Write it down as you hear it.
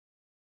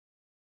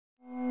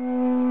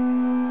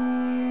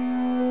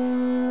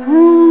So,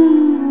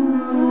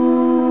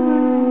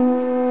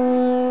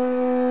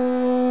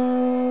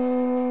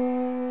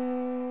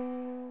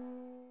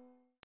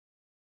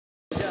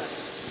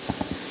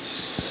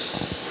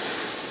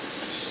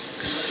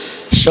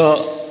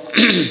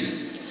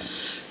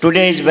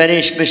 today is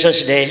very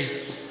specious day.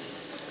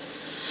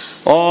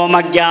 Om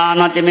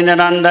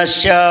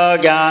Ajnanatimirandasya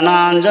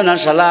Jnananjana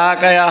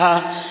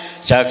Salakaya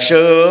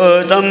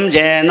Chakshutam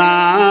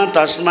Jena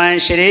Tasmai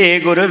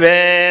Shri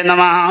Guruve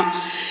Namah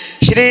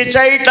Shri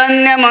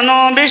Chaitanya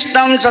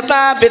Manobishtam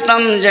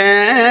Satapitam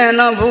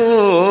Jena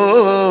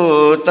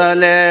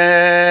Bhutale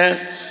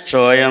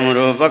Soyam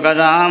Rupa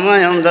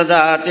Kadamayam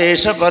Dadati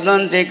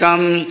Sapadantikam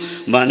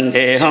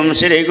Bandeham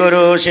Shri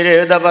Guru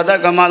Shri Dapada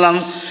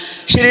Kamalam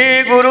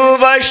Shri Guru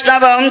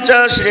Vaishnavam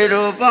Cha Shri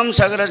Rupam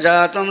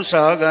Sagrajatam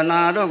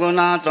Sahagana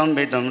Raghunatam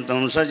Vitam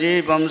Tam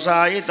Sajipam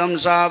Sahitam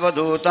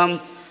Savadutam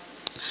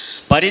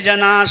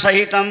Parijana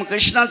Sahitam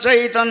Krishna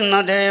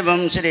Chaitanya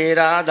Devam Shri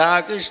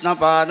Radha Krishna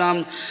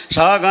Padam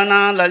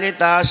Sahagana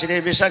Lalita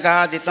Shri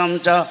Visakaditam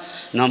Cha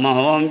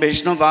Namo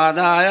Vishnu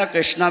Padaya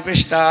Krishna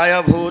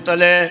Pishtaya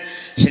Bhutale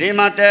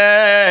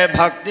Srimate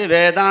Bhakti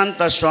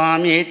Vedanta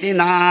Swami Iti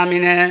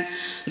Namine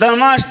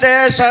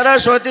Namaste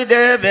Saraswati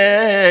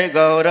Deve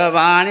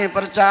Gauravani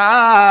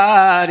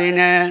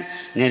Pracharine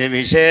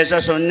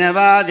Nirvishesha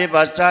Sunyavadi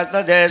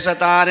Paschata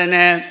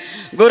Desatarine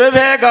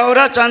Guruve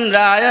Gaura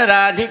Chandraya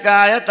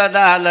Radhikaya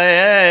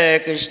Tadalaye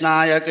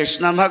Krishnaya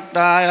Krishna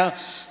Bhaktaya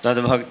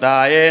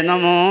Tadbhaktaye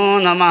Namo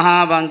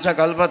Namaha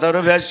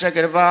Vanchakalpatarubhyasya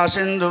Kripa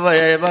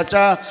Sindhuvaya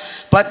Cha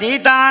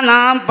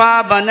Patitanam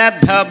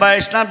Pavanebhya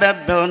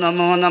Vaishnavebhyo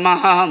Namo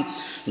Namaha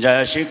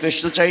Jai Shri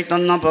Krishna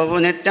Chaitanya Prabhu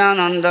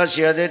Nityananda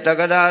Shri Advaita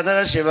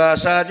Gadadhara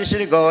Shivasadi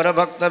Shri Gaura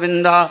Bhakta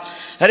Vrinda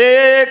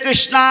Hare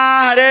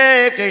Krishna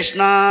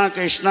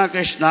Krishna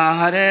Krishna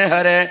Hare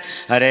Hare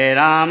Hare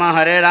Rama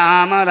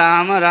Rama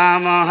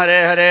Rama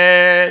Hare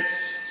Hare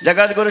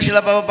Jagat Guru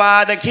Srila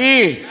Prabhupada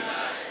Ki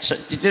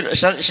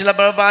Srila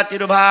Prabhupada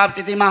Tirubhav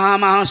Titi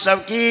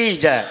Mahamahotsava Ki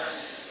Jai.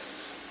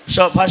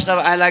 So first of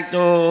all, I like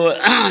to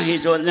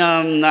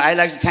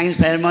thank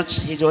very much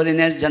His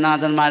Holiness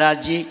Janardhan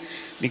Maharaj Ji,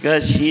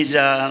 because he's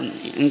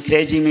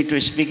encouraging me to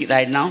speak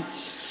right now.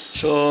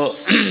 So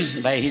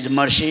by his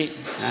mercy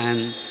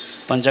and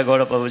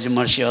Panchagaura Prabhuji's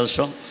mercy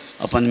also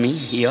upon me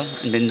here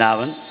in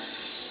Vrindavan.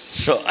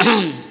 So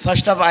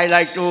first of all, I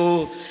like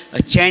to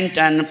chant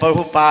and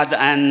Prabhupada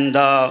and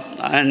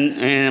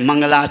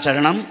Mangala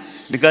Charanam,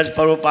 because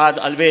Prabhupada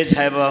always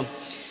have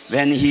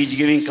when he is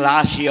giving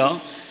class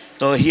here,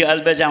 so he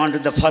always want to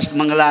do the first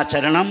Mangala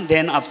Charanam,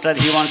 then after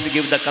he wants to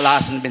give the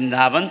class in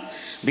Vrindavan.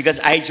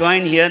 Because I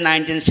joined here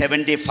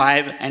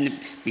 1975 and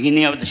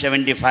beginning of the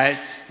 75,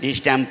 this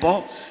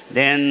tempo.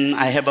 Then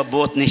I have a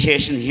both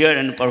initiation here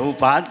in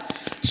Prabhupada.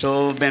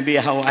 So maybe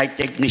how I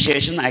take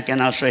initiation, I can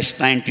also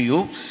explain to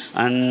you.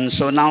 And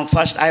so now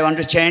first I want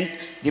to chant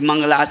the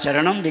Mangala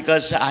Charanam,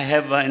 because I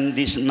have in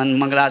this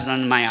Mangala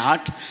Charanam in my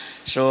heart.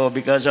 So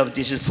because of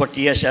this is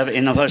 40 years of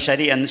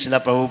anniversary and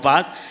Srila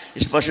Prabhupada,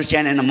 it's supposed to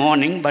chant in the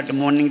morning, but in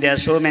the morning there are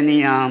so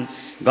many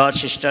God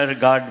sister,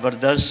 God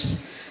brothers,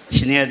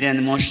 senior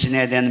than, most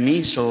senior than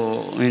me.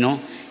 So, you know,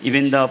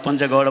 even the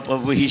Panchagaura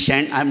Prabhu, he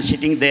sent, I'm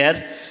sitting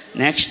there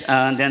next,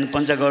 then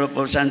Panchagaura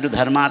Prabhu sent to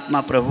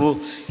Dharmatma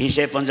Prabhu. He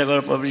said,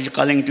 Panchagaura Prabhu is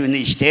calling to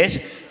the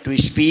stage to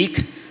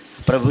speak.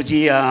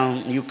 Prabhuji,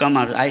 you come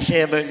up. I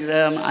say, but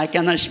I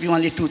cannot speak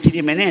only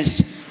 2-3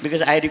 minutes,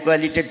 because I require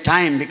little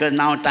time, because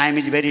now time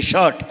is very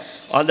short.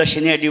 All the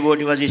senior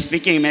devotee was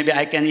speaking, maybe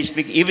I can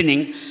speak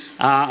evening,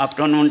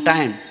 afternoon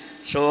time.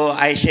 So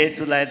I say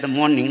to like the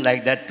morning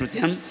like that to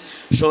them.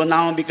 So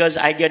now because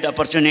I get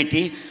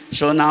opportunity,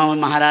 so now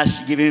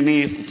Maharaj giving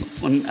me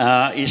for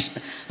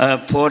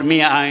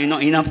me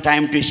enough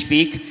time to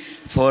speak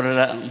for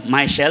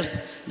myself.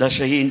 Thus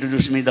he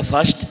introduced me the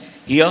first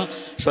here.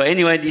 So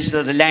anyway, this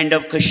is the land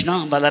of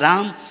Krishna,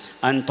 Balaram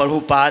and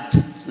Prabhupada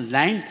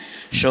land.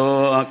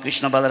 So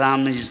Krishna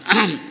Balaram is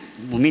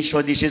Bhumi.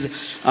 So this is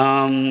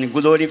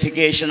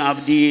glorification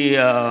of the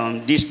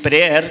this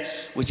prayer,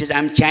 which is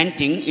I'm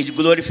chanting, is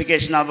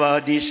glorification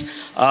of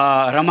this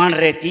Raman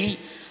Reti,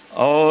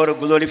 or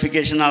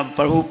glorification of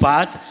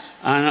Prabhupada,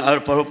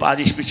 or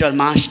Prabhupada spiritual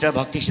master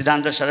Bhakti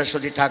Siddhanta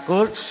Saraswati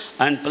Thakur,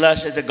 and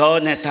plus the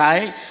God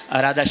Nethai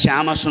Radha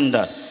Shyama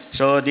Sundar.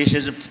 So this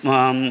is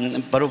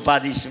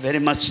Prabhupada is very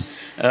much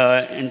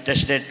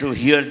interested to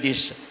hear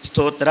this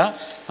stotra.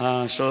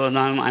 So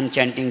now I'm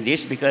chanting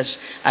this because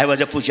I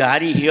was a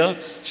pujari here,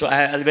 so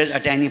I always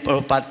attending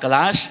Prabhupada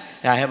class.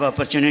 I have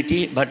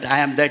opportunity, but I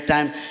am that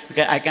time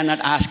because I cannot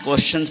ask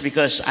questions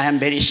because I am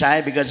very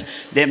shy,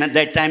 because them at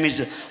that time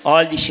is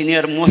all the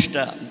senior most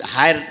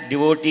higher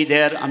devotee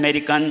there,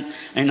 American,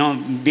 you know,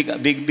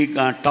 big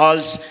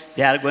talls.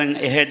 They are going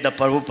ahead the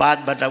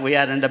Prabhupada, but we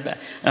are in the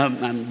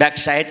back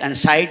side and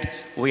side.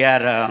 We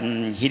are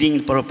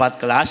hearing Prabhupada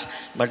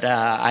class, but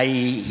I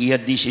hear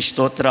this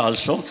stotra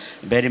also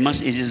very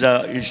much. It is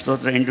a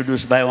stotra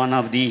introduced by one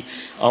of the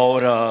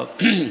our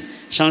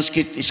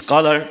Sanskrit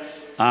scholar,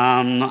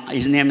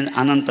 His name is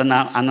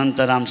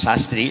Anantaram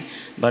Shastri,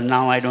 but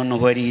now I don't know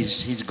where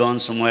he's gone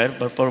somewhere.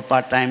 But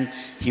Prabhupada time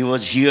he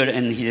was here,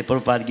 and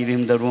Prabhupada gave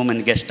him the room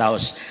and guest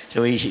house.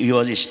 So he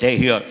was stay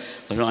here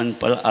along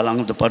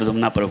with the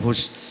Pardumna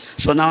Prabhus.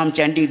 So now I'm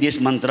chanting this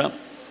mantra.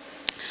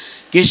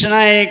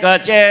 Krishnaika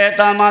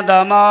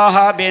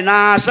Chetamamoha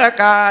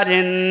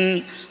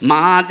Vinasakarin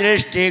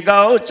Madrishti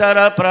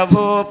Gauchara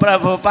Prabhu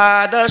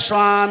Prabhupada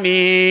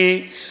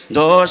Swami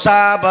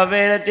Dosa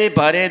Bhavirti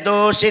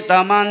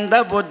Paridoshita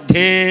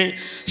Buddhi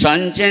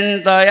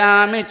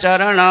Sanchintayami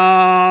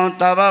Charana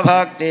Tava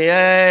Bhakti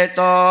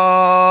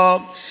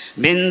Eto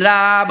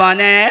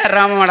Vrindavan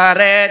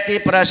Ramanareti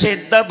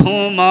Prasiddha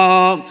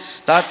Bhumo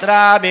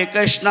Tatra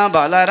Krishna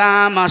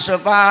Balarama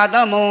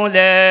Supada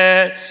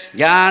Mule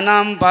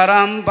Jnanam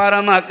Param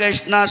Parama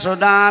Krishna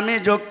Sudami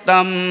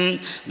Juktam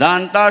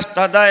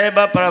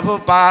Dantastadaiva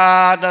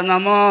Prabhupada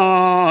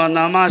Namo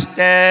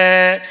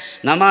Namaste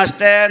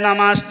Namaste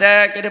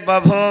Namaste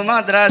Kripa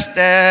Bhuma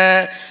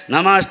Draste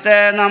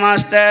Namaste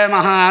Namaste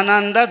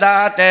Mahananda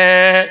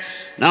Date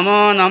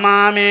Namo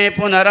Namami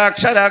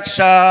Punaraksha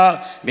Raksha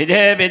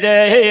Vidhe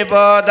Videhi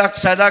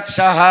Bodaksha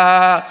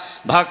Dakshaha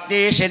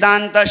Bhakti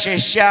Siddhanta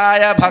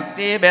Shishyaya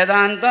Bhakti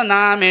Vedanta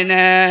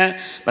Namine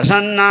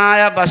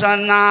Prasannaya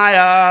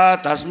Prasannaya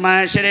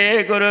Tasmai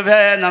Shri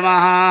Gurubhe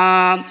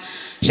Namaha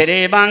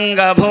Shri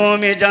Banga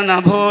Bhumi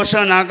Jana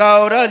Bhushana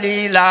Gaura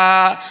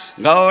Leela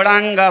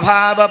Gauranga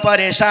Bhava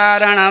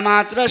Parisarana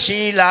Matra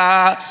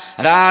Sheela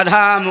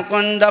Radha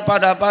Mukunda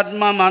Pada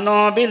Padma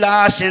Mano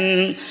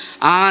Bilasin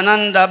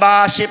Ananda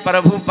Bashi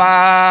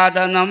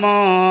Prabhupada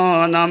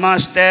Namo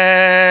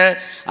Namaste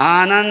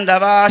Ananda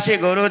Bashi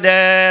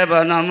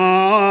Gurudeva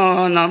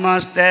Namo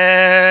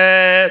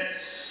Namaste.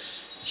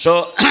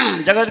 So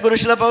Jagat Guru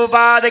Srila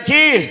Prabhupada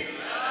ki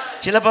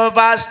Srila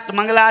Prabhupada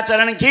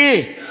Mangalacharan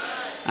ki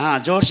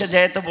हाँ जोर से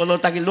जय तो बोलो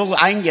ताकि लोग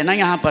आएंगे ना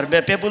यहाँ पर.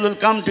 People will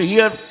come to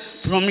hear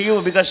from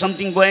you because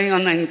something going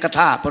on in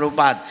Katha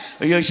Prabhupada.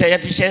 You say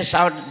if you say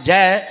shout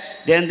jai,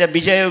 then the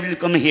Vijay will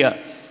come here.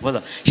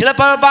 बोलो Srila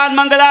Prabhupada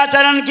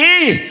Mangalacharan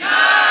ki.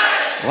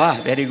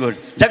 Wow, very good.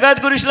 Jagat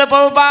Guru Srila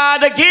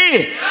Prabhupada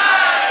ki.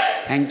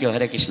 Thank you.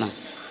 Hare Krishna.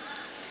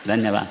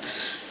 Dhanyavad.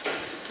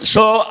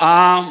 So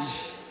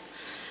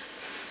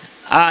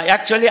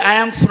actually I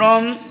am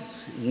from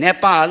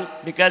Nepal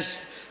because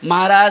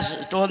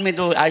Maharaj told me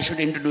I should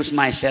introduce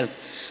myself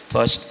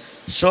first.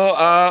 So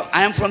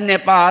I am from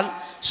Nepal.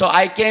 So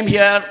I came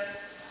here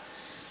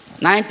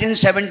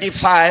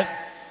 1975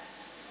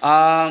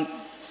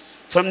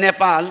 from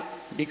Nepal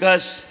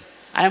because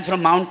I am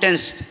from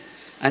mountains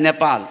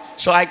Nepal.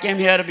 So I came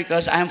here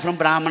because I am from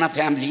Brahmana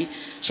family.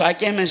 So I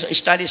came and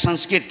studied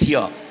Sanskrit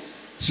here.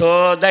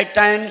 So that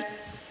time,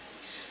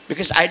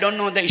 because I don't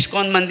know the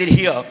ISKCON Mandir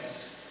here.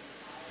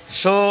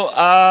 So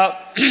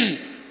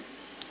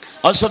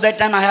also that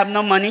time I have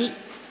no money.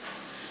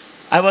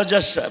 I was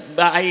just,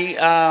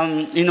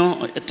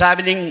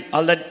 traveling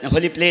all the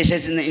holy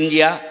places in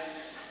India.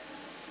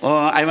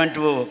 I went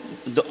to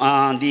the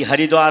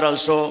Haridwar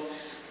also,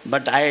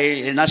 but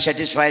I not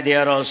satisfied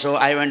there also.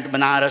 I went to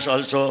Banaras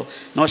also,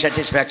 no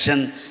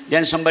satisfaction.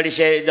 Then somebody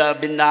said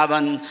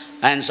Vrindavan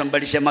and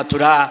somebody said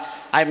Mathura.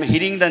 I'm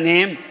hearing the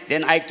name.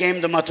 Then I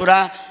came to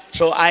Mathura.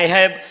 So I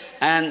have,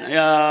 and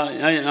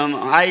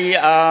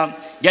I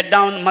get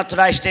down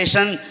Mathura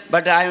station,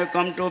 but I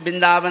come to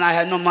Vrindavan. I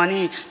had no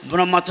money.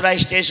 From Mathura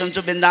station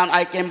to Vrindavan,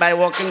 I came by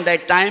walking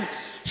that time.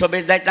 So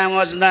by that time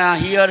was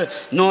here,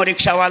 no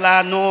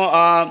rickshawala, no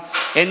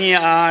any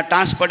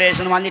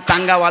transportation, only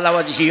tangawala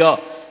was here.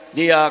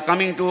 The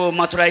coming to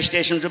Mathura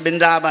station to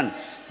Vrindavan.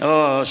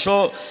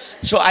 So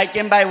I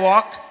came by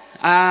walk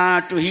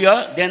to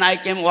here. Then I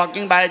came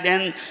walking by.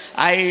 Then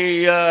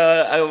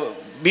I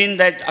been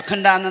that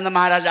Akhandananda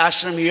Maharaj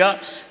ashram here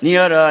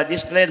near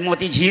this place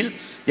Moti Jheel.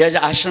 There's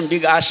an ashram,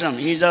 big ashram.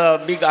 He's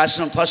a big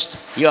ashram first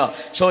here.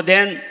 So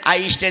then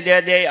I stay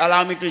there. They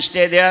allow me to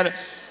stay there,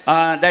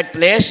 that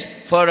place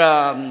for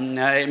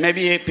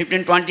maybe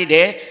 15-20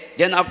 days.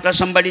 Then after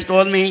somebody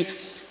told me,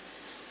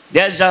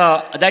 there's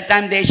that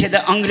time they say the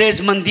Angrez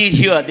Mandir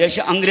here. They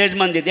say Angrez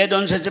Mandir. They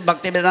don't say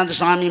Bhakti-Vedanta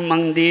Swami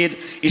Mandir,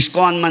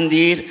 ISKCON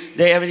Mandir.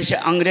 They every say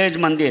Angrez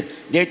Mandir.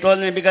 They told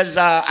me because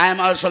I am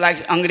also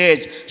like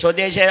Angrez. So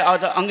they say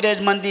the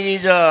Angrez Mandir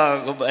is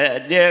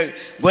they're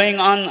going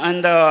on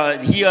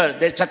and here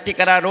the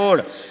Chattikara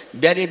road.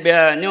 Very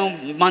new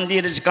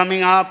Mandir is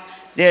coming up.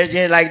 They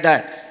say like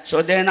that.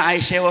 So then I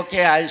say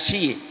okay, I'll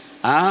see.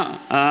 Then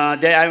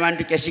I went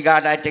to Keshi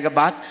Ghat, I take a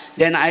bath.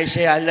 Then I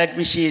say, let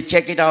me see,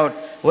 check it out.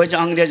 Where's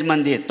Angrez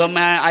Mandir? So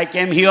I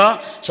came here.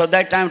 So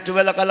that time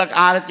 12 o'clock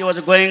Arati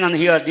was going on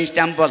here, this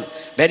temple.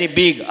 Very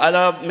big.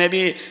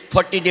 Maybe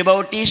 40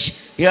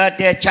 devotees. Here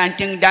they are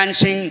chanting,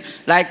 dancing.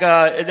 Like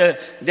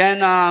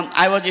then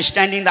I was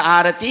standing the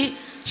Arati.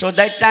 So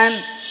that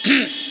time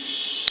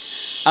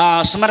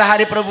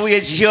Samarahari Prabhu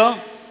is here.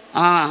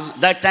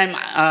 That time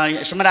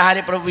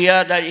Samarahari Prabhu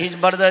here, his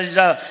brother is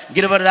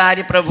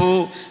Girivardhari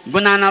Prabhu,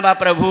 Gunanaba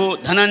Prabhu,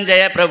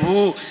 Dhananjaya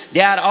Prabhu. They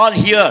are all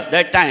here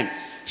that time.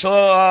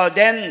 So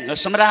then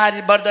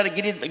Samrahari brother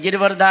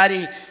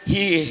Girivardhari,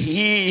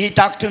 he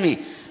talked to me.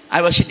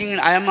 I was sitting,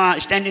 I am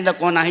standing in the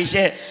corner. He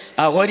said,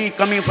 where are you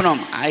coming from?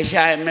 I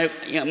said,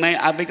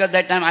 because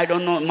that time I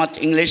don't know much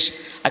English,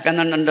 I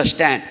cannot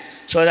understand.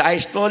 So I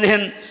told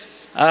him,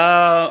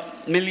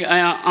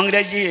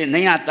 अंग्रेजी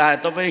नहीं आता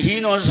है, तो फिर he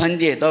knows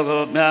Hindi.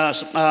 तो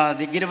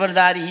the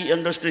Girivardhari, he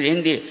understood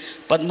Hindi.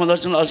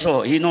 Padmalochan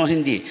also, he knows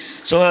Hindi.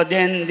 So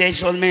then they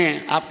told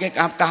me, आप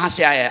कहाँ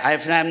से आए? I am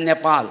from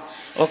Nepal.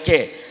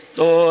 Okay.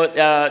 So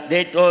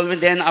they told me,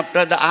 then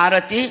after the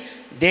Arati,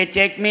 they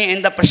take me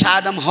in the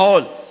Prasadam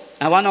hall.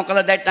 1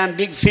 o'clock that time,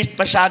 big fish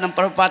Prasadam,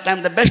 Prabhupada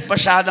time, the best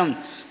Prasadam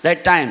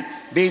that time.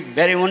 Big,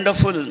 very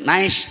wonderful,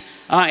 nice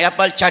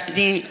apple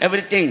chutney,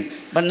 everything.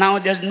 But now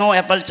there's no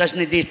apple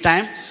chutney this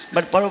time.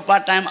 But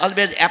Prabhupada time,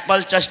 always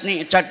apple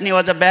chutney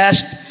was the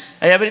best.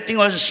 Everything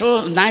was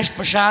so nice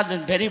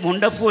prasad, very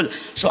wonderful.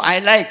 So I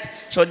like.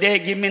 So they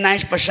give me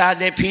nice prasad,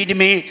 they feed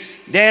me.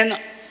 Then,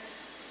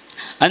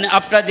 and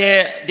after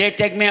they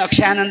take me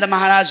Akshayananda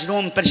Maharaj's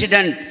room,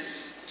 president.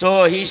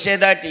 So he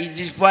said that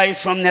his wife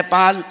from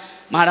Nepal,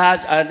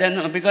 Maharaj,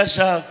 then because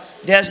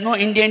there's no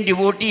Indian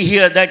devotee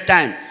here that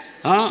time.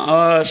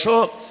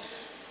 So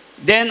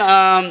then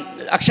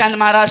Akshayananda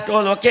Maharaj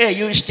told, okay,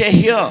 you stay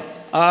here.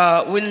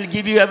 We'll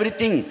give you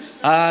everything.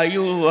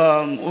 You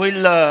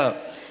will,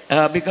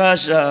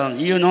 because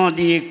you know,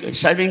 the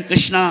serving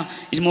Krishna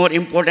is more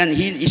important.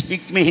 He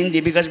speaks me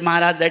Hindi because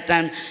Maharaj that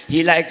time,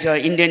 he likes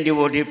Indian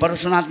devotee.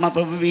 Parashunatma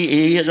Prabhu,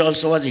 he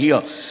also was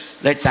here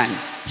that time.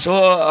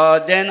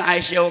 So then I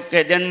say,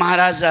 okay, then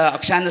Maharaj,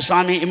 Akshayananda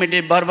Swami,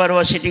 immediately Barbar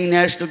was sitting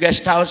next to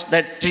guest house,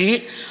 that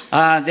tree.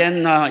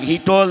 Then he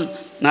told,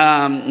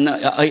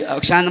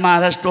 Akshayananda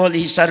Maharaj told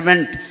his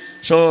servant,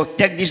 so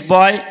take this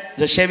boy,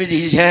 shave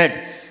his head.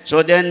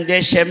 So then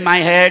they shaved my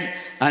head,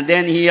 and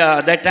then he,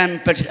 that time,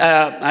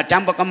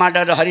 temple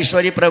commander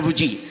Harishwari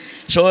Prabhuji.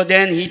 So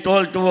then he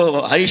told to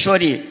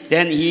Harishwari,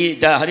 then he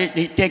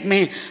take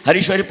me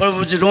Harishwari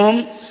Prabhu's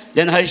room.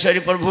 Then Harishwari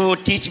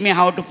Prabhu teach me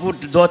how to put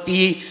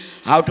dhoti,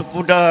 how to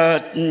put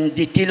the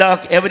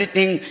tilak,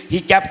 everything. He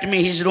kept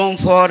me his room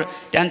for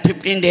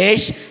 10-15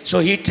 days. So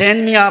he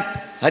trained me up,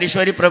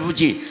 Harishwari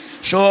Prabhuji.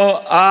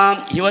 So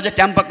he was a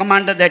temple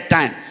commander that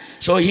time.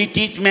 So he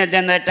teach me,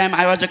 then that time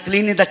I was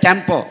cleaning the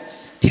temple.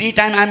 3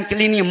 times I'm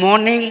cleaning,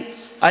 morning,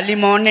 early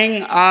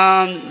morning,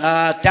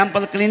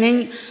 temple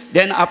cleaning,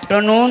 then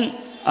afternoon,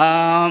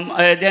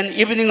 then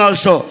evening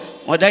also.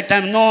 At that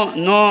time, no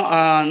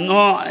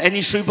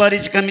any sweeper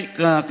is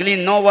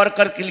clean, no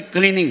worker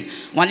cleaning.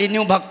 Only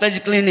new bhakta is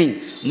cleaning.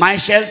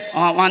 Myself,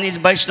 one is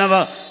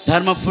Vaishnava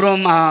Dharma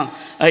from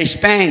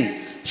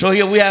Spain. So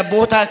here we are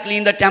both are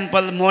clean the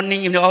temple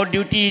morning. Our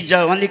duty is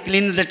only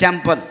clean the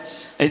temple.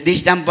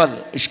 This temple,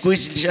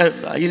 squeeze,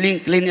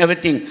 clean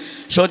everything.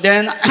 So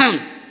then,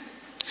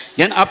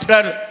 then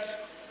after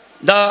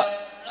the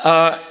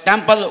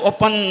temple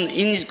open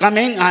in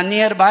coming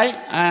nearby,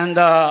 and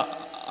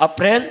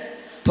April,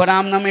 for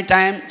Ramnami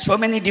time, so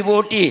many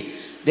devotees,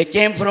 they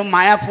came from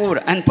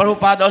Mayapur, and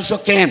Prabhupada also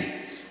came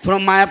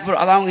from Mayapur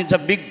along with the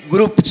big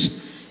groups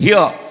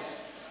here.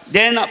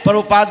 Then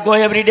Prabhupada go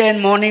every day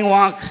in morning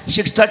walk,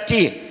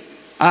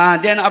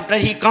 6:30. Then after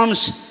he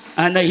comes,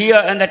 and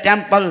here in the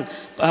temple,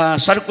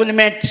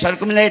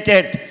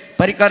 circulated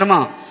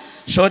parikrama.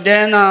 So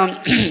then,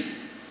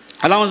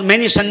 along with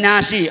many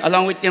sannyasi,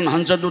 along with him,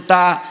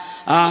 Hansaduta,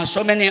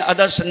 so many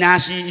other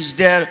sannyasi is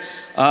there.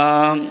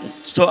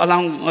 So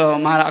along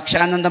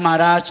Akshayananda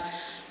Maharaj.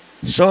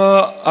 So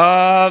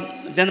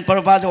then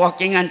Prabhupada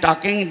walking and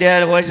talking.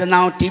 There was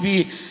now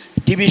TV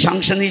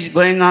function is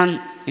going on,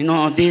 you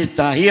know, this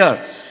here.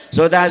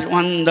 So that's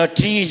one, the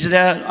tree is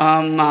there,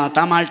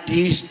 Tamal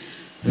trees.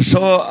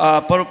 So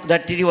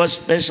that tree was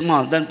very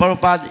small. Then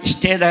Prabhupada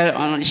stayed there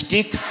on a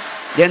stick.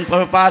 Then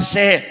Prabhupada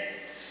say,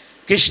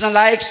 Krishna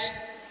likes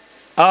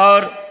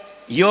our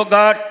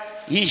yogurt.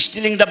 He's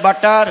stealing the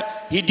butter.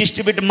 He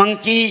distribute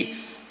monkey.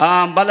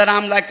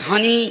 Balaram like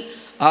honey.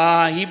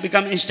 He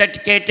become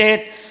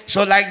intoxicated.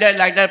 So like that,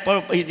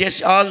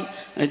 this all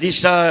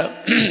this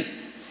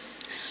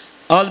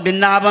all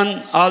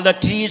Vrindavan, all the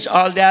trees,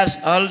 all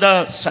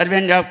the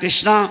servants of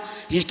Krishna.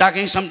 He's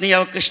talking something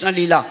of Krishna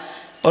Leela.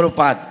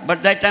 Prabhupada.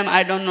 But that time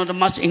I don't know the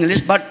much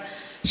English, but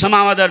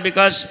somehow other,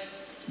 because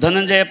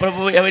Dhananjaya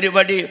Prabhu,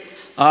 everybody,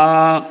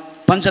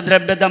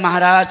 Panchadravya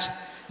Maharaj,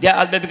 they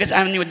are because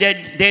I'm new,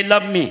 they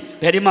love me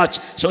very much.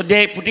 So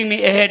they putting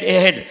me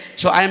ahead.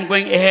 So I am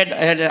going ahead.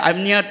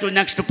 I'm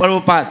next to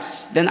Prabhupada.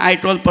 Then I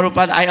told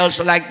Prabhupada, I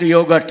also like the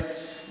yogurt.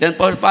 Then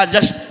Prabhupada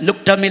just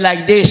looked at me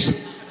like this.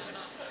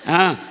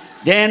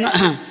 Then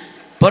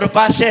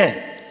Prabhupada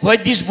said, where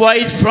this boy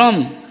is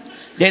from?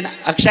 Then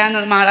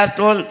Akshayananda Maharaj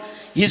told,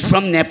 he's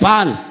from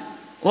Nepal.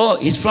 Oh,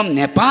 he's from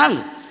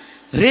Nepal?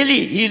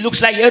 Really? He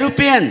looks like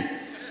European.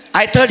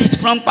 I thought he's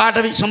from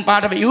some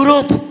part of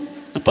Europe.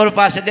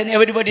 Prabhupada said, then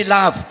everybody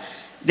laughed.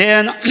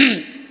 Then,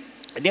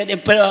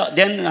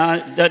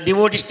 the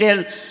devotees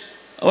tell,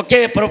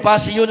 okay, Prabhupada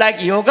said, you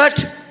like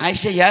yogurt? I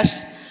say,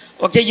 yes.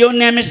 Okay, your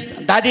name is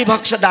Dadi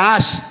Bhaksha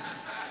Das.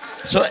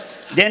 So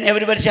Then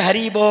everybody say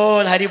Hari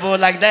Bol,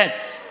 like that.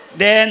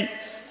 Then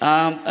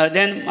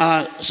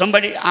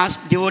somebody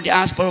asked, devotee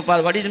asked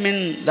Prabhupada, what does it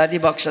mean Dadi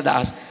Bhaksha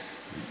Das?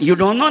 You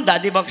don't know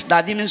Dadi Bhaksha?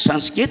 Dadi means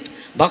Sanskrit,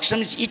 Bhaksha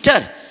means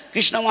eater.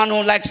 Krishna one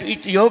who likes to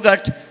eat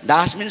yogurt,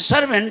 Das means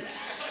servant.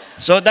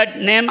 So that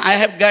name I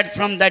have got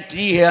from that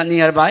tree here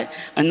nearby,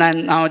 and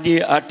then now the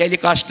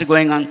telecast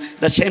going on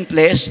the same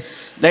place.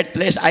 That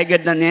place I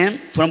get the name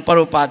from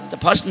Prabhupada. The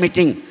first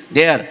meeting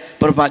there,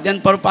 Prabhupada.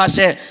 Then Prabhupada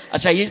say,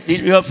 Acha,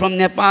 you are from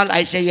Nepal?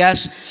 I say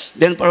yes.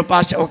 Then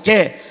Prabhupada say,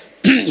 okay.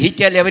 He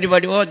tell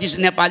everybody, oh, this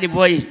Nepali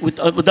boy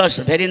with us,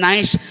 very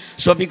nice.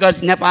 So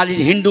because Nepal is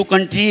Hindu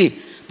country,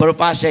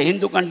 Prabhupada say,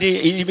 Hindu country,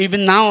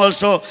 even now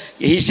also,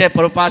 he said,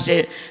 Prabhupada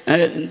say,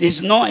 there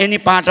is no any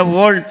part of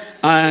world,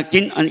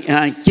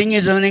 king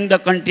is running the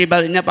country,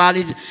 but Nepal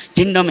is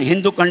kingdom,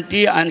 Hindu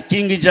country, and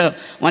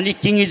only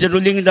king is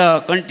ruling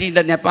the country,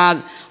 the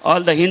Nepal.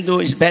 All the Hindu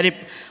is very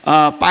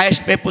pious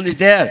people is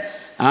there,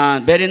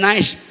 very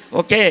nice.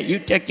 Okay, you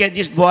take care of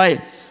this boy,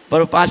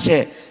 Prabhupada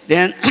say.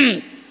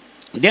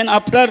 Then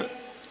after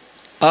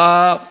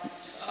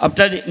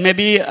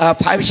maybe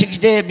 5-6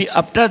 days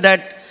after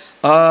that,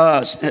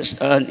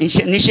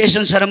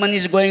 initiation ceremony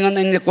is going on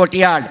in the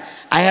courtyard.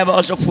 I have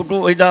also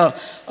photo with the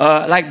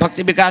like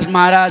Bhakti Vikas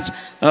Maharaj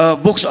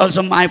books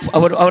also.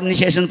 Our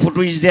initiation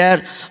photo is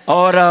there,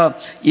 or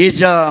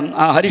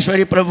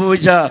Harishwari Prabhu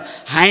is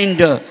hind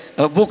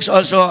books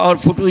also. Our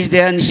photo is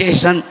there,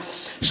 initiation.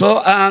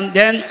 So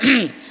then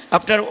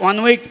after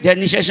 1 week, the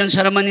initiation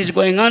ceremony is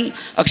going on.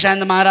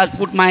 Akshananda Maharaj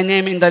put my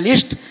name in the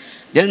list.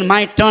 Then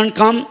my turn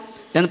come.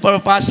 Then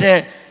Prabhupada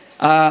say,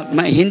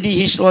 Hindi,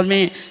 he told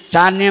me,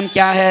 4 name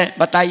kya hai,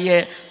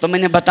 bataiye. So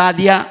मैंने बता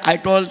दिया. I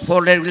told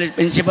 4 regular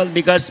principles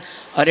because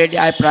already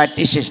I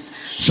practiced it.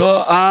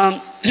 So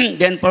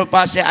then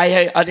Prabhupada say, I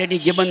have already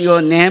given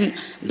your name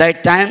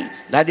that time,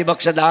 Dadi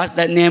Bhaksha Das.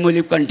 That name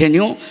will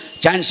continue.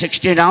 Chant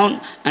 60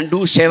 round and do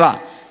seva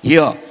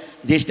here,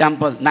 this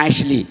temple,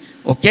 nicely.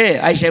 Okay,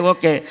 I say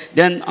okay.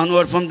 Then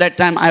onward from that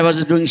time I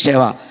was doing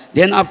seva.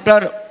 Then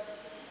after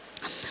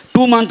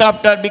 2 months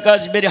after,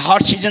 because very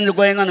hot season is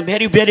going on,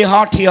 very, very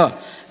hot here.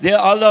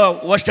 All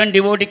the Western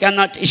devotee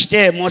cannot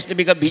stay, mostly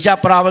because visa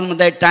problem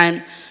that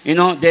time. You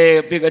know,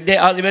 they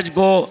always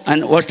go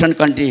in Western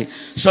country.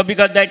 So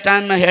because that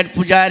time head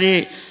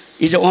Pujari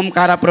is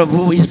Omkara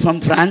Prabhu, he is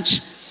from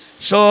France.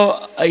 So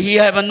he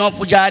have no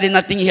Pujari,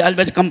 nothing. He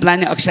always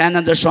complaining,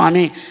 Akshananda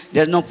Swami,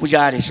 there is no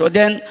Pujari. So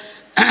then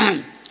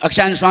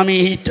Akshananda Swami,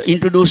 he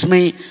introduced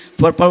me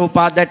for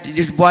Prabhupada that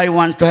this boy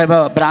wants to have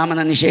a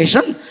Brahmana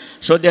initiation.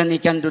 So then he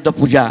can do the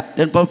puja.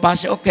 Then Prabhupada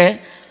said, okay,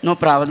 no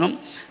problem.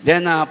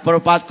 Then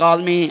Prabhupada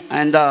called me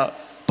in the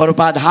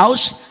Prabhupada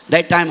house.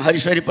 That time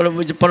Harishwari Prabhu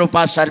was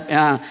Prabhupada's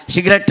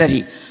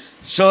secretary.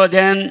 So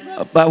then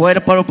where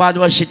Prabhupada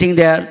was sitting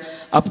there,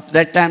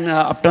 that time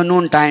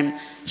afternoon time,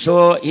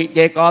 so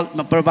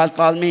Prabhupada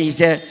called me, he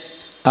said,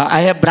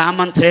 I have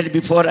Brahman thread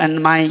before and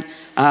my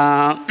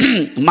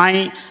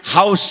my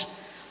house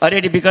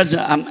already, because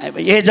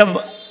age of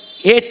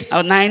 8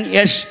 or 9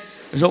 years,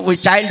 so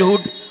with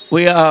childhood,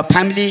 we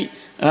family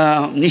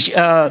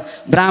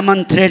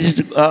Brahman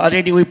threads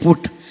already we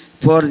put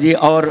for the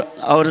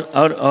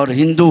our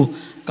Hindu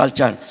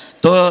culture.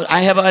 So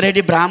I have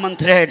already Brahman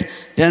thread.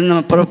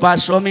 Then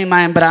Prabhupada show me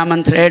my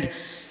Brahman thread.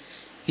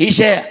 He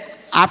said,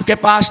 आपके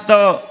पास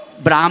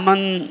तो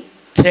Brahman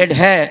thread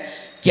है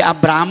कि आप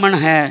ब्राह्मण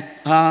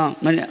हैं? हाँ,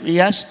 मैंने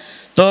yes.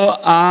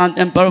 तो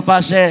then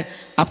Prabhupada said,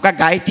 आपका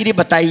गायत्री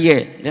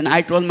बताइए. Then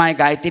I told my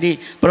Gayatri.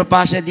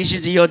 Prabhupada said, this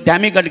is your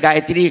demigod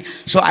Gayatri.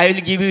 So I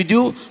will give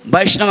you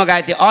Vaishnava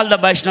Gayatri. All the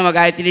Vaishnava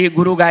Gayatri,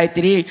 Guru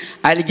Gayatri,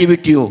 I will give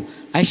it to you.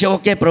 I said,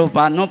 okay,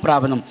 Prabhupada, no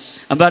problem.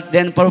 But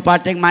then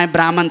Prabhupada take my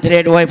Brahman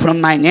thread away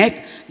from my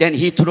neck. Then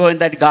he threw in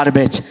that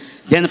garbage.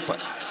 Then,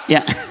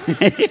 yeah,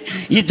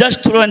 he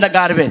just threw in the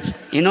garbage,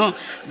 you know.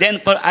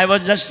 Then I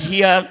was just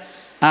here.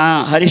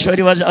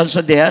 Harishwari was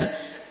also there.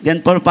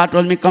 Then Prabhupada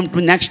told me, come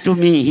to next to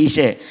me, he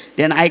said.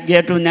 Then I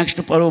get to next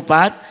to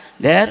Prabhupada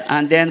there,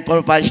 and then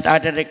Prabhupada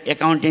started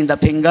accounting the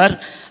finger,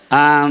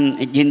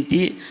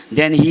 ginti.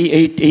 Then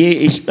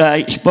he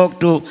spoke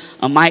to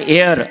my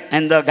ear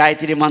and the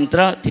Gayatri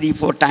mantra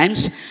 3-4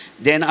 times.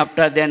 Then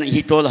after then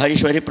he told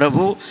Harishwari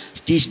Prabhu,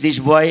 teach this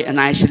boy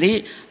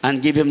nicely and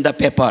give him the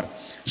paper.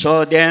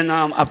 So then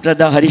after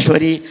the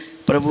Harishwari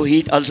Prabhu,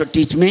 he also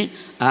teach me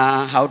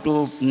how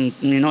to,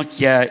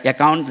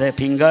 account the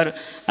finger,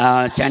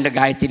 chant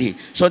Gayatri.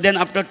 So then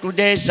after 2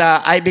 days,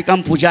 I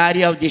become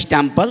Pujari of this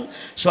temple.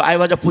 So I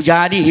was a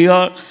Pujari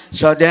here.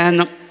 So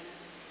then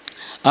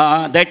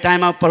that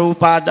time of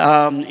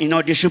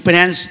Prabhupada,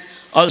 Disappearance,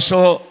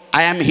 also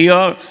I am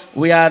here.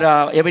 We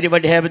are,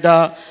 everybody have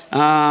the,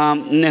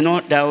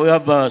 we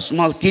have a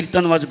small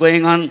kirtan was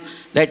going on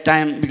that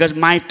time, because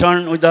my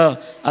turn with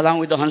along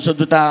with the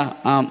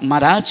Hansaduta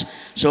Maharaj.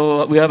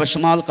 So we have a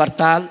small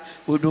kartal,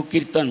 we do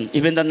kirtan.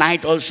 Even the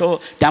night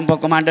also, temple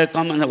commander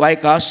come and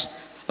wake us.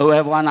 We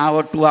have 1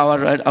 hour, 2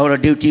 hour, our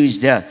duty is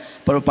there,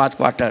 Prabhupada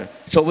quarter.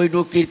 So we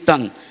do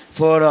kirtan.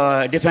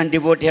 for different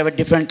devotee have a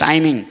different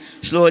timing,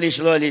 slowly.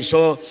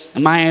 So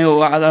my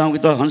along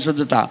with the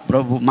Hansudutta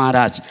Prabhu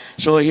Maharaj,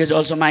 so he is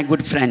also my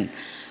good friend.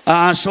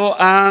 So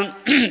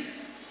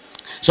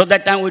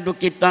that time we do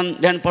kirtan,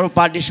 then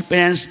Prabhupada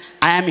Disappearance,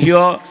 I am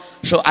here.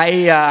 So I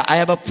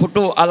have a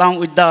photo along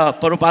with the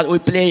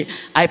Prabhupada.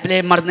 I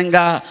play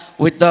Mardanga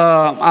with the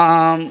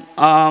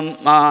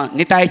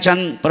Nitai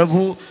Chand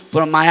Prabhu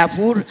from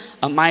Mayapur,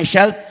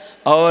 myself,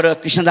 or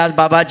Krishnadas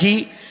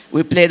Babaji.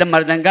 We play the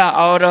Mardanga,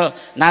 or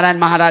Narayan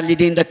Maharaj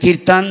leading the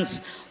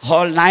kirtans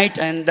whole night,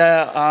 and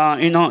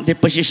the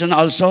position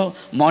also,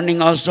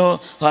 morning also,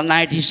 whole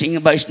night he's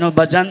singing Vaishnava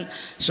Bhajan.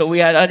 So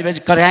we are always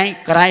crying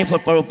for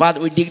Prabhupada.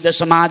 We dig the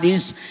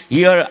samadhis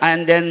here,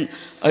 and then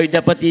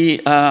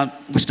अयोध्यापति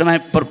उस समय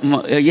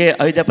ये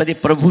अयोध्यापति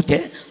प्रभु थे,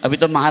 अभी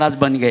तो महाराज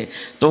बन गए.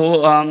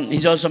 तो he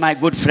is also my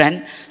good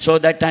friend. So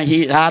that time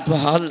he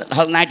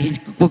whole night he's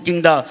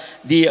cooking the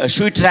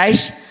sweet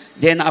rice.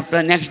 Then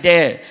after next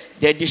day,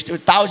 they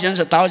distribute thousands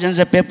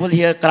of people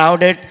here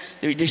crowded.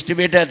 They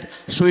distributed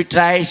sweet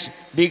rice,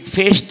 big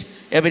feast,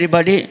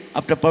 everybody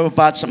after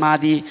Prabhupada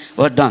Samadhi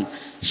was done.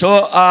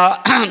 So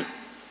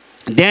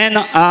then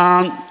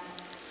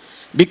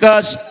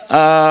because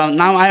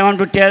now I want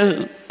to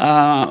tell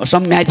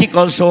some magic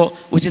also,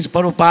 which is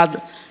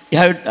Prabhupada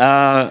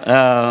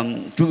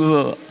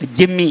to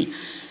give me.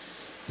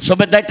 So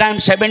by that time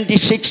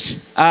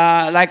 76,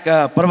 like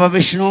Prabhu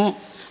Vishnu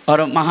or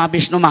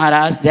Mahavishnu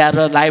Maharaj, they are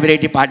a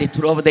liberty party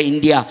throughout the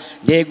India.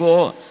 They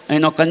go,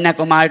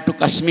 Kanyakumari to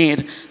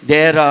Kashmir,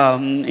 their,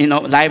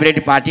 liberty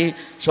party.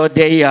 So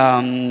they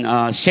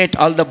set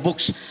all the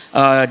books,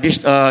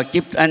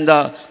 kept in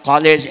the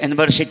college,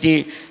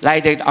 university,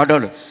 like that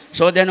order.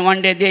 So then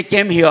one day they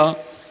came here,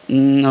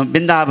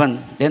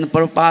 Vrindavan. Then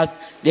Prabhupada,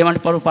 they went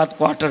to Prabhupada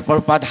quarter,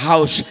 Prabhupada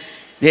house.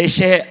 They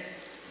say,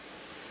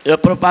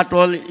 Prabhupada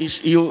told,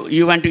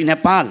 you went to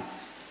Nepal.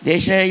 They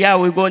say, yeah,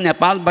 we go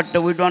Nepal, but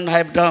we don't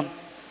have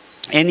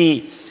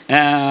any,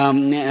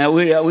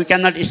 we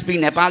cannot speak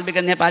Nepal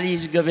because Nepal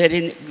is a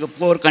very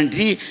poor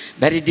country,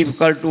 very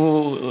difficult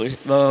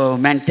to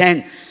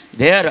maintain.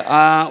 There,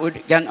 we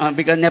can,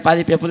 because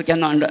Nepali people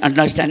cannot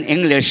understand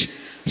English,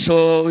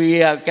 so we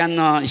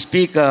can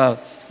speak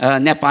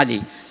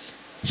Nepali.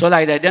 So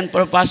like that. Then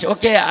Prabhupada said,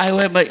 okay, I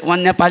have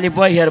one Nepali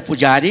boy here,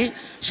 Pujari,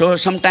 so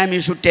sometime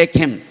you should take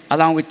him,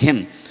 along with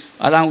him.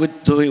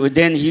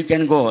 Then he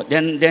can go.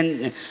 Then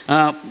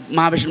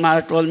Mahavishnu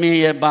Maharaj told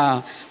me,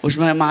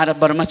 उसमें हमारा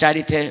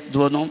ब्रह्मचारी थे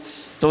दोनों,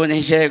 तो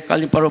उन्हें से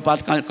कल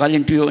Prabhupada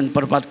calling to you in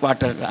Prabhupada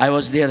quarter. I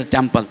was there at the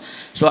temple.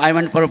 So I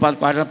went to Prabhupada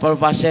quarter.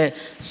 Prabhupada said,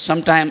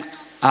 sometime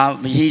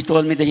he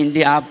told me the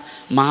Hindi, आप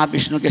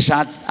महाविष्णु के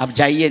साथ आप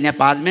जाइए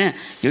नेपाल में,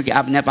 क्योंकि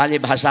आप नेपाली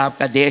भाषा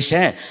आपका देश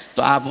है,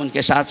 तो आप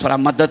उनके साथ थोड़ा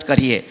मदद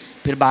करिए,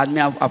 फिर बाद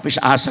में आप वापस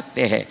आ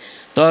सकते हैं.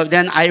 So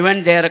then I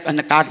went there in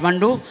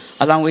Kathmandu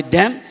along with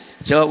them.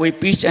 So we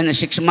preached in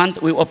 6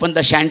 months. We opened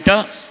the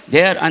center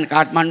there in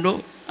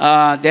Kathmandu.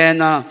 Then,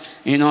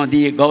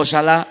 the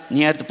Gaushala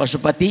near the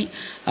Pasupati,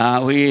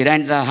 we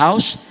rent the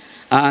house.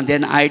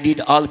 Then I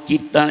did all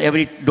kirtan,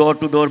 every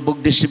door-to-door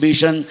book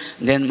distribution.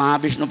 Then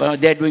Mahavishnu,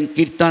 they're doing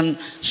kirtan.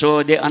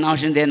 So they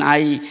announcing, then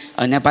I,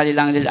 Nepali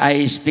language,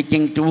 I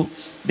speaking too.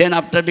 Then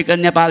after, because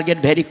Nepal get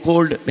very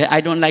cold, I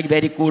don't like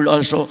very cold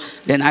also.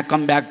 Then I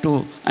come back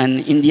to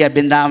India,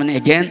 Vrindavan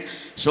again.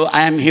 So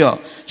I am here.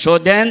 So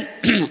then,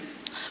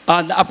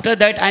 after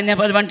that, I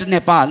never went to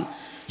Nepal.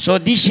 So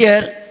this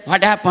year,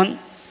 what happened?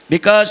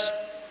 Because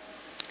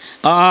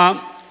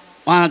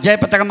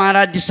Jayapataka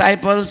Maharaj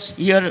disciples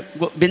here,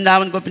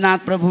 Vrindavan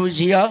Gopinath Prabhu is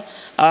here,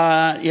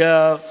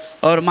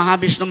 or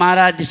Mahavishnu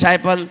Maharaj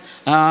disciple,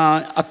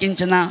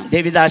 Akinchana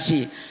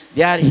Devidasi,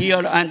 they are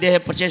here and they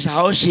have purchased a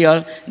house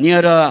here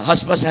near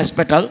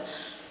hospital.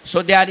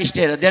 So they are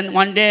staying. Then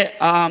one day,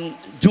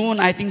 June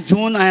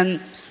and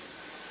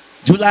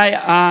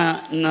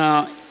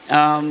July,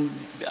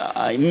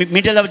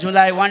 middle of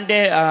July, one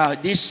day,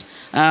 this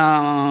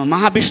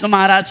Mahavishnu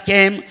Maharaj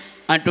came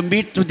to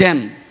meet to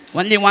them.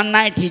 Only one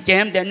night he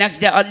came, the next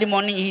day early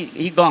morning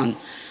he gone.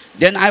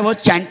 Then I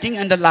was chanting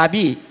in the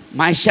lobby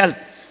myself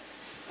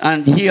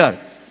and here.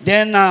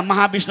 Then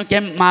Maharaj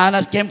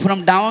came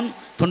from down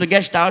from the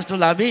guest house to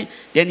lobby.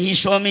 Then he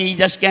showed me, he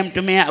just came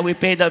to me, we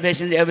paid the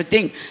obeisance,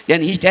 everything.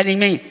 Then he's telling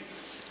me,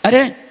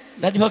 Arey,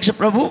 Dadibhaksha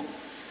Prabhu,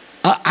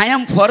 I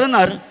am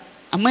foreigner,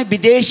 I am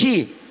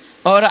Videshi,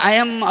 or I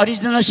am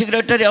original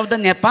secretary of the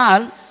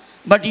Nepal,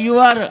 but you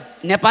are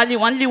Nepali,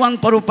 only one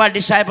Prabhupada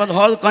disciple,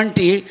 whole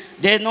country,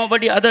 there is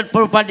nobody other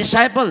Prabhupada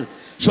disciple.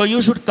 So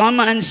you should come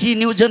and see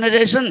new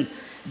generation,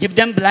 give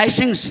them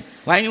blessings.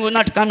 Why you are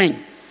not coming?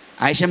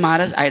 I say,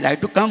 Maharaj, I like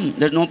to come,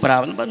 there's no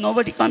problem, but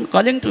nobody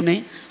calling to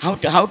me. How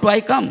do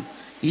I come?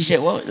 He said,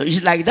 oh, is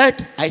it like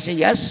that? I say,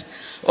 yes.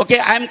 Okay,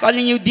 I am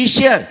calling you this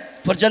year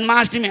for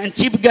Janmashtami and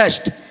chief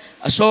guest.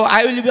 So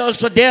I will be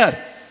also there.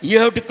 You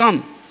have to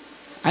come.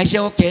 I say,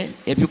 okay,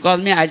 if you call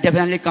me, I'll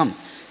definitely come.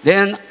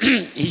 Then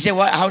he said,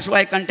 how should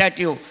I contact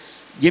you?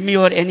 Give me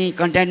your any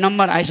contact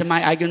number. I said,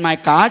 I give my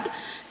card.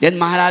 Then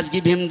Maharaj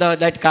give him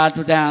that card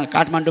to the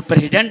Kathmandu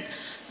president.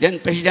 Then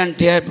President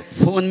there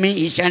phoned me,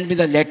 he sent me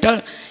the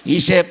letter. He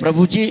said,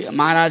 Prabhuji,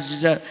 Maharaj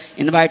is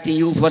inviting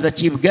you for the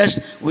chief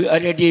guest. We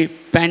already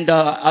planned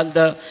all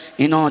the,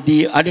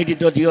 already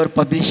did your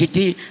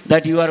publicity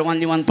that you are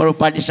only one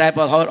Prabhupada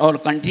disciple of our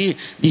country.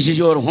 This is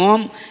your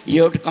home.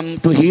 You have to come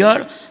to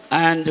here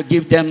and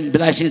give them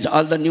blessings,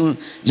 all the new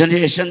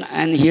generation,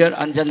 and here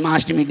on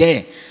Janmashtami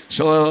day.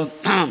 So,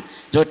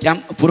 the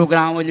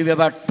program will be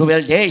about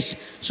 12 days.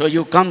 So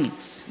you come.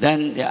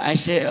 Then I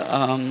say,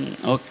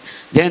 okay.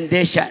 Then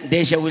they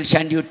will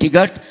send you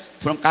ticket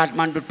from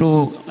Kathmandu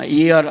to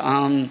here,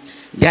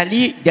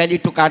 Delhi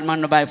to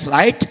Kathmandu by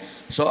flight.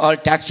 So all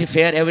taxi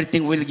fare,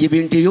 everything will give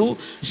in to you.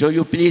 So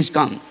you please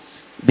come.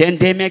 Then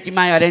they make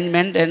my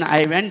arrangement, and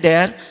I went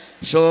there.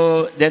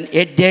 So then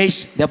 8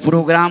 days the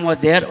program was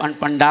there on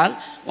Pandal,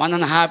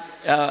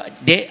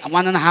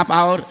 1.5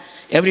 hour.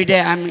 Every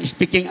day I'm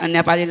speaking in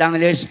Nepali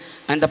language,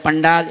 and the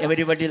Pandal,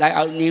 everybody like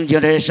our new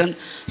generation.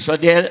 So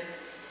then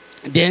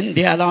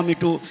they allow me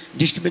to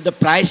distribute the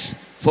prize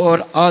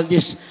for all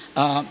this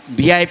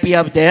VIP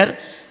up there.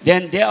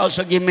 Then they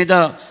also give me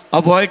the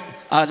award,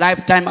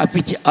 lifetime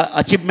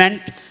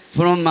achievement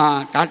from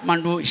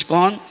Kathmandu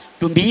ISKCON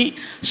to me.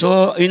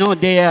 So,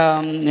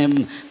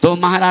 so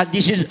Maharaj,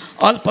 this is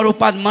all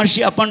Prabhupada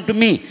mercy upon to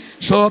me.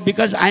 So,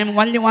 because I am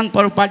only one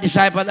Prabhupada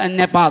disciple in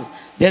Nepal,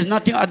 there is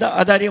nothing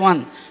other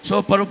one.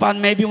 So Prabhupada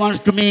maybe wants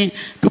to me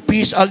to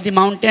peace all the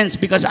mountains,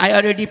 because I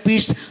already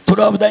peaced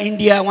throughout the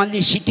India, only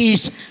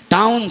cities,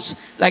 towns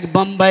like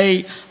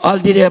Bombay, all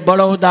the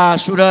Baroda,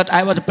 Surat.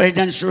 I was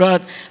president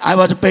Surat. I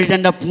was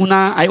president of Pune.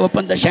 I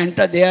opened the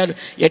center there,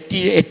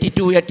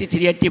 82,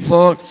 83,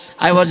 84.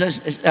 I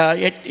was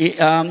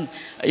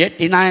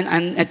 89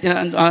 and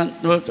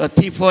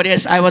 3, 4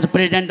 years. I was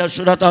president of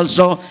Surat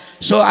also.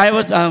 So I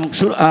was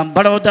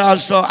Baroda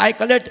also. I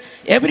collect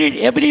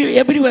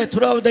everywhere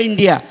throughout the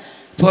India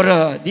for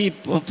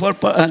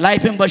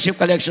life membership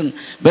collection.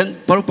 When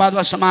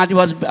Prabhupada Samadhi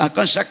was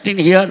constructing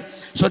here,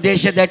 so they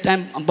said that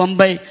time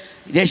Bombay,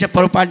 they said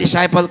Prabhupada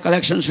disciple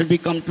collection should be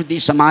come to the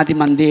Samadhi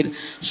Mandir.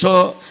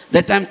 So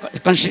that time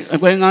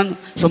going on,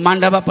 so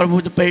Mandava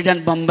Prabhu, the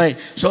president Bombay.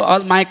 So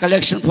all my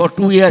collection for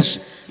 2 years,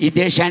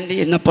 they sent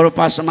in the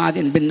Prabhupada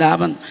Samadhi in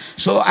Vrindavan.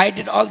 So I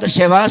did all the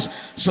sevas.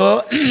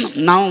 So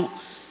now,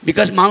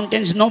 because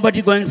mountains,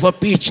 nobody going for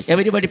pitch.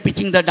 Everybody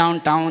pitching the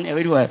downtown,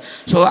 everywhere.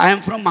 So I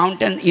am from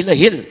mountain,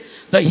 hill.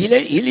 The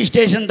hill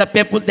station, the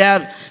people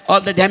there,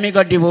 all the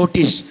demigod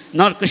devotees,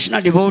 not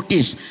Krishna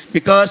devotees.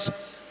 Because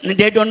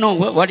they don't know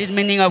what is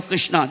meaning of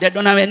Krishna. They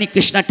don't have any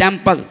Krishna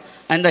temple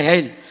on the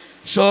hill.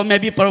 So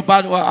maybe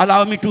Prabhupada will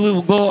allow me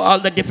to go all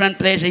the different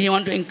places. He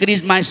want to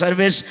increase my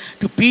service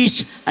to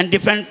peace and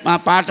different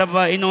part of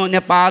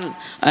Nepal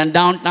and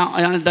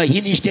downtown, the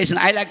hill station.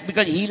 I like,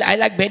 because I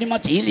like very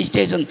much hill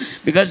station,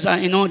 because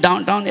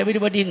downtown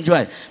everybody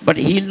enjoy, but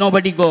hill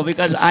nobody go,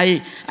 because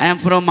I am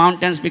from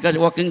mountains, because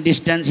walking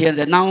distance here and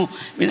there. Now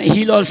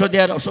hill also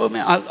there. So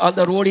all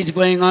the road is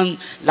going on,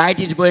 light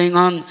is going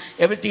on,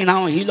 everything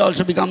now hill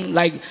also become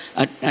like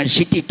a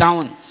city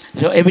town.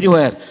 So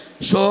everywhere.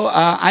 So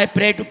I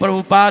pray to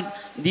Prabhupada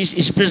this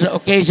special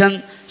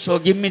occasion. So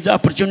give me the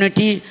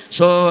opportunity.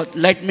 So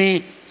let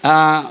me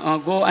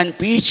go and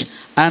preach,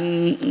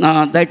 and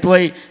that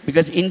way,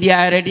 because India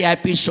already I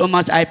preach so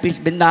much. I preach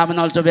Vrindavan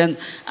also when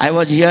I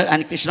was here,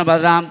 and Krishna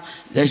Balaram.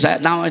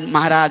 Now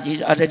Maharaj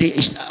is already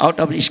out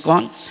of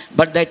ISKCON,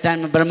 but that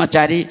time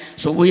Brahmachari.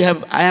 So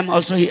I am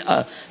also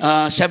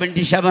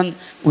 77.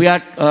 We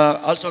are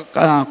also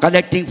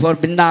collecting for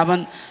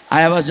Vrindavan.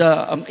 I was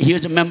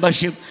huge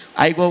membership.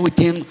 I go with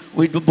him.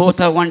 We do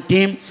both are one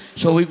team.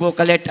 So we go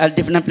collect at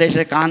different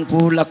places,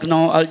 Kanpur,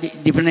 Lucknow, all the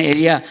different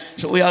area.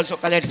 So we also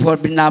collect for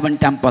Vrindavan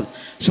temple.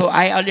 So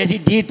I already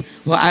did.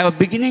 Our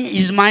beginning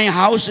is my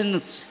house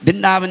in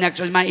Vrindavan,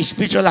 actually my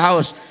spiritual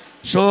house.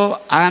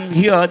 So I am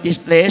here, this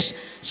place.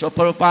 So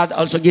Prabhupada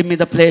also give me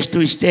the place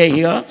to stay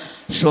here.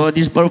 So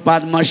this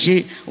Prabhupada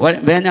mercy,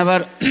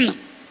 whenever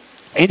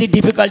any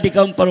difficulty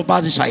comes,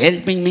 Prabhupada is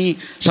helping me,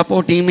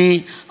 supporting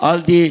me,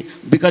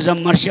 because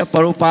of mercy of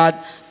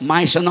Prabhupada.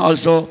 My son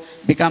also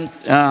become,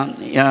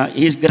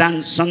 his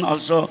grandson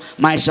also,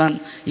 my son,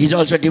 he's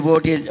also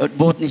devotee,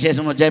 both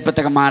Nishesam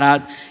Jayapataka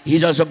Maharaj.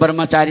 He's also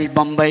Brahmachari,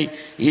 Bombay.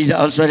 He's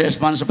also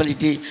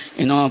responsibility,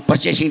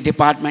 purchasing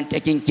department,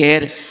 taking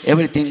care,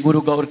 everything,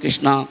 Guru Gaur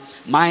Krishna.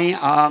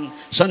 My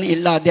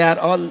son-in-law, they are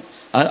all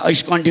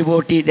ISKCON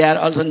devotee. They are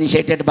also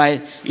initiated by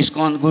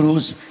ISKCON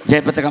gurus,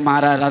 Jayapataka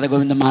Maharaj, Radha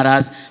Govinda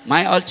Maharaj.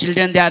 My all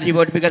children, they are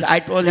devotee, because I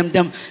told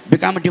them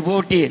become a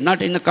devotee,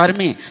 not in the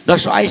Karmi.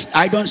 So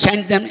I don't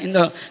send them in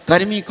the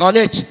Karmi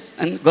college,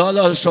 and girl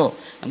also.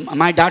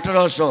 My daughter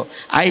also.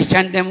 I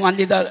send them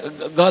only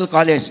the girl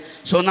college.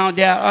 So now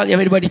they are all,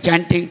 everybody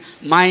chanting.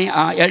 My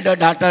elder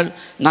daughter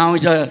now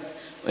is a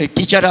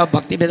teacher of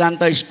Bhakti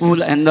Vedanta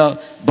school and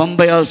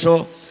Bombay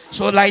also.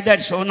 So like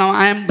that. So now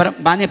I am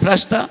Bani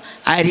Prastha.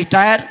 I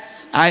retire.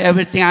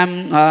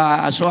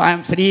 So I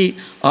am free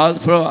all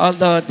for all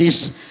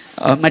this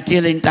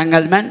material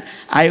entanglement.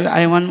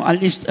 I want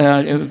only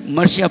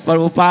mercy of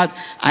Prabhupada.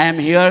 I am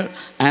here,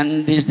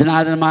 and this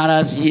Dhanadhar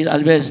Maharaj, he is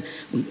always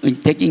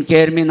taking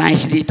care of me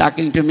nicely,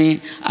 talking to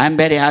me. I am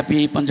very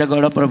happy.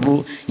 Panchagauda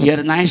Prabhu,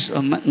 here nice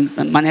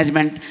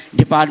management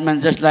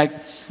department, just like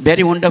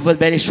very wonderful,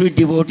 very sweet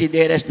devotee.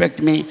 They respect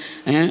me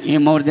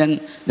more than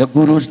the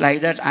gurus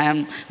like that. I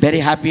am very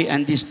happy,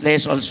 and this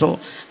place also,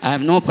 I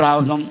have no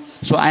problem.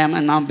 So I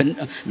am now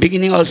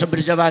beginning also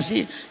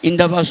Brijavasi, end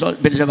of also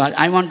Brijavasi.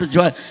 I want to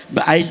join.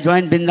 I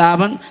joined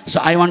Vrindavan, so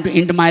I want to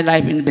end my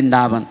life in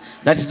Vrindavan.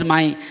 That is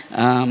my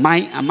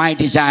my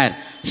desire.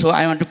 So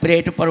I want to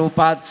pray to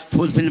Prabhupada,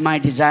 fulfill my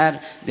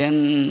desire.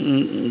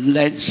 Then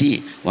let's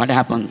see what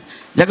happens.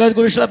 Jagat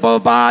Guru Srila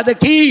Prabhupada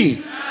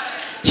ki.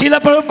 Srila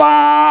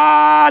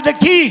Prabhupada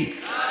ki.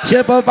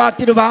 Srila Prabhupada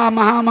Tirubha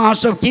Maha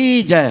Mahasab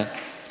ki jai.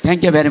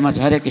 Thank you very much.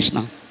 Hare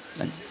Krishna.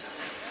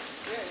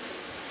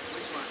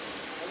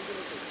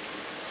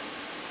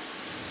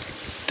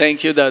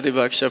 Thank you, Dadi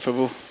Bhaksha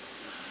Prabhu,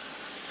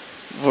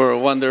 for a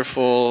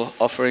wonderful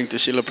offering to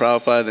Srila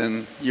Prabhupada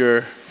and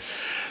your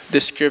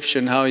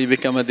description how you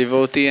become a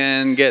devotee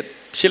and get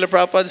Srila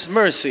Prabhupada's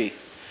mercy.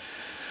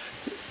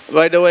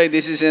 By the way,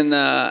 this is in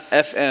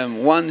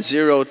FM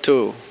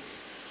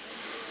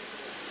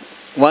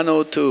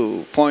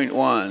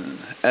 102.1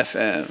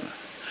 FM.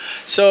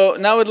 So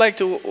now I'd like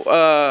to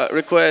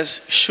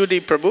request Shudi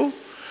Prabhu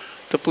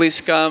to please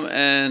come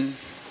and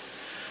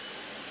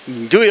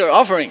do your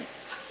offering.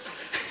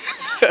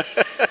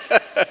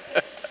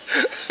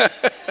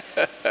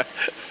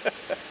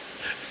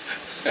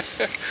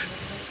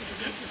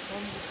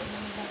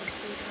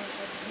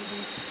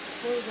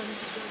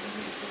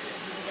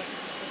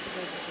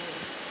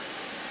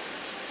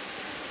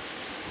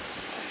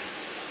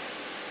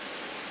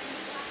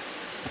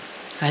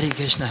 Hare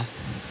Krishna.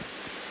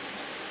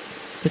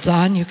 It's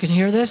on, you can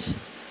hear this?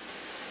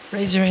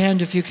 Raise your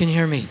hand if you can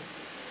hear me.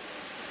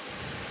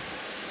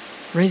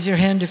 Raise your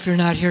hand if you're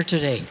not here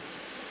today.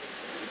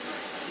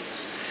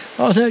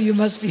 Oh no, you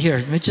must be here.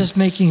 I'm just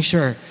making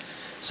sure.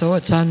 So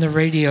it's on the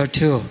radio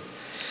too.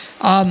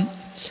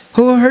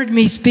 Who heard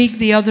me speak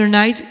the other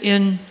night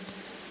in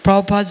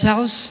Prabhupada's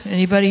house?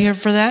 Anybody here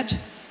for that?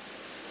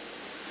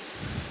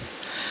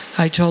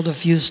 I told a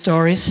few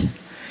stories.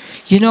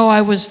 You know,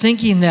 I was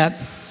thinking that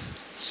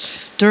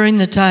during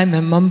the time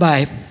in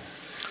Mumbai,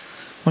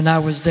 when I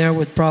was there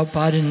with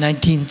Prabhupada in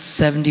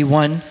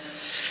 1971,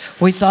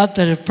 we thought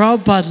that if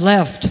Prabhupada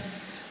left,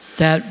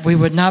 that we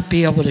would not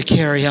be able to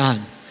carry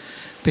on,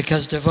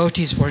 because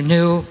devotees were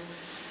new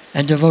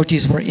and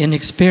devotees were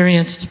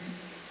inexperienced,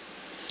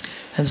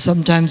 and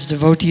sometimes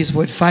devotees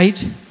would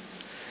fight.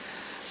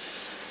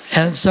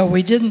 And so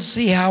we didn't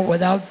see how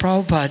without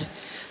Prabhupada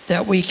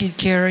that we could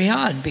carry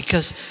on,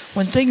 because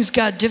when things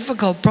got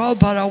difficult,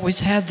 Prabhupada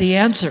always had the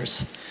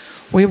answers.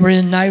 We were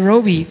in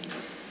Nairobi,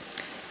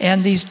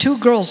 and these two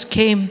girls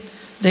came.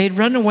 They'd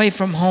run away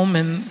from home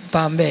in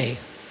Bombay,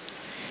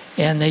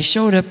 and they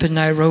showed up in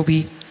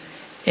Nairobi,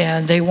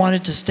 and they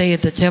wanted to stay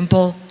at the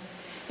temple.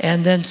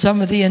 And then some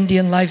of the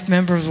Indian Life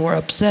members were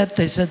upset.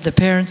 They said the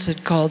parents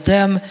had called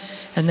them,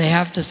 and they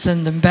have to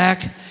send them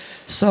back.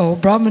 So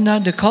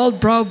Brahmananda called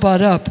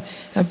Prabhupada up,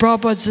 and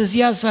Prabhupada says,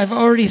 yes, I've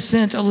already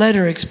sent a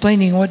letter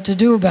explaining what to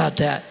do about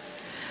that.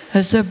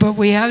 I said, but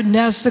we haven't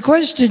asked the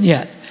question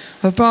yet.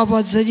 But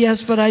Prabhupada said,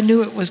 yes, but I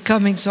knew it was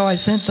coming, so I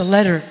sent the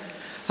letter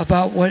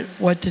about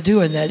what to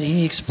do in that.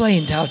 He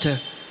explained how to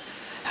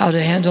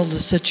handle the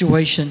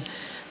situation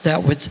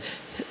that would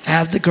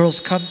have the girls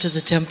come to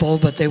the temple,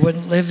 but they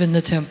wouldn't live in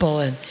the temple,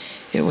 and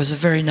it was a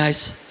very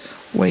nice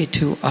way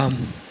to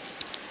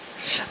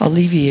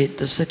alleviate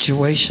the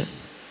situation.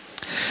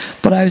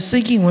 But I was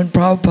thinking when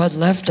Prabhupada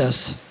left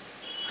us,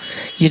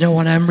 you know,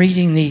 when I'm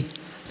reading the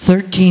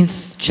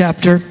 13th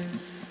chapter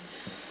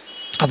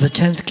of the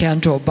 10th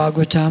canto of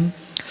Bhagavatam,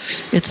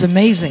 it's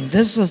amazing.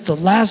 This is the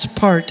last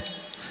part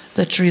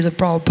that Srila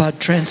Prabhupada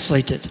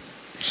translated.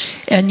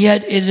 And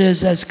yet it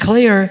is as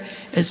clear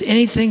as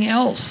anything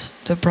else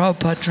that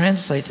Prabhupada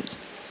translated.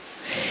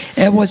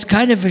 And what's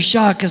kind of a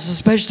shock is,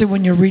 especially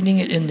when you're reading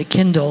it in the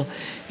Kindle,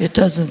 it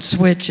doesn't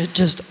switch. It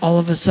just all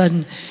of a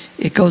sudden,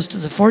 it goes to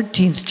the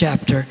 14th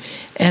chapter.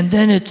 And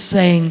then it's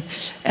saying,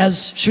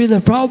 as Srila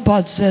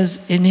Prabhupada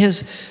says in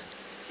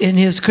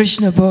his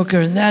Krishna book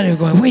or in that, you're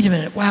going, wait a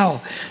minute,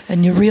 wow.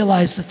 And you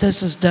realize that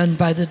this is done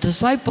by the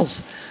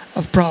disciples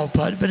of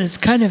Prabhupada. But it's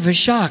kind of a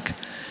shock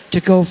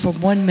to go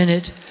from 1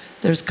 minute,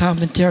 there's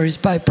commentaries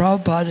by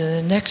Prabhupada,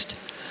 and the next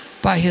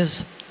by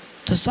his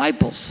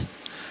disciples.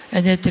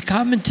 And yet the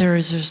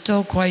commentaries are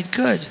still quite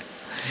good.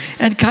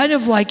 And kind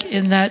of like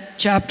in that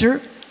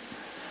chapter,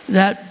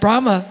 that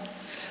Brahma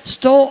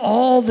stole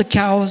all the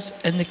cows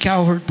and the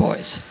cowherd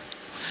boys.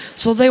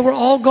 So they were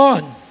all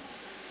gone.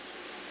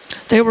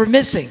 They were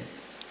missing.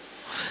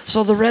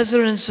 So the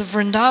residents of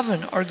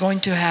Vrindavan are going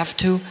to have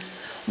to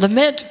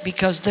lament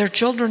because their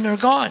children are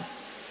gone.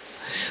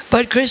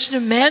 But Krishna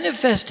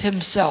manifested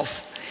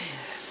himself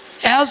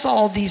as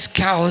all these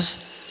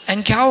cows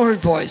and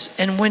cowherd boys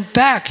and went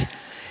back,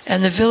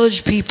 and the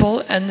village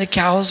people and the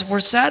cows were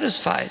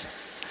satisfied.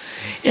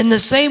 In the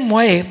same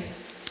way,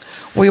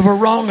 We were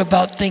wrong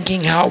about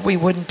thinking how we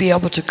wouldn't be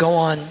able to go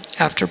on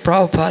after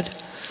Prabhupada,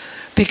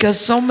 because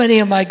so many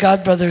of my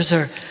godbrothers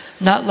are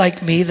not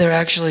like me. They're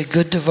actually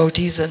good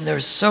devotees, and they're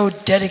so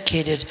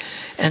dedicated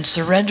and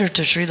surrendered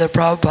to Srila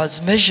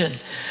Prabhupada's mission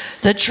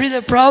that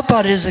Srila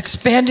Prabhupada has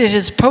expanded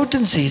his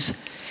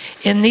potencies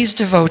in these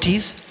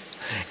devotees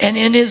and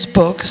in his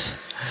books,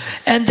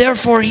 and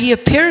therefore he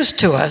appears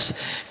to us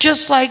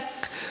just like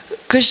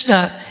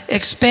Krishna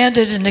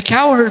expanded in the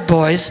cowherd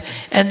boys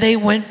and they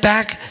went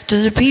back to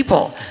the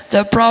people.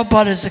 That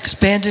Prabhupada has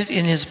expanded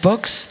in his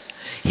books.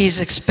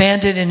 He's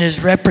expanded in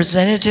his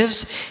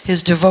representatives,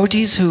 his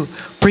devotees who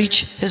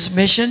preach his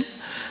mission.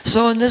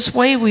 So in this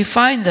way we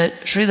find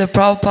that Srila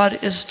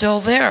Prabhupada is still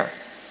there.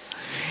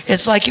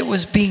 It's like it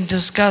was being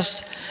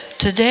discussed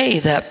today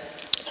that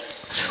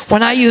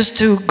when I used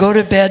to go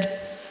to bed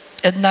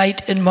at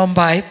night in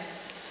Mumbai,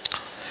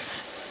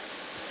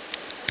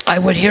 I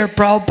would hear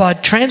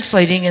Prabhupada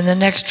translating in the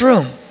next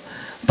room,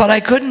 but I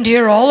couldn't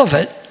hear all of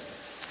it.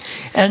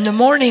 And in the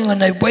morning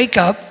when I'd wake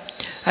up,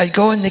 I'd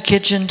go in the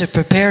kitchen to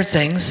prepare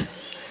things,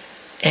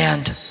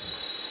 and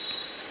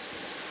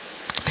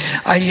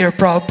I'd hear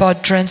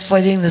Prabhupada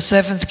translating the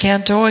 7th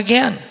canto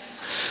again,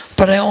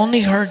 but I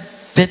only heard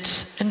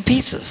bits and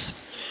pieces.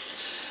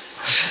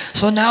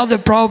 So now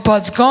that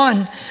Prabhupada's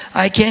gone,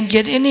 I can't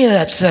get any of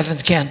that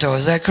 7th canto.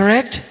 Is that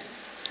correct?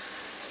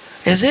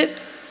 Is it?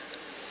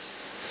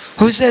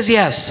 Who says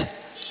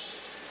yes?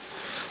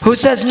 Who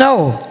says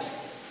no?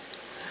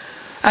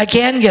 I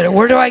can get it.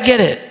 Where do I get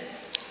it?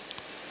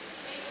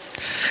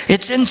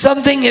 It's in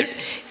something,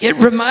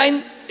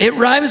 it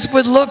rhymes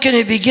with look and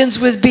it begins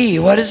with B.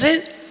 What is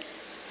it?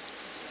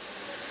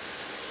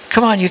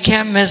 Come on, you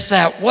can't miss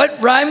that.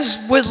 What rhymes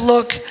with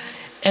look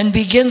and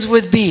begins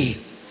with B?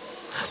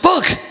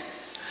 Book.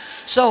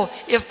 So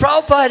if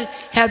Prabhupada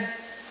had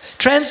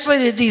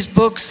translated these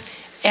books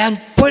and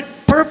put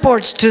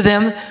purports to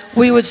them,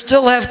 we would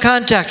still have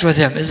contact with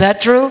him. Is that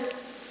true?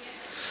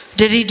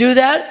 Did he do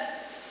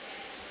that?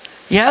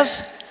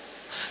 Yes?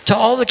 To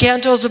all the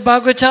cantos of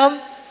Bhagavatam?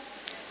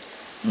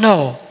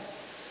 No.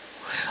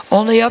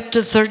 Only up to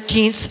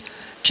 13th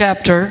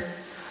chapter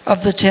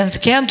of the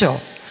 10th canto.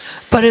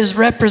 But his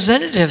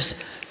representatives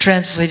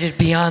translated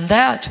beyond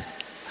that.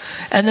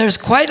 And there's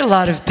quite a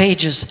lot of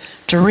pages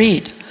to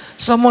read.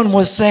 Someone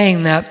was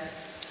saying that,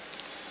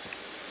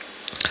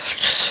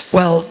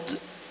 well,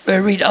 I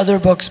read other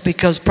books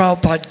because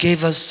Prabhupada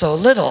gave us so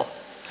little.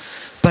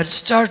 But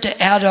start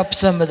to add up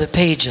some of the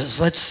pages.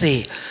 Let's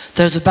see.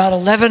 There's about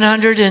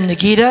 1,100 in the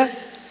Gita,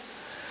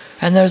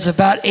 and there's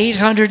about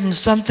 800 and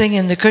something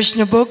in the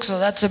Krishna book, so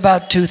that's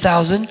about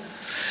 2,000.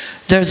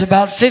 There's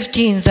about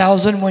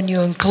 15,000 when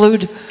you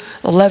include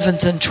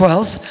 11th and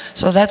 12th,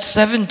 so that's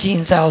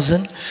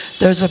 17,000.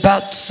 There's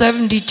about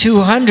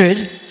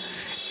 7,200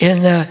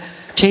 in the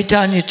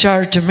Chaitanya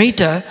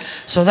Charitamrita,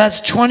 so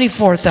that's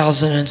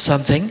 24,000 and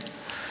something.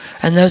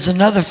 And there's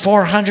another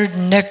 400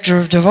 in Nectar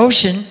of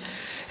Devotion,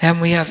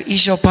 and we have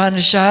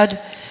Ishopanishad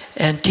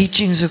and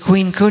Teachings of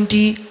Queen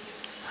Kunti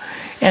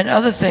and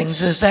other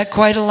things. Is that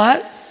quite a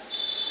lot?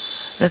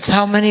 That's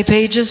how many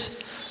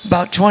pages?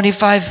 About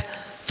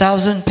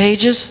 25,000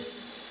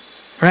 pages,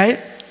 right?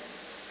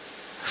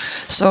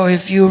 So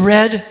if you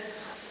read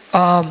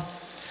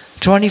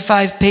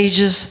 25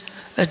 pages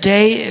a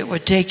day, it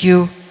would take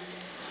you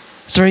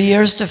 3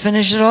 years to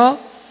finish it all.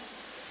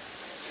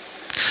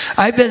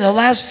 I've been the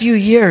last few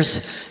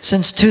years,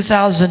 since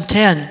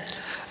 2010,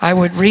 I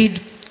would read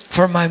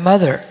for my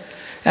mother.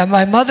 And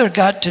my mother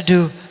got to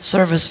do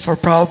service for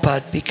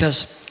Prabhupada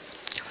because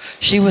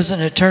she was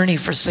an attorney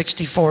for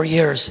 64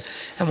 years.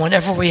 And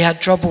whenever we had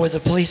trouble with the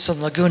police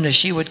in Laguna,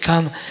 she would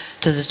come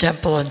to the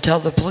temple and tell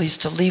the police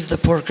to leave the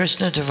poor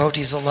Krishna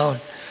devotees alone.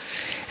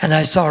 And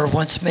I saw her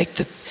once make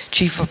the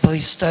chief of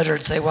police stutter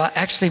and say, well,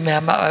 actually,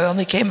 ma'am, I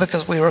only came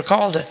because we were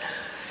called.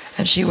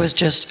 And she was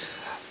just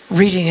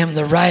reading him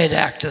the riot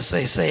act, as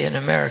they say in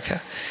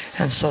America.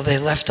 And so they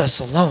left us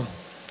alone.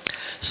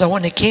 So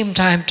when it came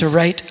time to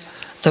write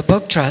the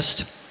book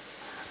trust,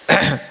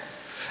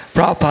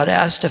 Prabhupada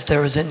asked if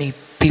there was any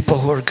people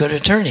who were good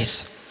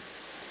attorneys.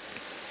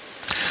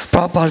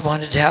 Prabhupada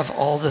wanted to have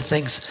all the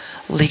things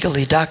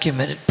legally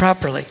documented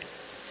properly.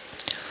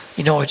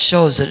 You know, it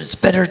shows that it's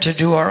better to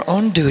do our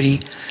own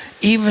duty,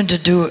 even to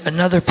do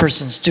another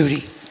person's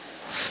duty.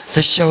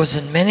 This shows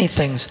in many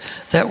things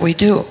that we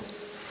do.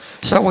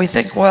 So we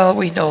think, well,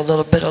 we know a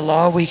little bit of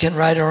law, we can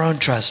write our own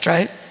trust,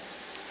 right?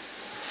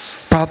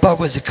 Prabhupada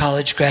was a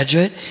college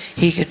graduate.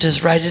 He could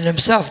just write it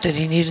himself. Did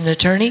he need an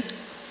attorney?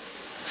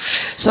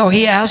 So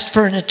he asked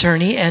for an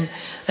attorney, and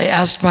they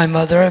asked my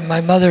mother, and my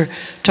mother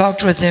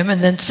talked with him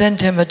and then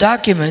sent him a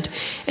document,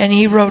 and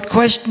he wrote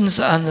questions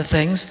on the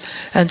things.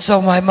 And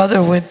so my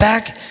mother went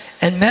back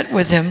and met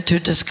with him to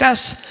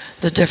discuss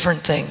the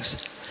different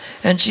things.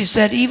 And she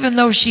said even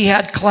though she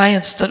had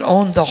clients that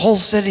owned the whole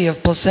city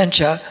of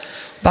Placentia,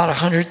 about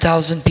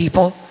 100,000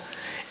 people,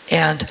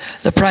 and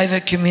the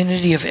private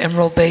community of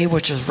Emerald Bay,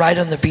 which is right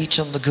on the beach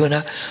in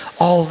Laguna,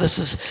 all this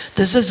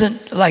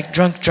isn't like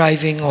drunk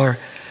driving or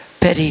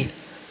petty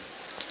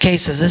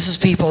cases. This is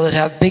people that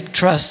have big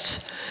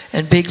trusts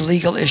and big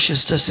legal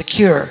issues to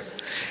secure.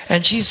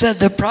 And she said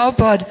that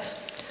Prabhupada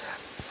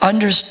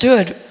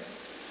understood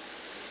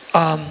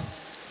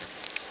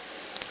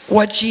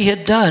what she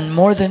had done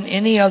more than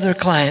any other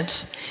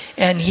clients,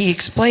 and he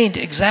explained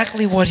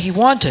exactly what he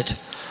wanted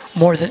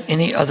more than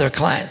any other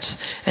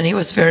clients. And he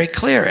was very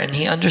clear, and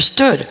he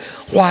understood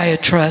why a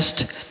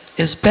trust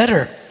is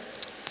better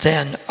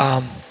than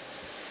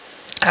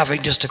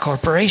having just a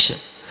corporation.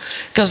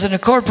 Because in a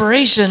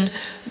corporation,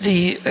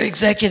 the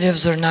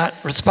executives are not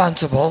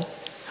responsible.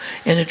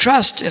 In a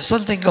trust, if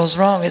something goes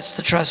wrong, it's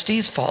the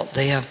trustee's fault.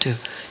 They have to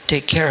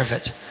take care of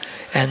it.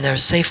 And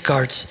there's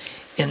safeguards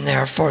in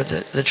there for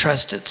the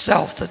trust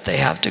itself that they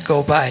have to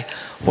go by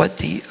what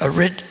the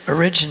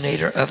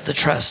originator of the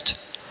trust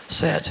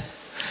said.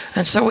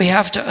 And so we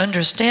have to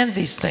understand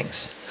these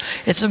things.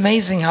 It's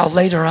amazing how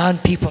later on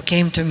people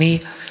came to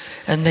me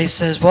and they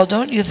says, well,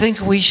 don't you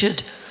think we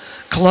should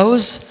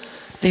close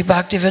the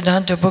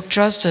Bhaktivedanta Book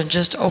Trust and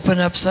just open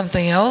up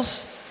something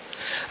else?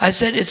 I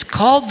said, it's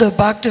called the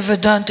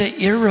Bhaktivedanta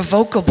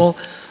Irrevocable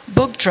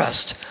Book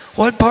Trust.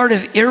 What part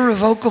of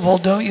irrevocable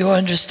don't you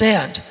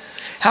understand?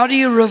 How do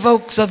you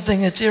revoke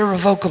something that's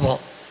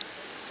irrevocable?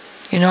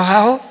 You know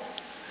how?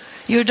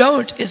 You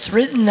don't. It's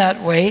written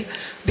that way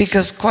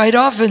because quite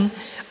often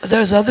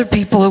there's other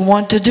people who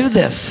want to do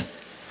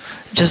this.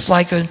 Just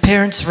like when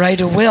parents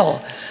write a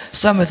will,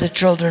 some of the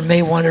children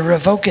may want to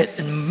revoke it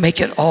and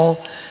make it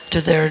all to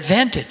their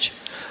advantage.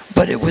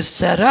 But it was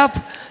set up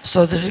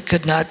so that it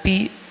could not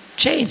be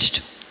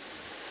changed.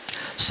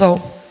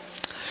 So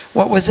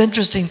what was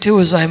interesting too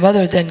is my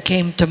mother then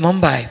came to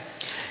Mumbai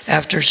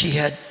after she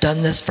had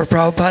done this for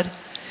Prabhupada.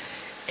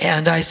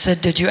 And I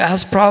said, did you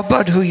ask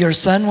Prabhupada who your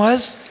son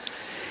was?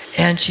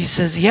 And she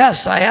says,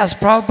 yes. I asked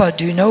Prabhupada,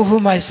 do you know who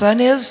my son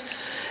is?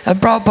 And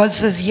Prabhupada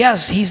says,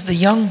 yes, he's the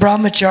young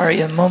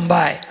brahmachari in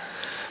Mumbai.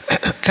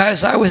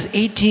 Because I was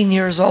 18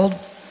 years old,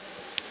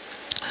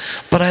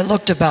 but I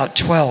looked about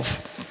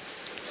 12.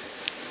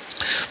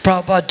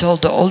 Prabhupada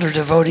told the older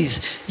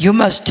devotees, you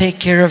must take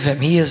care of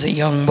him. He is a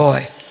young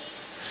boy.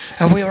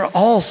 And we were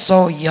all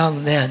so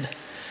young then.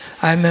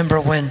 I remember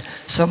when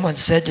someone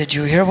said, did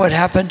you hear what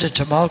happened to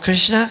Tamal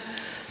Krishna?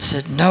 I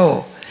said,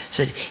 no. I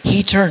said,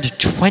 he turned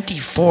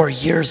 24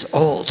 years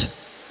old.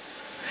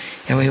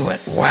 And we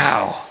went,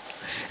 wow.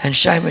 And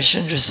Shaima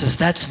Shindra says,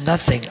 that's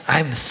nothing.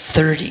 I'm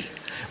 30.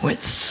 I went,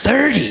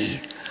 30?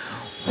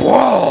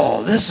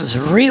 Whoa, this is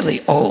really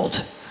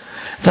old.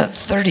 That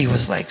 30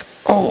 was like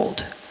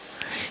old.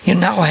 You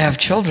know, now I have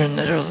children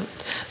that are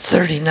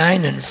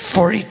 39 and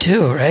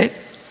 42, right?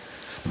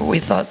 But we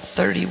thought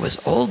 30 was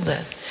old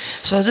then.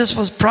 So this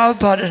was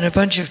Prabhupada and a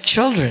bunch of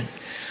children.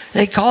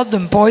 They called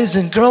them boys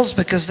and girls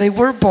because they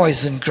were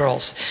boys and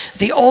girls.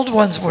 The old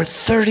ones were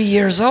 30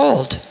 years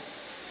old.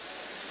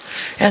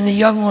 And the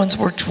young ones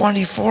were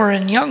 24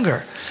 and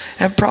younger.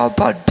 And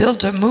Prabhupada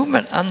built a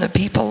movement on the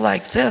people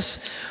like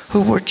this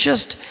who were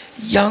just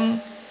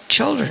young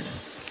children.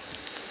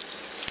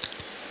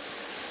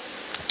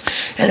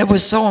 And it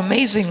was so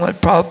amazing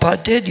what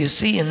Prabhupada did. You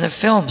see in the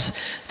films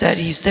that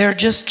he's there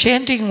just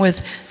chanting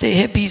with the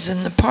hippies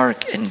in the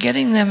park and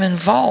getting them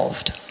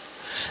involved.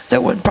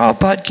 That when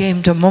Prabhupada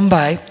came to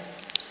Mumbai,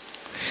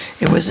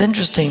 it was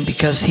interesting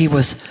because he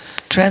was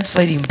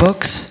translating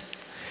books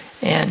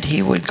and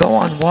he would go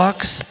on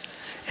walks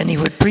and he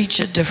would preach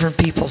at different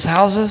people's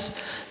houses.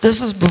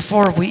 This is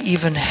before we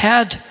even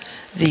had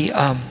the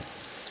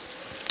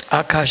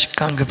Akash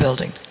Ganga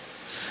building.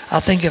 I'll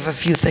think of a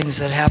few things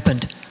that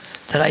happened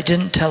that I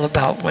didn't tell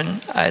about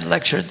when I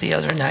lectured the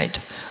other night.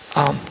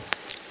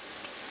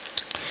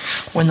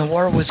 When the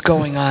war was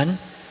going on,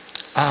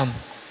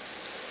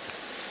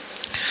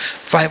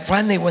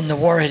 finally when the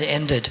war had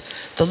ended,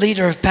 the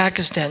leader of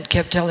Pakistan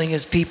kept telling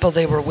his people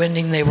they were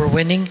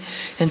winning,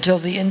 until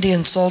the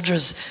Indian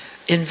soldiers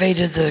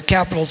invaded the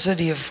capital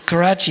city of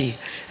Karachi.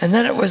 And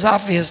then it was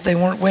obvious they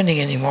weren't winning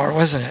anymore,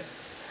 wasn't it?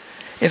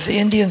 If the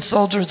Indian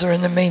soldiers are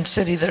in the main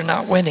city, they're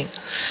not winning.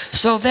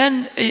 So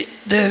then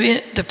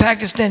the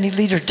Pakistani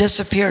leader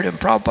disappeared and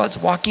Prabhupada's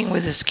walking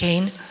with his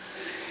cane.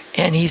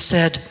 And he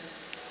said,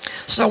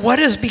 so what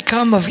has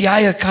become of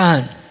Yahya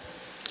Khan?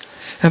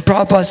 And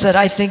Prabhupada said,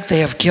 I think they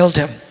have killed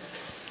him.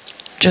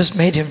 Just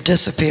made him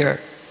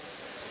disappear.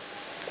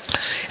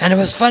 And it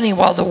was funny,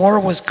 while the war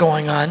was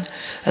going on,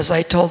 as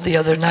I told the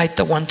other night,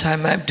 the one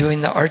time I'm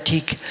doing the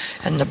Artik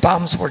and the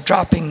bombs were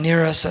dropping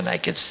near us and I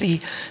could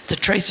see the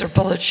tracer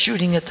bullets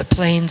shooting at the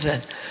planes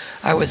and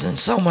I was in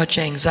so much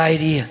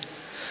anxiety.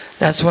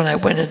 That's when I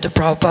went into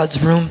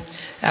Prabhupada's room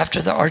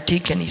after the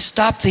Artik and he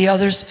stopped the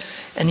others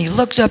and he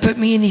looked up at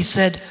me and he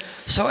said,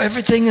 so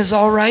everything is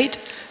all right?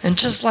 And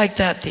just like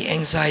that, the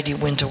anxiety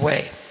went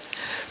away.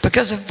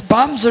 Because if the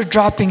bombs are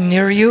dropping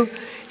near you,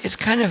 it's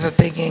kind of a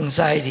big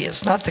anxiety.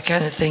 It's not the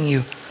kind of thing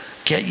you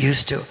get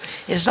used to.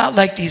 It's not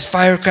like these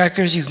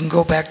firecrackers you can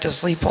go back to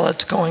sleep while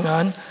it's going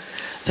on.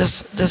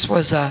 This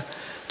was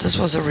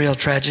a real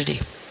tragedy.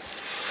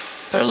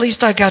 But at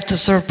least I got to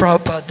serve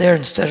Prabhupada there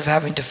instead of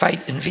having to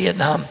fight in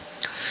Vietnam.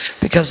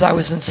 because I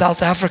was in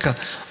South Africa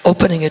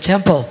opening a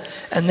temple,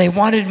 and they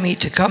wanted me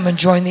to come and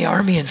join the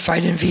army and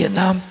fight in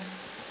Vietnam.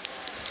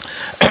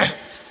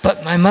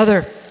 But my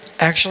mother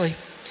actually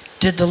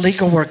did the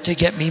legal work to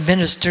get me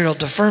ministerial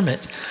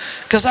deferment,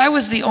 because I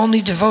was the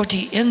only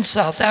devotee in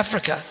South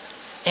Africa,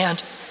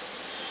 and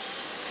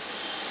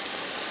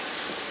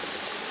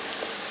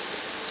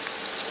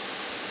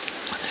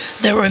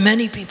there were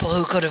many people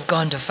who could have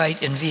gone to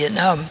fight in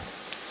Vietnam.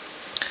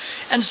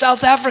 And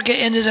South Africa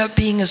ended up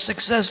being a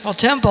successful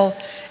temple,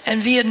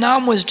 and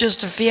Vietnam was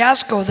just a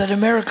fiasco that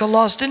America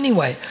lost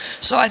anyway.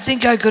 So I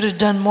think I could have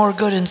done more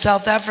good in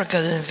South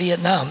Africa than in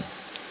Vietnam,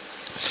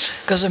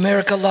 because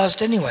America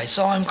lost anyway.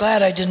 So I'm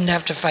glad I didn't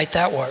have to fight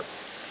that war.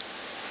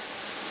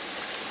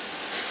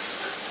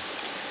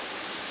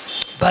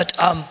 But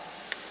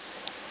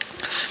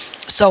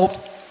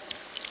so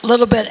a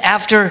little bit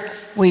after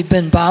we'd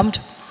been bombed,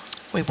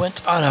 we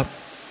went on a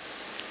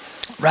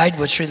ride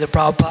with Srila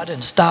Prabhupada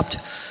and stopped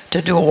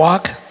to do a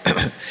walk.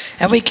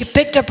 And we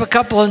picked up a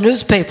couple of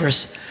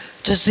newspapers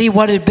to see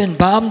what had been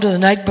bombed the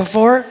night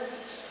before,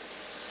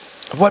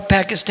 what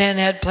Pakistan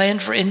had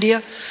planned for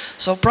India.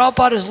 So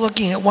Prabhupada is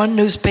looking at one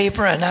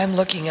newspaper and I'm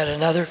looking at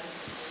another.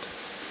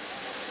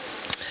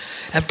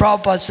 And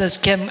Prabhupada says,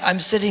 I'm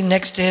sitting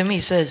next to him, he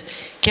says,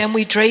 "Can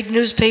we trade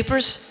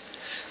newspapers?"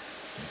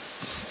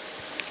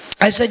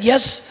 I said,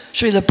 "Yes,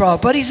 Srila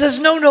Prabhupada." He says,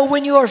 no,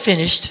 when you are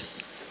finished."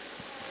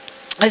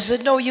 I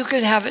said, "No, you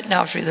can have it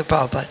now, Srila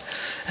Prabhupada."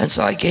 And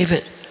so I gave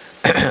it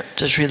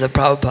to Srila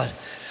Prabhupada.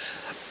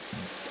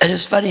 And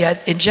it's funny,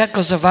 in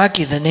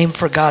Czechoslovakia, the name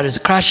for God is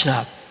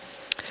Krishna.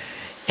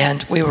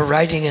 And we were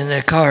riding in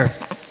the car,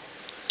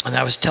 and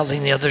I was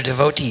telling the other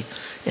devotee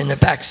in the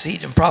back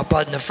seat, and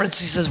Prabhupada in the front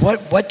seat, he says,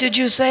 what did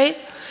you say?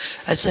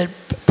 I said,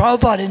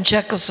 "Prabhupada, in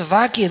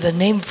Czechoslovakia, the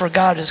name for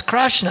God is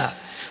Krishna."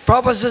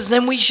 Prabhupada says,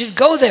 "Then we should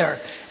go there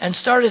and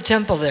start a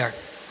temple there."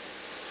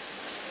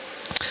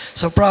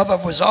 So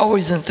Prabhupada was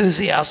always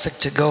enthusiastic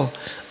to go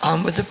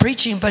on with the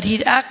preaching, but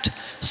he'd act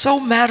so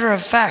matter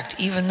of fact,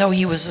 even though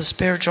he was the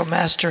spiritual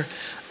master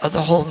of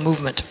the whole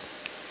movement.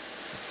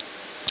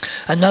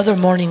 Another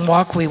morning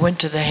walk, we went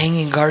to the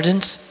Hanging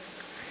Gardens,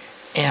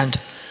 and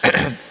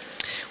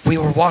we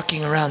were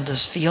walking around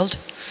this field,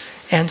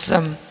 and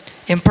some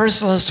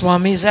impersonalist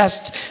swamis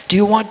asked, "Do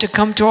you want to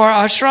come to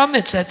our ashram?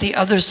 It's at the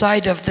other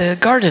side of the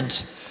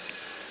gardens."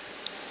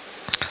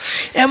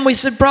 And we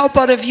said,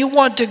 "Prabhupada, if you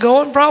want to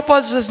go," and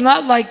Prabhupada says,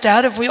 "Not like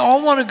that. If we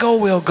all want to go,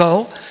 we'll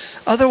go.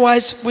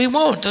 Otherwise, we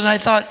won't." And I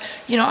thought,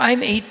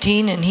 I'm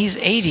 18 and he's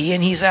 80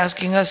 and he's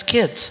asking us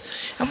kids.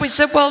 And we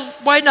said, well,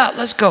 why not?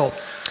 Let's go.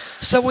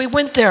 So we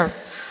went there.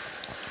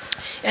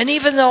 And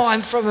even though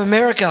I'm from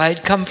America,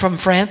 I'd come from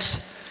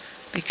France,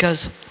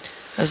 because,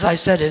 as I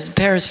said, in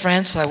Paris,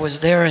 France, I was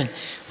there and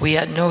we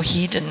had no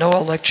heat and no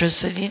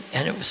electricity,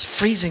 and it was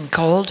freezing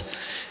cold,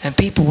 and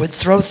people would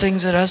throw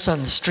things at us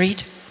on the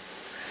street.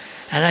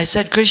 And I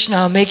said, "Krishna,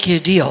 I'll make you a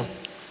deal.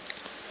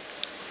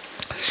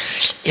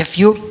 If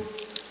you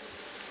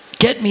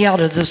get me out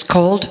of this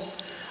cold,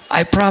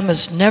 I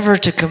promise never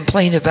to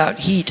complain about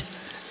heat,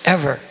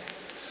 ever."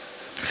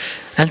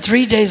 And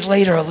 3 days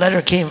later, a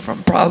letter came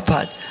from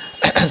Prabhupada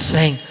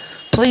saying,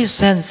 "Please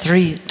send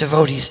 3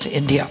 devotees to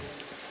India."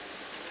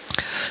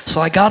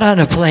 So I got on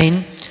a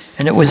plane,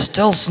 and it was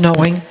still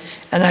snowing,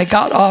 and I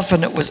got off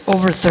and it was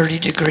over 30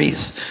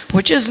 degrees,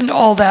 which isn't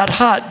all that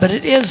hot, but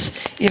it is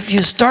if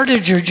you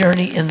started your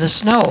journey in the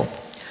snow.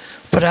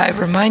 But I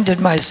reminded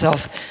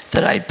myself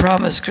that I'd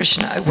promised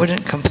Krishna I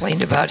wouldn't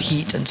complain about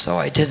heat, and so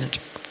I didn't.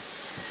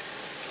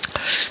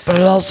 But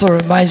it also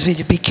reminds me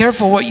to be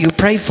careful what you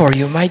pray for,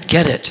 you might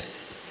get it.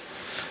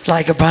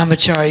 Like a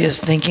brahmachari is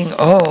thinking,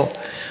 "Oh,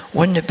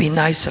 wouldn't it be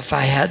nice if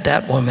I had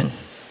that woman?"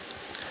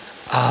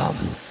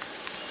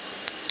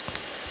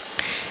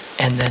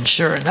 And then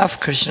sure enough,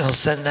 Krishna will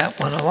send that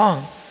one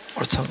along,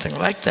 or something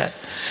like that.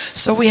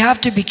 So we have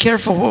to be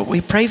careful what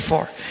we pray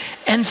for.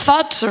 And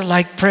thoughts are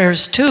like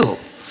prayers too.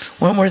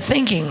 When we're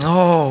thinking,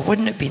 "Oh,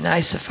 wouldn't it be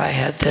nice if I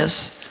had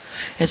this?"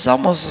 It's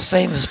almost the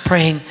same as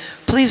praying,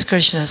 "Please,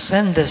 Krishna,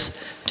 send this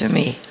to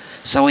me."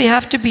 So we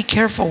have to be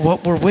careful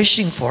what we're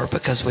wishing for,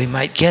 because we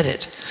might get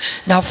it.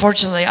 Now,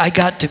 fortunately, I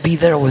got to be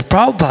there with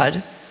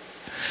Prabhupada,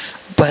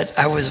 but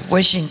I was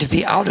wishing to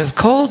be out of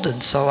cold,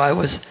 and so I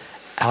was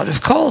out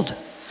of cold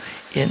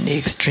in the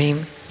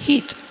extreme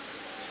heat.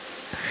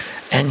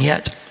 And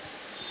yet,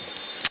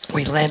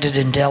 we landed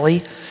in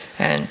Delhi,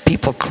 and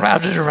people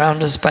crowded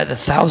around us by the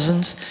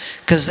thousands,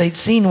 because they'd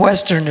seen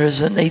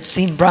Westerners and they'd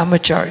seen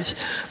brahmacharis.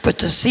 But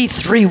to see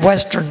 3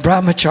 Western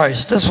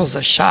brahmacharis, this was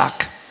a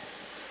shock.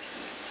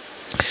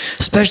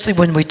 Especially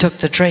when we took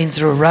the train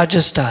through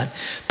Rajasthan,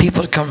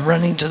 people would come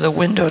running to the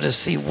window to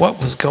see what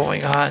was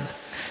going on.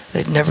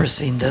 They'd never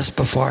seen this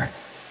before.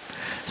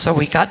 So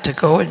we got to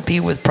go and be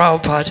with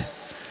Prabhupada,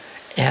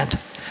 and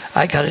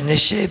I got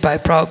initiated by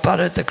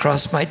Prabhupada at the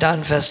Cross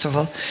Maidan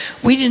Festival.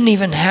 We didn't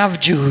even have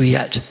Juhu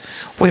yet.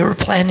 We were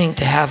planning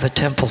to have a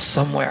temple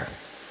somewhere.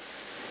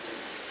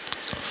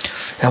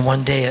 And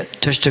one day,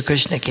 Tushta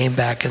Krishna came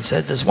back and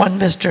said, "This one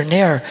Mr.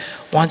 Nair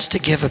wants to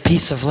give a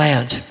piece of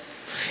land."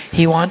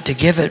 he wanted to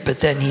give it, but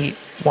then he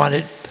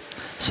wanted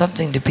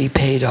something to be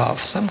paid off,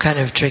 some kind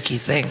of tricky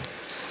thing.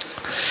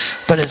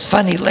 But it's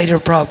funny, later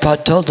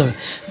Prabhupada told him,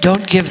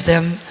 don't give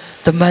them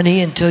the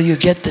money until you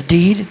get the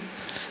deed.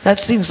 That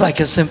seems like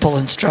a simple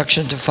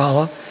instruction to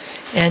follow.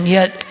 And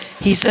yet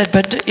he said,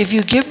 but if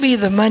you give me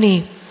the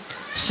money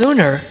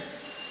sooner,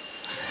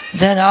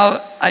 then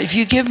if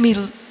you give me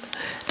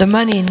the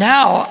money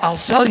now, I'll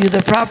sell you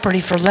the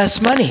property for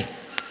less money.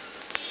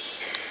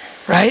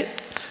 Right?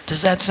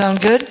 Does that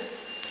sound good?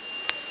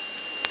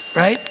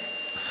 Right?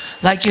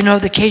 Like, you know,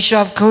 the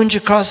Keshav Kunj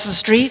across the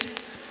street?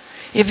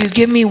 If you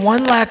give me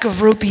 1 lakh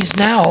of rupees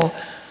now,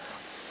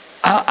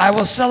 I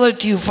will sell it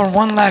to you for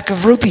 1 lakh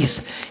of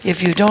rupees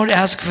if you don't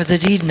ask for the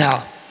deed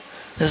now.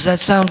 Does that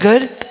sound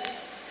good?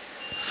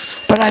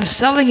 But I'm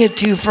selling it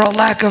to you for 1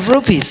 lakh of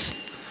rupees.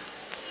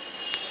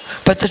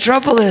 But the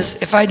trouble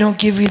is, if I don't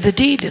give you the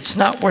deed, it's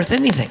not worth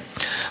anything.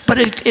 But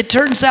it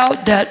turns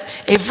out that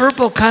a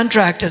verbal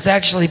contract is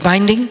actually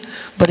binding,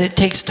 but it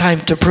takes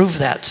time to prove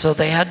that. So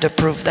they had to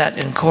prove that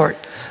in court.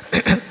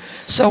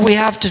 So we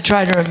have to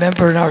try to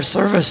remember in our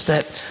service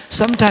that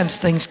sometimes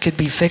things could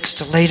be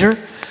fixed later,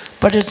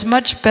 but it's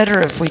much better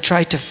if we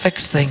try to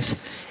fix things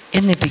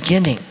in the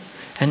beginning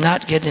and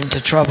not get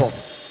into trouble.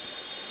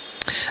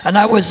 And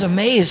I was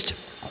amazed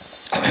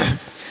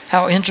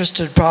how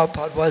interested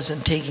Prabhupada was in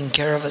taking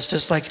care of us,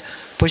 just like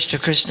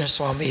Pushta Krishna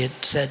Swami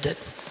had said that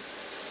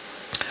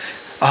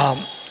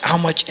how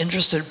much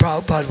interested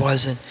Prabhupada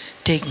was in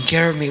taking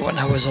care of me when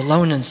I was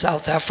alone in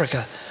South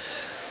Africa.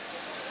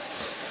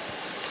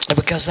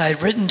 Because I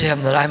had written to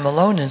him that I'm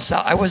alone in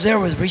South. I was there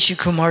with Rishi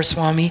Kumar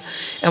Swami,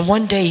 and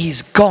one day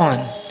he's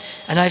gone.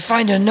 And I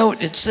find a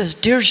note, it says,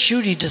 "Dear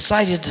Shruti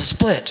decided to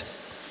split."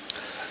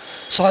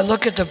 So I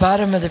look at the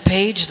bottom of the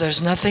page,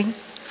 there's nothing.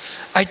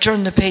 I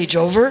turn the page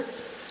over,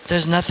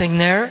 there's nothing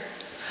there.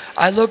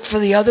 I look for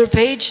the other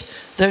page,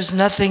 there's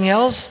nothing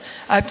else.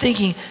 I'm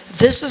thinking,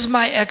 this is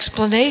my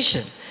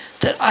explanation,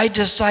 that I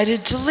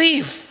decided to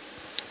leave.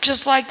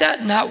 Just like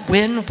that, not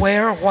when,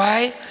 where,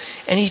 why.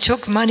 And he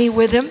took money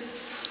with him.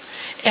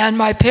 And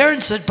my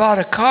parents had bought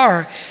a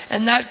car,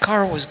 and that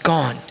car was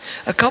gone.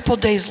 A couple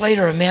days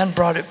later, a man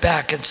brought it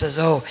back and says,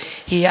 oh,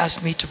 he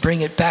asked me to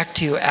bring it back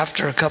to you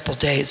after a couple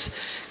days,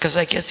 because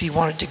I guess he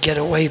wanted to get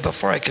away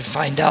before I could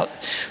find out.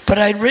 But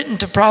I'd written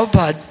to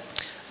Prabhupada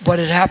what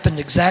had happened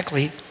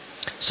exactly.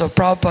 So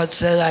Prabhupada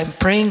said, I'm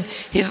praying.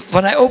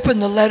 When I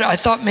opened the letter, I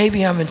thought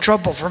maybe I'm in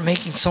trouble for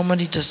making so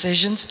many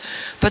decisions,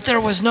 but there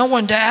was no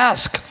one to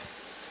ask.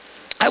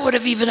 I would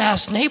have even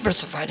asked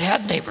neighbors if I'd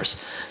had neighbors.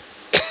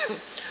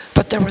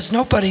 But there was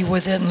nobody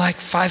within like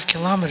 5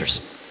 kilometers.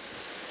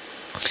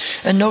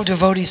 And no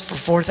devotees for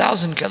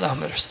 4,000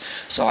 kilometers.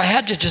 So I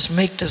had to just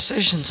make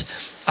decisions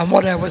on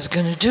what I was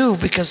going to do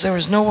because there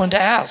was no one to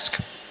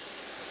ask.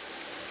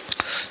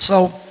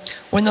 So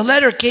when the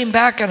letter came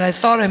back and I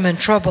thought I'm in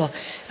trouble,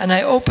 and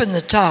I opened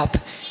the top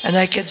and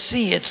I could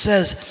see it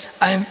says,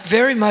 I'm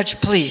very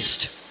much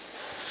pleased.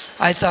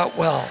 I thought,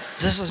 well,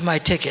 this is my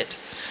ticket.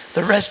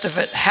 The rest of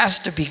it has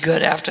to be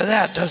good after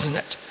that, doesn't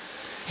it?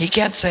 He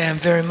can't say I'm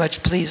very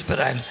much pleased, but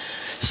I'm.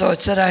 So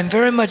it said, I'm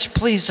very much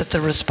pleased at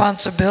the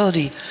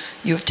responsibility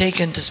you've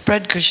taken to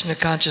spread Krishna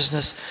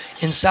consciousness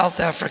in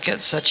South Africa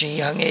at such a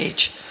young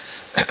age.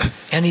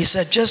 And he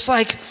said, just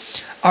like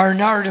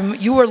Arnarda,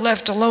 you were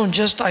left alone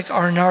just like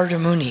Arnarda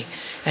Muni,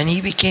 and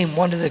he became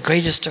one of the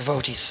greatest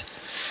devotees.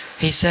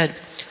 He said,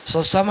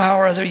 so somehow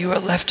or other you were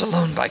left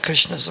alone by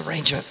Krishna's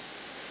arrangement.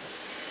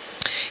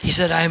 He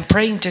said, I am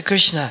praying to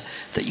Krishna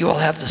that you will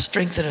have the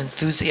strength and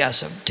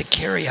enthusiasm to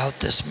carry out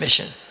this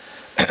mission.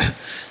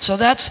 So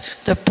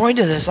that's the point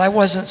of this. I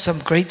wasn't some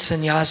great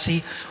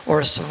sannyasi or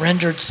a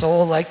surrendered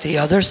soul like the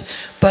others,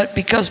 but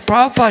because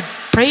Prabhupada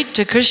prayed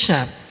to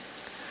Krishna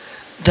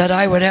that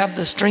I would have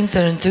the strength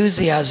and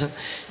enthusiasm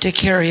to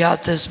carry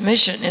out this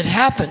mission. It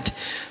happened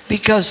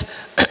because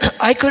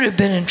I could have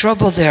been in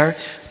trouble there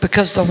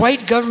because the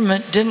white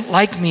government didn't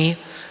like me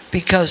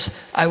because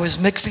I was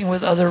mixing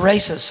with other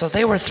races, so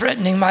they were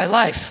threatening my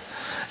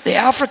life. The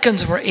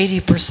Africans were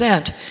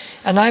 80%,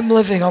 and I'm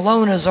living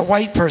alone as a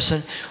white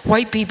person.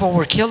 White people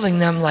were killing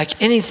them like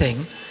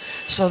anything,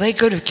 so they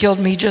could have killed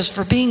me just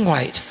for being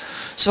white.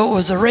 So it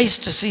was a race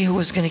to see who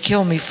was going to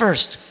kill me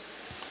first.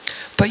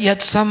 But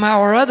yet somehow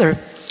or other,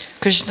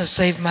 Krishna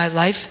saved my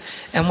life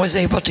and was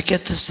able to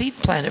get the seed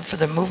planted for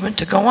the movement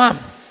to go on.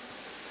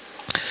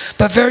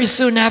 But very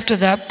soon after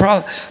that,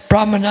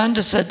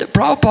 Brahmananda said that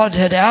Prabhupada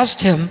had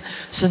asked him,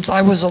 since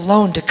I was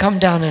alone, to come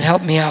down and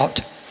help me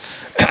out.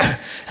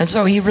 And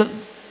so he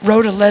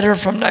wrote a letter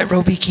from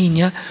Nairobi,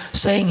 Kenya,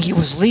 saying he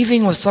was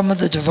leaving with some of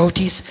the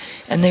devotees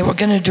and they were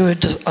going to do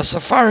a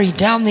safari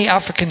down the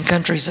African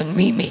countries and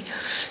meet me.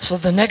 So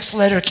the next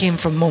letter came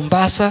from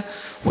Mombasa,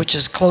 which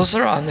is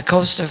closer on the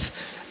coast of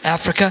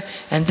Africa,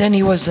 and then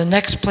he was the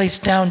next place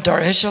down, Dar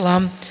es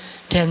Salaam,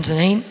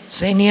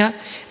 Tanzania,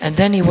 and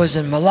then he was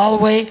in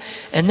Malawi,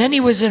 and then he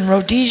was in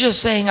Rhodesia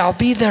saying, I'll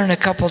be there in a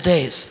couple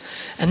days.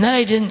 And then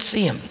I didn't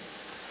see him.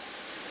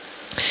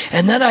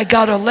 And then I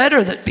got a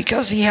letter that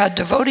because he had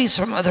devotees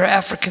from other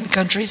African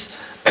countries,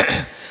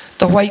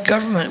 the white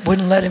government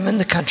wouldn't let him in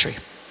the country.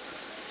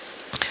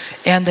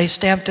 And they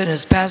stamped in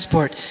his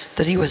passport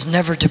that he was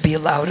never to be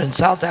allowed in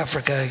South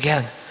Africa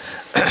again.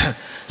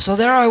 So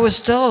there I was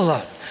still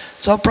alone.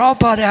 So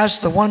Prabhupada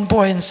asked the one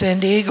boy in San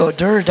Diego,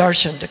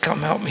 Duradarshan, to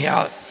come help me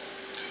out.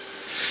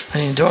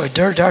 And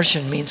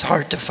Duradarshan means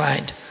hard to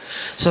find.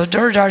 So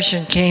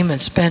Duradarshan came and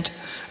spent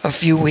a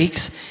few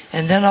weeks,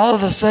 and then all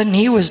of a sudden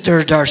he was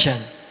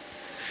Duradarshan.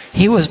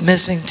 He was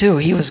missing too,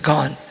 he was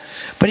gone.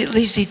 But at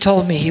least he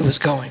told me he was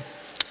going.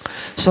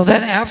 So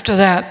then after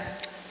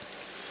that,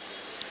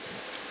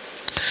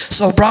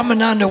 so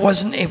Brahmananda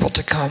wasn't able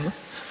to come.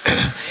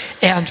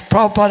 And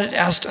Prabhupada had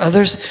asked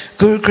others.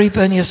 Guru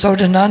Kripa and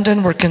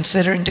Yasodanandan were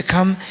considering to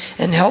come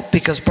and help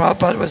because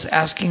Prabhupada was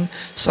asking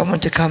someone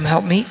to come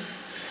help me.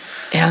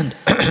 And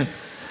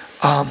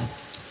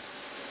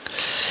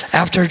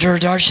after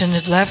Duradarshan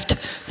had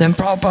left, then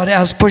Prabhupada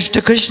asked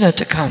Pushta Krishna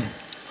to come.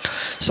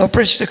 So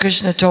Pushta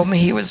Krishna told me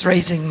he was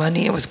raising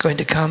money and was going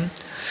to come.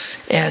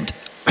 And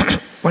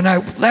when I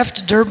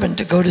left Durban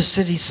to go to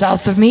cities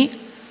south of me,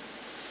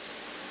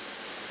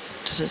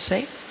 does it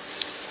say?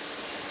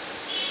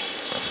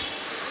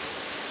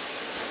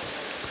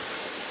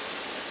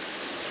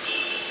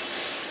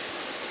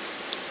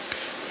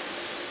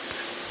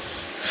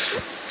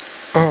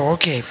 Oh,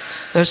 okay.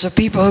 There's some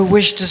people who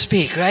wish to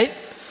speak, right?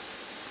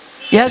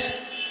 Yes?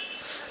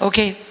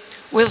 Okay.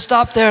 We'll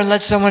stop there and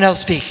let someone else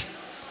speak.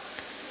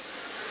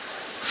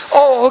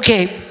 Oh,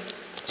 okay.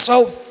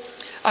 So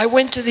I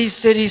went to these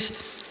cities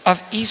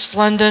of East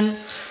London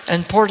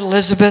and Port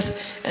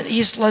Elizabeth, and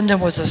East London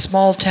was a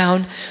small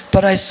town,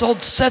 but I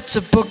sold sets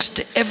of books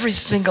to every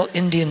single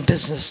Indian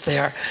business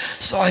there.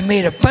 So I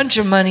made a bunch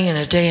of money in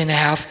a day and a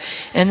half,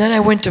 and then I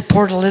went to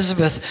Port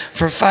Elizabeth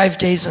for 5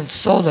 days and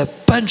sold a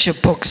bunch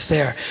of books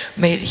there,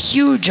 made a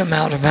huge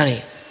amount of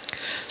money.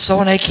 So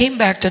when I came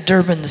back to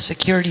Durban, the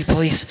security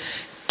police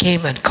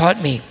came and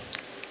caught me.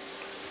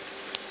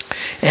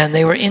 And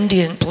they were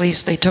Indian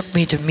police. They took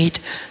me to meet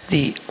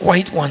the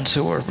white ones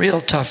who were real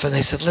tough, and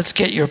they said, let's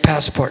get your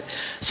passport.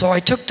 So I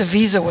took the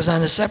visa, was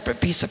on a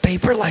separate piece of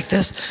paper like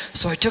this,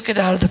 so I took it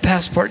out of the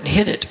passport and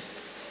hid it.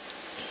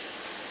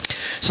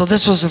 So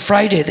this was a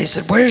Friday. They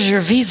said, where's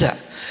your visa?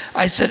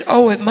 I said,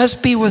 oh, it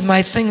must be with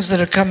my things that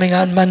are coming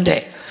on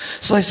Monday.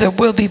 So I said,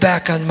 we'll be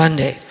back on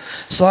Monday.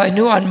 So I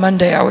knew on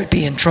Monday I would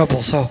be in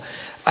trouble. So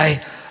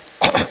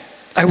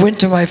I went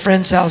to my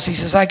friend's house. He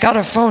says, I got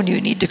a phone.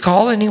 You need to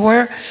call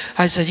anywhere?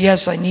 I said,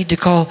 yes, I need to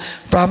call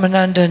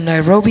Brahmananda in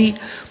Nairobi,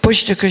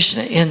 Pushta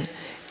Krishna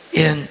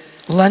in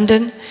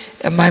London,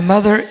 and my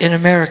mother in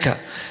America.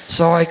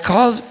 So I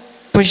called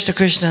Pushta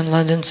Krishna in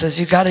London, says,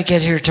 you got to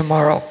get here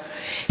tomorrow.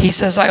 He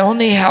says, I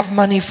only have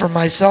money for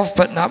myself,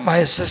 but not my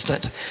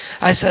assistant.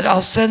 I said,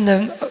 I'll send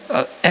them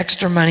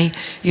extra money.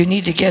 You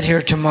need to get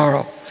here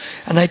tomorrow.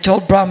 And I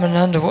told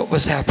Brahmananda what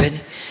was happening.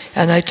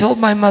 And I told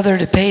my mother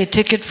to pay a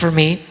ticket for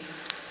me.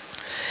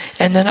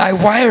 And then I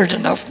wired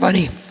enough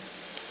money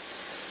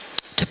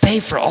to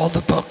pay for all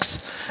the books.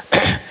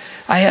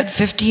 I had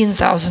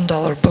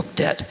 $15,000 book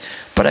debt,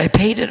 but I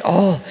paid it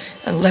all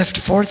and left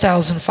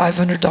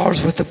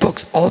 $4,500 worth of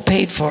books, all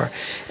paid for,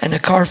 and a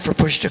car for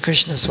Pushta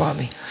Krishna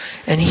Swami.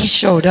 And he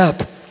showed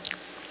up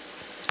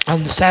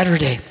on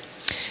Saturday.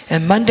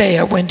 And Monday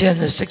I went in,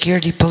 the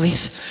security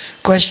police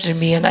questioned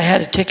me, and I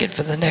had a ticket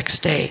for the next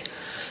day.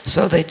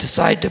 So they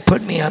decided to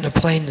put me on a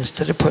plane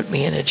instead of put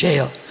me in a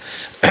jail.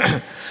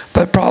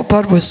 But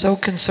Prabhupada was so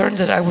concerned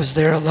that I was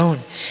there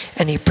alone,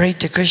 and he prayed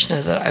to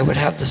Krishna that I would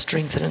have the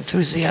strength and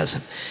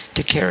enthusiasm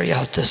to carry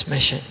out this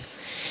mission.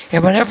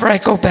 And whenever I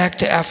go back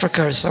to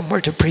Africa or somewhere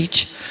to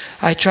preach,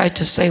 I try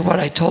to say what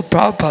I told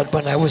Prabhupada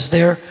when I was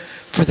there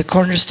for the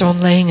cornerstone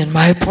laying in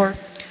Mayapur.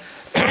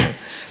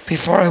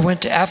 Before I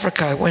went to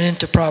Africa, I went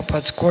into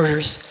Prabhupada's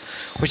quarters,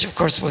 which of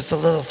course was the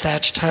little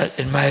thatched hut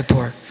in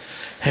Mayapur.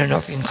 I don't know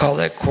if you can call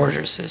that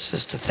quarters, it's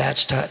just a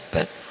thatched hut,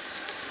 but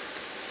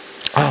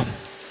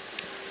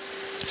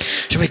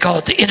should we call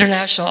it the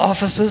international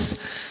offices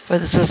for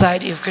the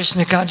Society of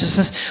Krishna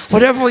Consciousness?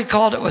 Whatever we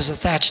called it was a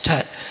thatched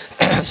hut.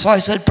 So I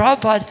said,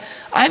 Prabhupada,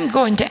 I'm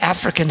going to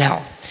Africa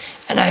now,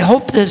 and I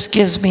hope this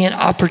gives me an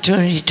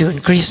opportunity to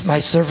increase my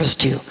service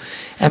to you.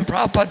 And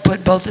Prabhupada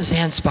put both his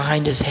hands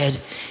behind his head,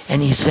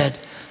 and he said,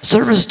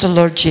 service to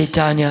Lord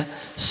Chaitanya,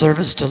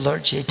 service to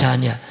Lord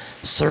Chaitanya,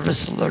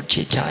 service to Lord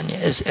Chaitanya,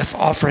 as if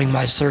offering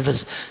my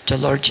service to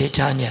Lord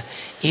Chaitanya,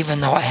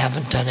 even though I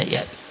haven't done it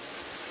yet.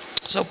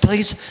 So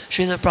please,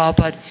 Srila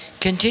Prabhupada,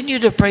 continue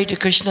to pray to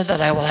Krishna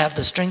that I will have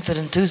the strength and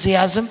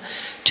enthusiasm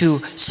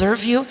to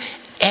serve you,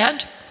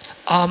 and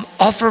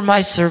offer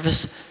my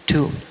service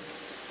to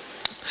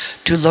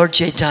Lord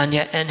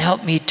Chaitanya, and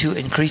help me to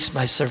increase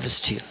my service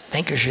to you.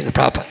 Thank you, Srila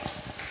Prabhupada.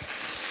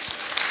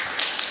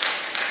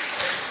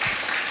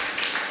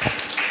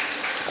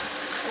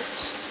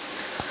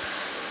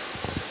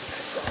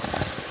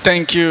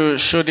 Thank you,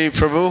 Shuddhi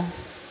Prabhu,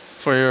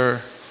 for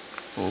your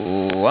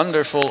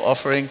wonderful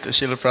offering to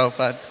Srila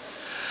Prabhupada.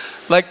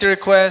 I'd like to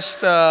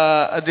request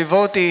a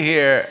devotee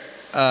here.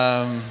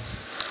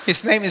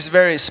 His name is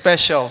very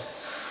special.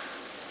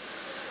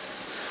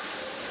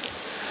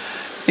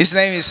 His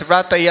name is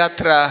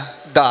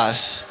Ratayatra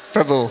Das,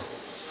 Prabhu.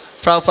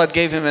 Prabhupada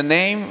gave him a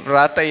name,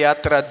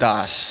 Ratayatra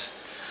Das.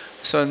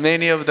 So in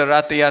many of the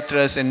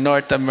Ratayatras in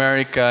North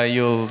America,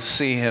 you'll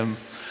see him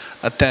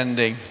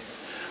attending.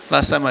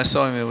 Last time I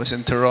saw him, it was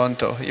in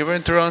Toronto. You were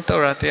in Toronto,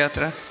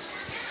 Ratayatra?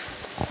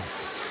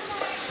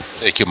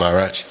 Thank you,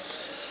 Maharaj.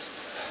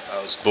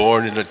 I was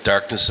born in the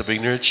darkness of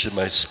ignorance, and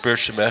my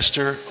spiritual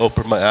master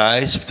opened my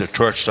eyes with the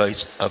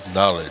torchlights of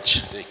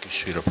knowledge. Thank you,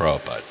 Srila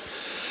Prabhupada.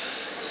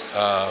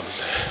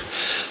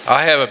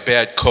 I have a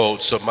bad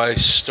cold, so my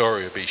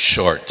story will be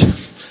short.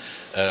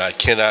 And I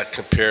cannot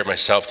compare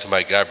myself to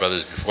my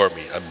godbrothers before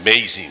me.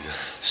 Amazing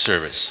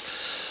service.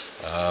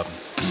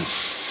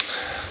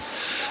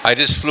 I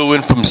just flew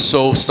in from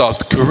Seoul,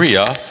 South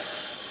Korea.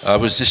 I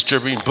was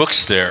distributing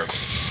books there.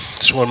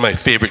 It's one of my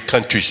favorite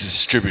countries to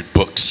distribute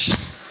books.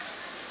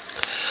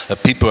 The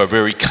people are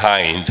very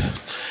kind.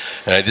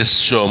 And I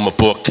just show them a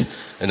book,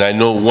 and I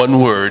know one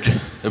word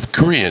of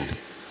Korean,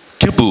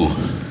 kibu,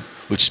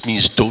 which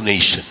means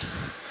donation.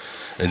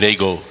 And they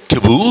go,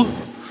 kibu?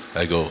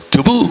 I go,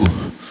 kibu.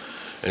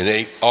 And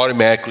they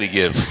automatically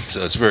give.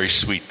 So it's very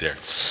sweet there.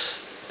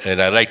 And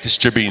I like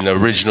distributing the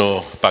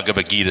original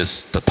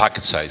Bhagavad-Gitas, the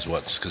pocket-sized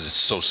ones, because it's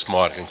so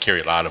small I can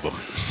carry a lot of them.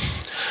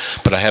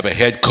 But I have a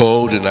head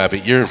cold and I have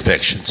an ear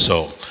infection,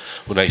 so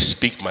when I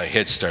speak, my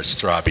head starts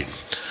throbbing.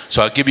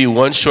 So I'll give you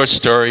one short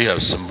story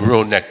of some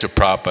real nectar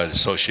Prabhupada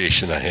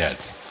association I had.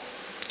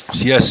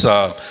 So yes,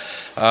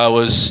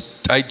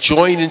 I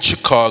joined in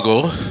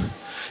Chicago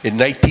in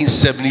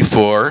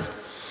 1974.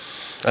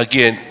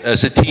 Again,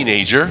 as a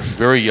teenager,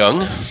 very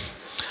young.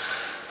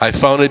 I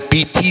founded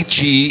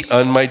BTG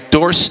on my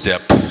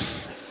doorstep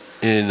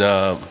in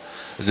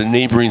the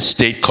neighboring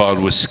state called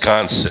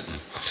Wisconsin.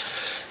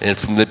 And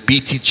from the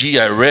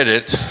BTG, I read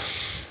it,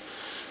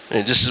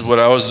 and this is what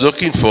I was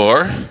looking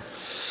for.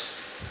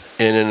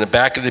 And in the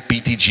back of the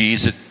BTG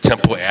is a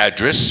temple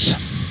address.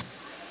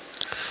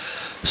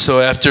 So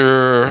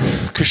after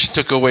Krishna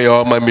took away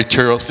all my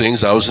material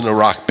things, I was in a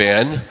rock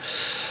band,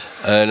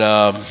 and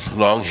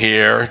long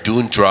hair,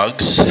 doing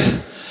drugs.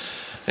 And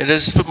I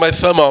just put my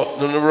thumb out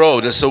on the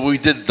road. That's what we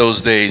did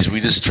those days.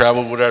 We just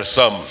traveled with our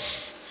thumb.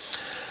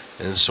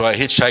 And so I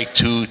hitchhiked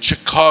to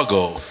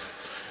Chicago.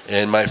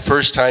 And my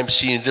first time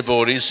seeing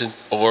devotees in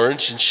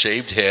orange and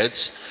shaved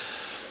heads,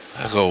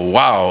 I go,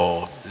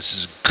 wow, this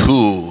is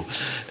cool.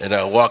 And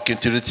I walk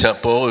into the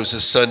temple. It was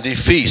a Sunday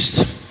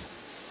feast.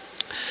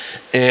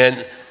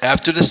 And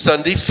after the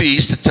Sunday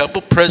feast, the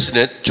temple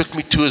president took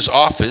me to his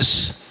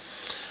office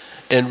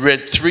and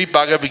read 3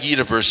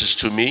 Bhagavad-Gita verses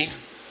to me,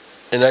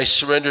 and I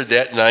surrendered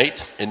that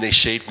night, and they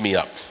shaved me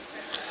up.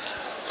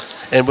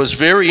 And what's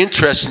very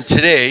interesting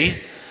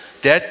today,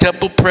 that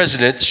temple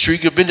president, Sri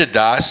Govinda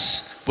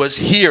Das, was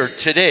here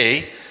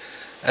today.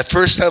 The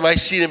first time I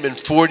seen him in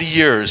 40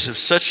 years. Of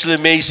such an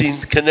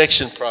amazing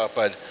connection,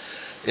 Prabhupada.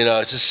 You know,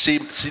 to see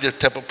the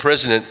temple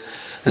president,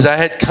 as I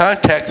had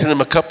contacted him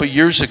a couple of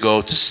years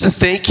ago just to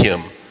thank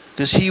him,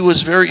 because he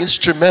was very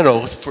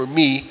instrumental for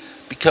me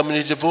becoming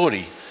a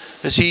devotee.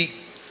 Because he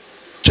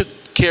took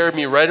care of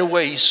me right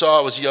away. He saw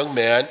I was a young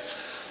man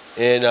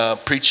and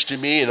preached to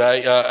me, and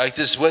I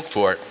just went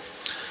for it.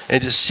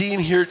 And to see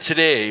him here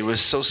today was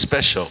so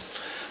special.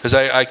 Because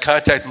I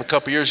contacted him a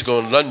couple of years ago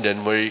in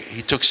London where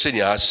he took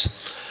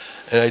sannyas.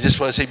 And I just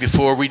want to say,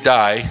 before we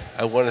die,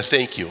 I want to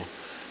thank you.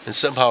 And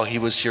somehow he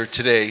was here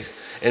today.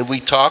 And we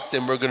talked,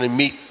 and we're going to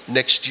meet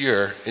next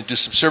year and do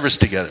some service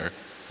together.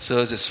 So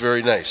it's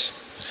very nice.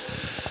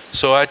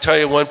 So I tell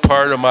you one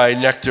part of my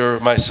nectar,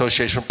 my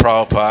association with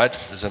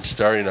Prabhupada, as I'm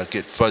starting to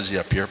get fuzzy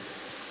up here.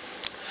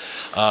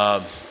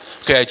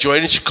 Okay, I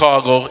joined in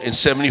Chicago in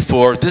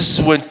 '74. This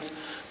is when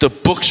the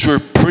books were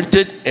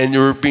printed and they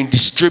were being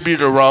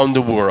distributed around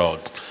the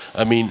world.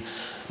 I mean,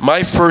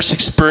 my first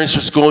experience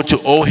was going to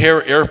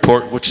O'Hare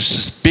Airport, which is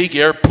this big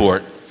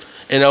airport,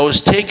 and I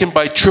was taken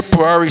by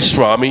Tripurari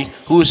Swami,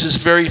 who was this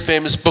very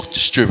famous book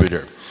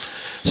distributor.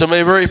 So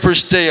my very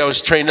first day, I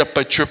was trained up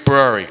by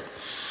Tripurari,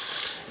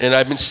 and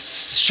I've been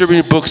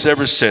distributing books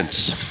ever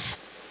since.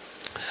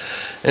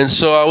 And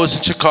so I was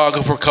in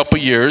Chicago for a couple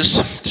of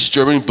years,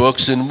 distributing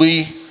books, and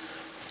we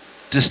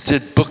just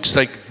did books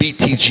like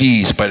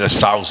BTGs by the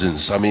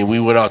thousands. I mean, we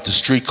went out to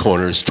street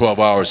corners 12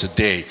 hours a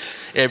day.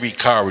 Every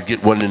car would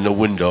get one in the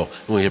window.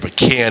 When we have a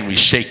can, we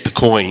shake the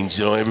coins,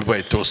 you know,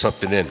 everybody throw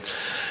something in.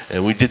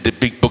 And we did the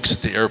big books at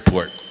the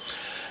airport.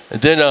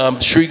 And then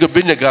Sri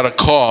Govinda got a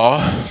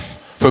call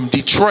from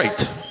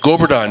Detroit.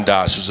 Govardhan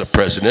Das was the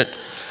president.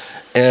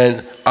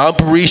 And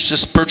Ambarish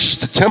just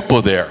purchased a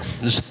temple there,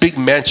 this big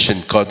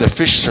mansion called the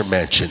Fisher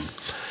Mansion.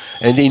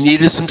 And they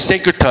needed some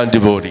Sankirtan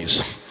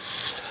devotees.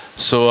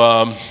 So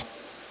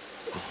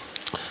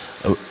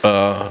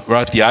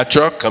Rath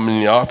Yatra, come in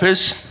the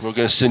office, we're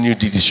going to send you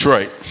to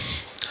Detroit.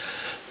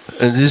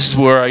 And this is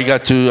where I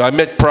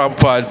met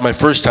Prabhupada my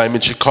first time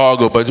in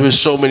Chicago, but there were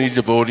so many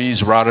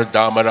devotees, Radha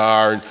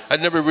Damodar, and I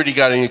never really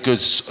got any good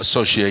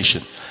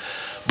association.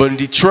 But in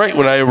Detroit,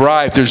 when I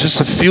arrived, there's just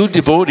a few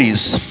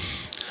devotees,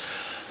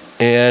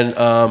 and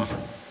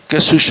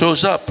guess who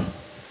shows up?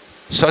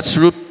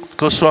 Satsvarup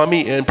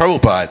Goswami and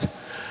Prabhupada.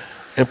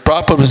 And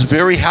Prabhupada was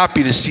very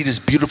happy to see this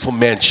beautiful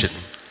mansion.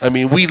 I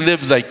mean, we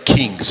lived like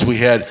kings. We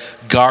had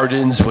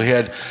gardens, we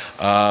had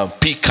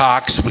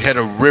peacocks, we had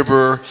a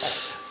river,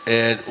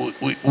 and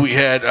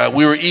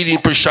we were eating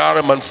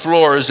prasadam on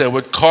floors that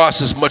would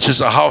cost as much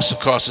as a house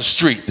across the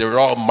street. They were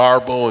all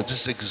marble and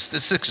this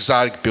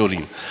exotic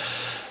building.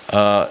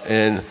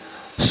 And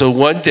so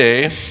one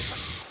day,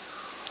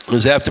 it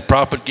was after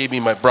Prabhupada gave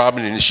me my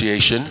Brahmin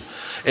initiation.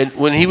 And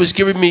when he was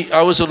giving me,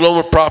 I was alone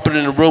with Prabhupada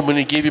in the room when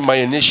he gave me my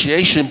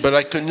initiation, but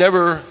I could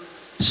never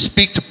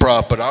speak to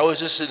Prabhupada. I was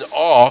just in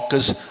awe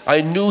because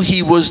I knew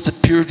he was the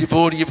pure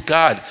devotee of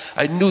God.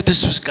 I knew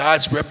this was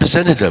God's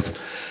representative.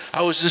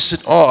 I was just in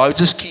awe. I would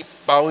just keep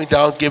bowing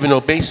down, giving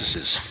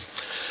obeisances.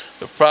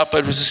 But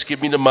Prabhupada was just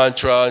giving me the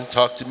mantra and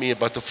talk to me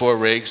about the 4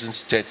 regs and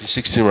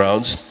 16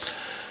 rounds.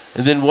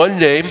 And then one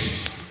day,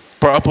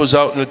 Prabhupada was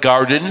out in the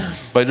garden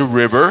by the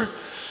river.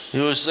 It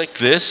was like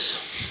this.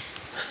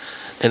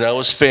 And I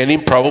was fanning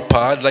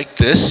Prabhupada like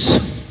this.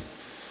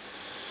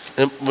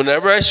 And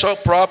whenever I saw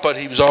Prabhupada,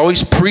 he was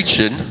always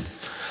preaching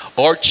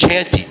or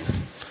chanting.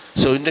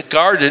 So in the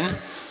garden,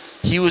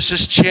 he was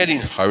just chanting,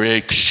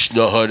 Hare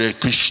Krishna,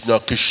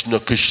 Krishna,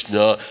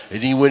 Krishna.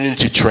 And he went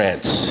into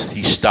trance.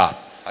 He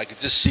stopped. I could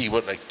just see he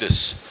went like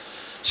this.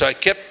 So I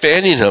kept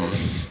fanning him.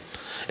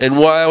 And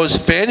while I was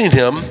fanning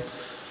him,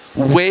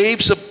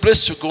 waves of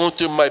bliss were going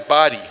through my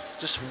body.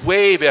 Just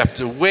wave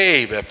after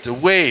wave after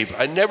wave.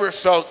 I never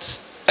felt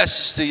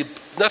ecstasy,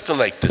 nothing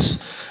like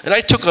this. And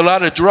I took a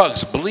lot of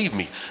drugs, believe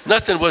me.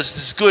 Nothing was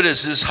as good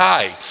as this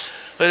high.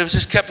 But it was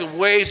just kept in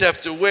waves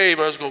after wave.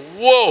 I was going,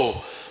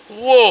 whoa,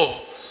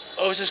 whoa.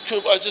 I was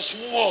just,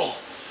 whoa.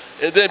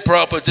 And then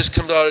Prabhupada just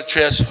comes out of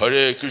trance,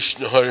 Hare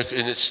Krishna, Hare Krishna,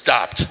 and it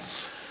stopped.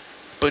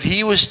 But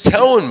he was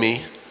telling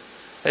me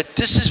that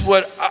this is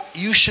what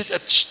you should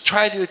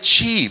try to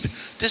achieve.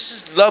 This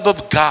is love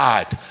of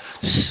God.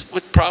 This is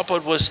what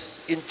Prabhupada was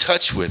in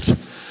touch with.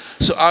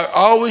 So I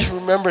always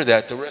remember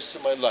that the rest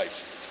of my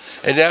life.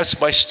 And that's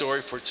my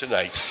story for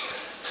tonight.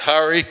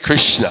 Hare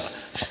Krishna.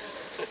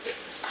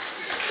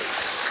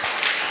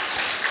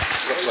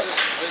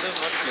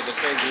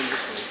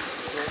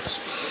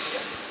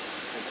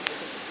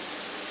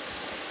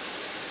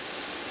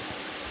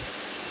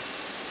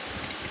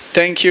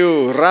 Thank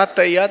you,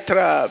 Ratha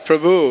Yatra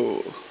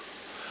Prabhu.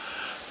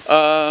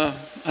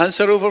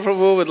 Hansarupa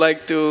Prabhu would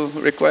like to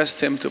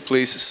request him to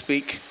please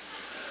speak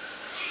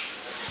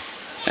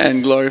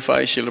and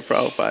glorify Srila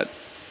Prabhupada.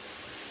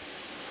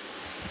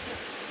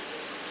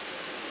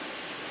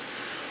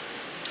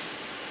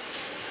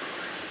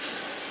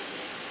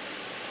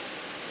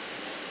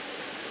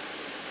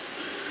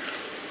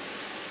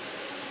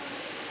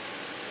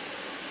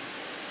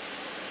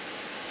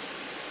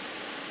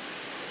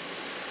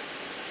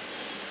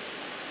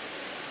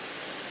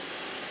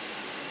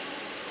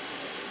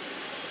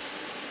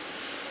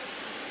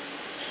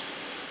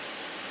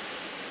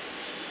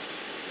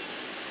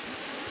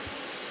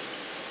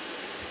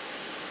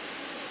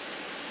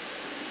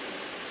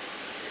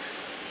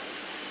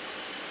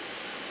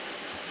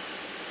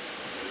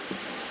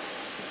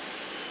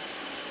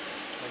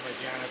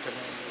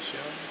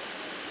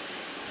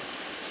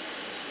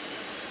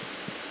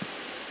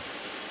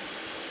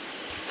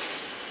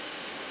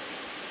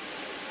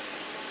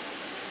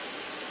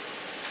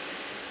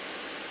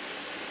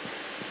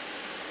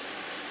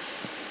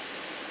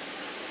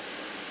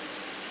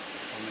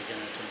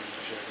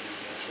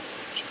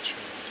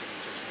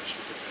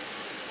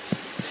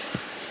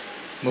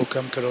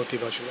 Mukam karoti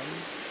vachulam.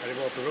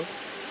 Haribo Prabhu.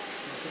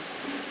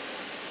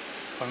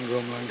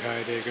 Pangum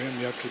langhai degaram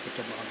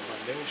yakipata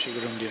mahamvande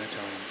shigurum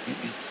dinataram.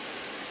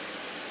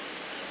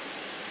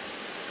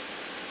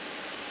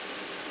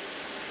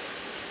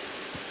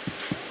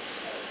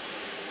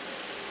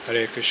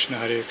 Hare Krishna,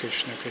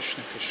 Krishna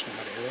Krishna,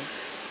 Hare Hare.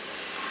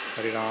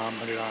 Hare Ram,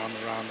 Ram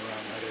Ram,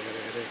 Hare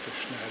Hare, Hare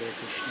Krishna,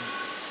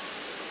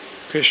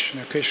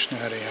 Krishna Krishna,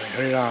 Hare Hare.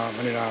 Hare Ram,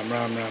 Ram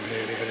Ram,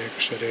 Hare Hare,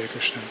 Hare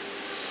Krishna.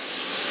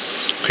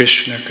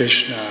 Krishna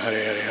Krishna, Hare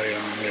Hare,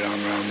 Hare Ram,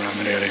 Ram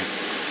Hare Hare.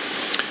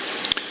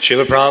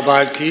 Srila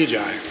Prabhupada ki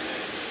jai.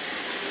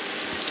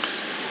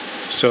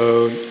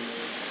 So,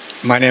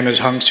 my name is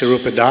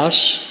Hansarupa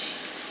Das.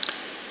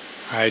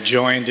 I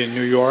joined in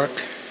New York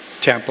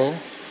Temple,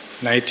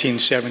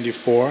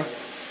 1974.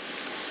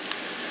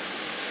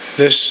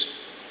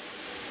 This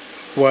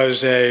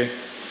was a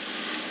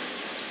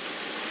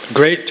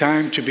great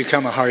time to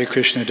become a Hare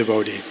Krishna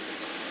devotee.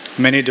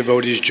 Many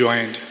devotees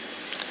joined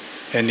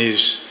in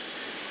these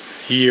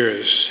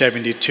years,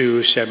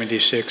 72,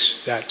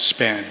 76, that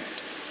span.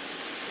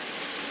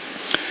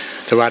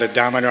 The Radha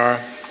Damodar,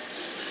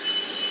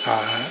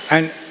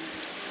 and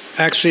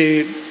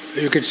actually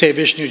you could say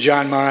Vishnu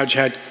Jan Maharaj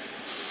had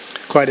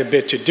quite a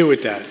bit to do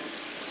with that.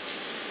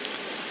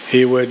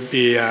 He would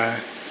be,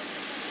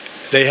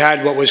 they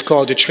had what was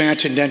called the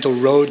Transcendental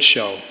Road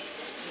Show.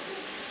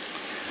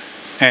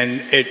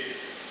 And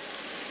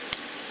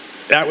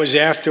that was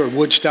after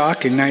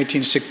Woodstock in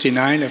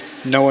 1969.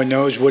 If no one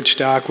knows,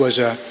 Woodstock was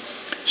a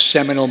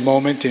seminal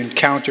moment in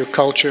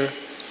counterculture,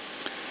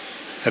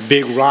 a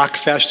big rock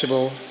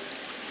festival.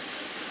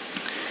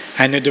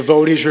 And the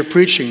devotees were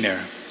preaching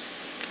there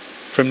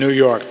from New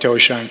York,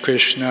 Toshan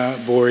Krishna,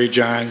 Bori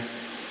John.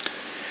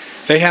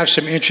 They have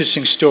some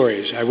interesting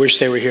stories. I wish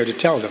they were here to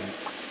tell them.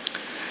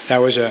 That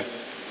was a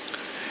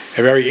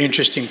very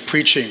interesting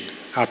preaching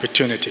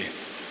opportunity.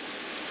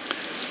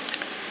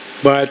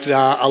 But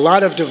a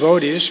lot of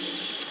devotees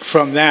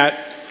from that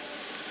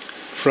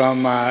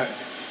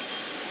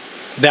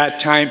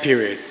time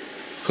period,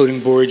 including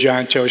Bori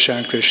John,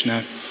 Toshan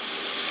Krishna,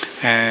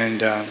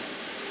 and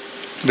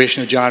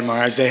Vishnu John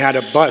Maharaj, they had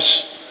a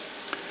bus.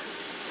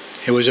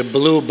 It was a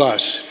blue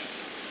bus.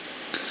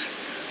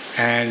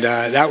 And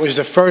that was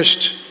the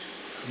first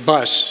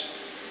bus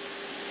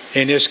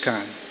in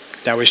ISKCON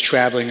that was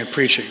traveling and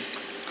preaching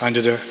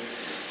under the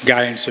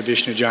guidance of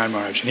Vishnu John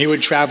Maharaj. And he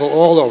would travel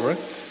all over,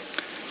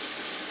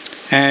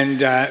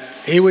 and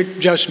he would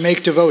just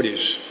make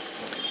devotees.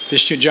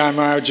 Vishnu John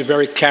Maharaj is a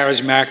very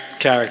charismatic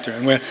character,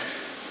 and we're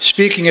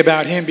speaking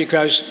about him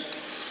because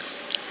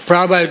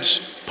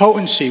Prabhupada's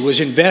potency was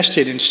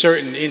invested in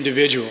certain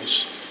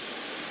individuals.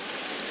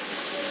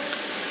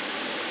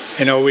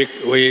 You know,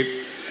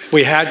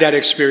 we had that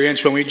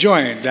experience when we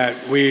joined,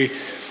 that we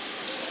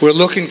were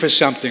looking for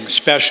something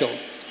special.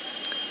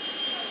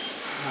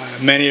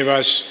 Many of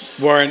us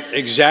weren't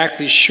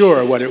exactly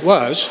sure what it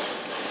was,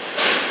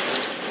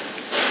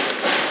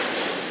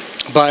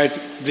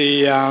 but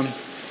the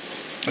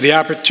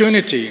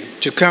opportunity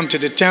to come to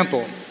the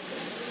temple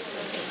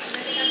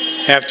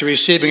after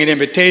receiving an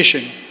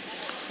invitation,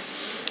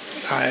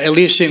 at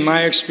least in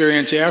my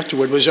experience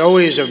afterward, was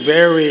always a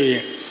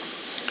very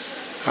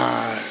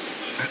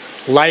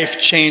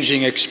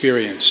life-changing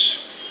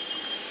experience.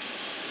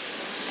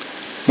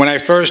 When I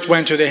first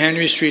went to the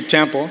Henry Street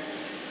Temple,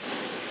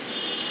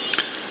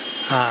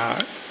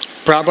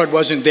 Prabhupada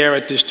wasn't there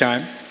at this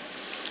time.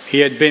 He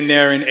had been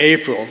there in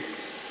April,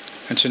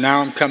 and so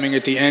now I'm coming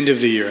at the end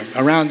of the year,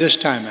 around this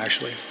time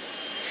actually.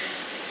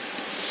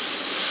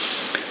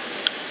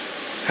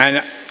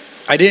 And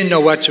I didn't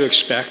know what to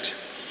expect.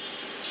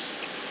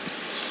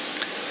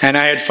 And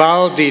I had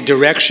followed the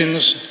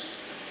directions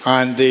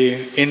on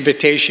the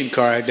invitation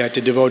card that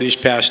the devotees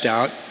passed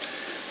out.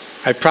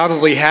 I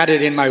probably had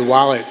it in my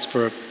wallet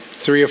for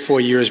 3 or 4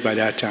 years by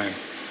that time,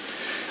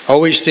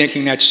 always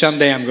thinking that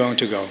someday I'm going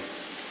to go.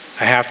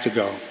 I have to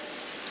go.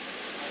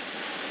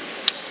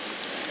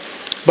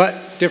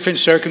 But different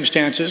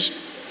circumstances.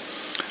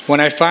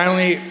 When I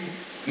finally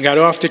got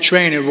off the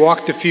train and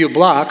walked a few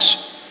blocks,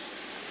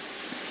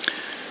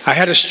 I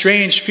had a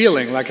strange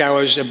feeling like I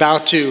was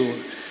about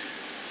to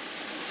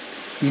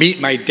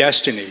meet my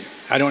destiny.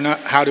 I don't know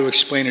how to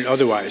explain it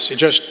otherwise.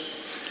 It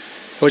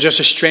was just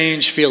a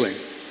strange feeling.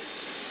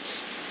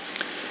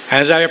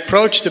 As I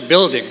approached the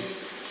building,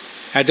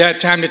 at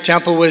that time the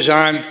temple was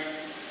on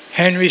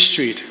Henry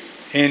Street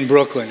in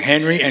Brooklyn,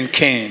 Henry and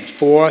Kane,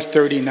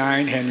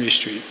 439 Henry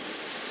Street.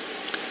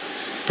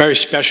 Very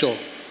special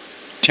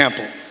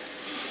temple.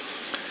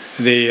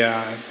 The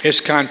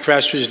ISKCON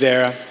press was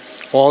there,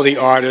 all the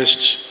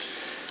artists,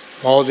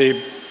 all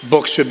the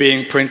books were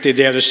being printed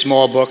there, the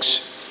small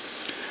books.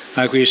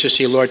 Like we used to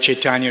see Lord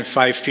Chaitanya in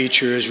 5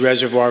 features,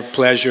 Reservoir of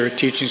Pleasure,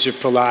 Teachings of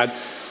Prahlad.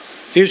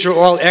 These were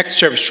all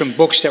excerpts from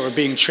books that were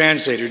being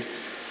translated.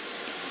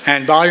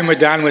 And Bali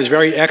Madan was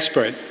very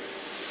expert.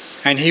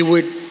 And he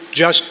would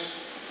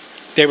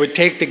they would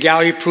take the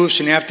gallery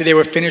proofs, and after they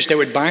were finished, they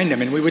would bind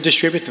them, and we would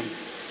distribute them.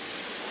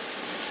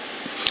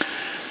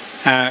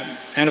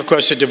 And of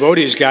course, the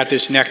devotees got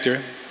this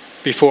nectar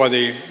before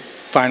the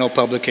final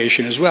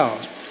publication as well.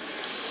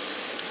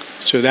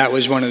 So that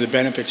was one of the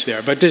benefits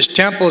there. But this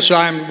temple, so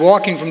I'm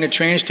walking from the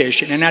train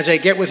station, and as I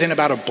get within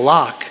about a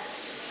block,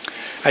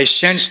 I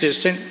sense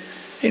this. And,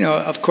 you know,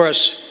 of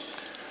course,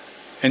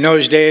 in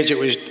those days,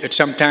 it's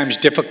sometimes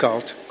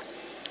difficult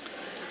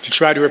to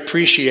try to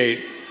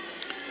appreciate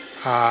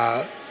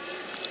the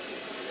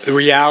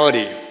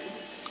reality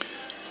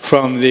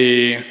from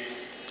the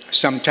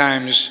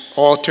sometimes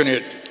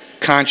alternate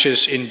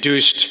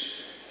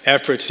conscious-induced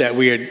efforts that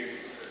we had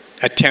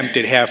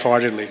attempted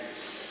half-heartedly.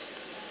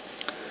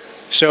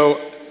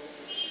 So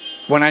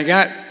when I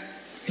got,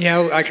 you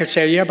know, I could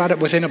say, yeah, about it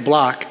within a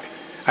block,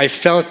 I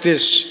felt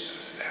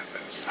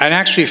this, I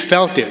actually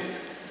felt it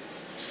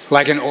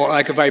like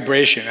a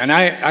vibration. And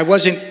I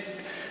wasn't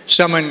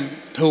someone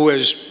who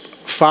was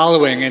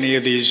following any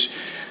of these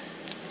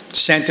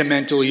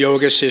sentimental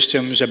yoga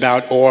systems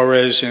about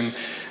auras and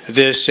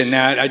this and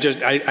that.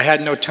 I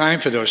had no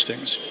time for those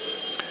things.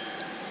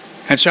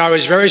 And so I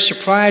was very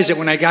surprised that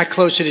when I got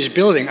close to this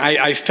building,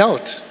 I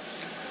felt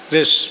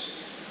this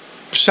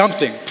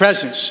something,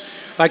 presence,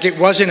 like it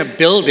wasn't a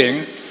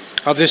building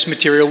of this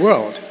material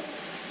world.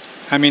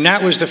 I mean,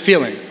 that was the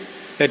feeling,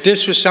 that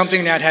this was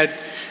something that had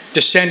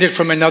descended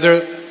from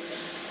another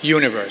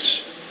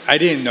universe. I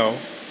didn't know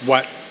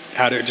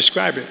how to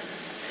describe it.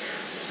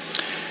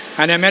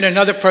 And I met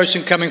another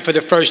person coming for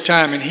the first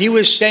time, and he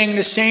was saying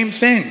the same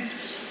thing.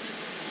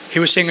 He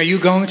was saying, "Are you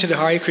going to the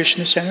Hare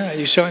Krishna Center?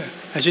 You saw it?"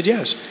 I said,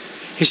 "Yes."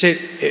 He said,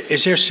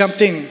 "Is there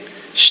something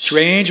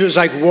strange?" It was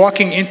like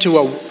walking into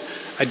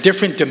a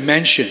different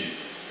dimension.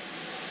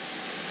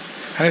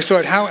 And I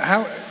thought,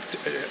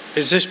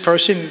 is this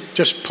person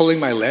just pulling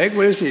my leg?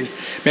 What is he?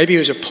 Maybe he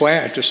was a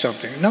plant or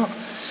something. No.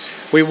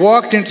 We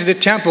walked into the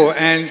temple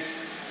and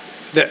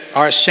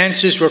our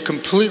senses were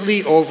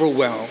completely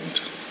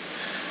overwhelmed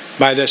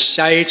by the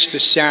sights, the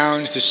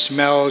sounds, the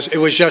smells. It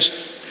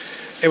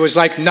was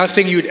like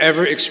nothing you'd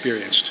ever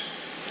experienced.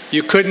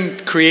 You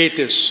couldn't create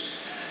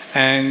this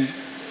and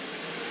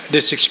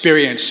this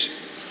experience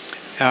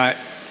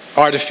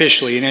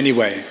artificially in any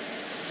way.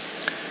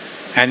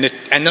 And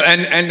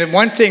the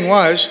one thing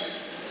was,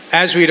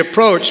 as we'd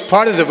approached,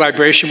 part of the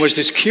vibration was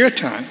this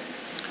kirtan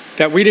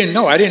that we didn't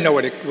know. I didn't know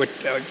what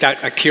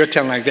a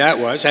kirtan like that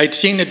was. I'd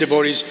seen the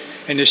devotees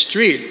in the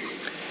street,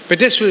 but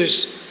this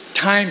was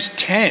times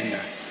 10.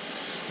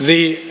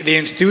 The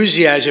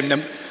enthusiasm,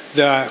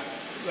 the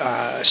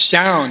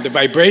sound, the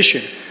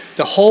vibration,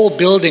 the whole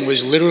building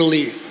was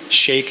literally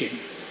shaking.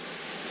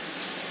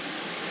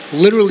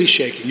 Literally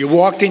shaking. You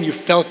walked in, you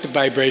felt the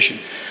vibration,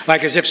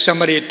 like as if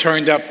somebody had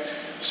turned up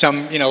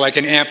some, like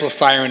an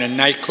amplifier in a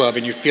nightclub,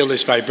 and you feel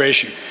this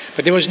vibration.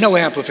 But there was no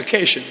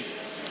amplification.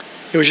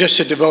 It was just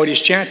the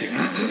devotees chanting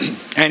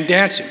and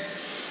dancing.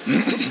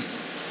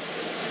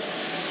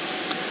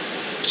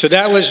 So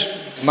that was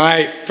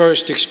my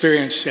first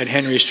experience at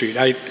Henry Street.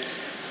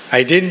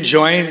 I didn't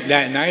join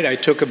that night. I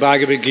took a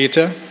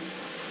Bhagavad-Gita.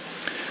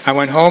 I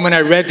went home and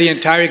I read the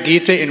entire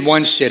Gita in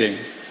one sitting.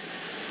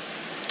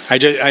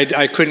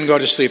 I couldn't go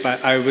to sleep.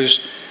 I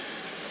was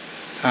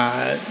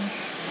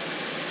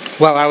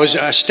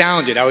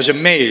astounded. I was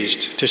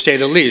amazed, to say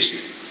the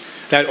least,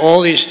 that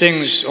all these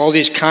things, all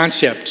these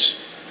concepts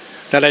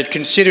that I'd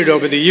considered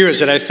over the years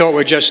that I thought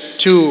were just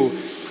too,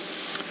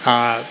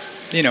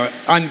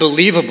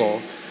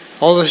 unbelievable,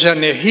 all of a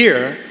sudden they're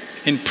here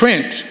in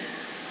print.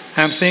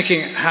 I'm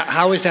thinking,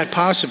 how is that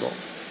possible?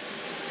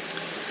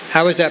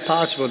 How is that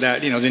possible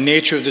that, the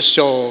nature of the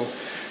soul,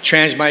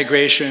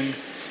 transmigration,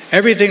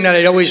 everything that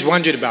I'd always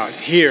wondered about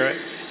here,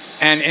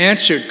 and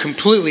answered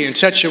completely in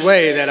such a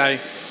way that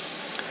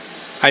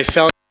I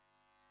felt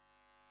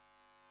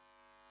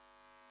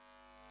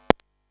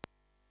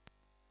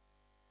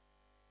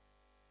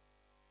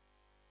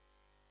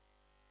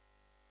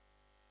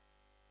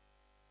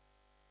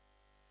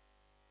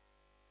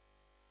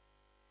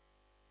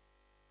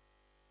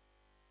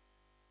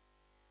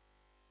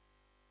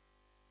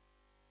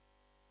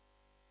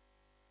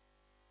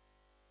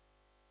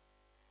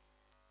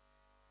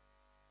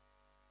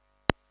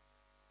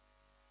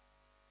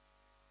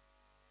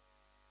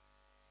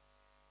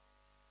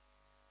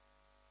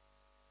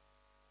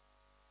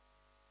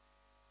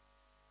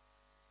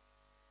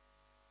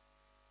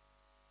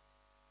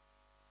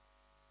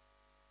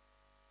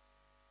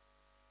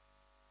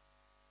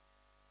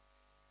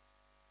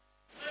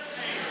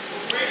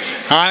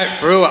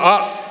Brew,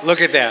 look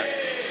at that.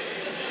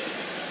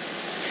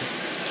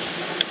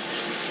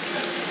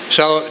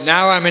 So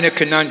now I'm in a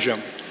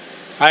conundrum.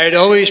 I had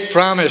always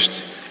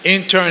promised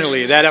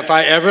internally that if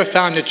I ever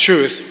found the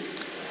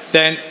truth,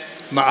 then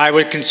I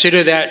would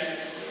consider that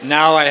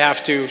now I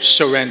have to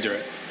surrender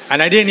it. And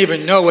I didn't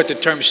even know what the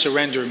term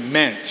surrender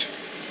meant.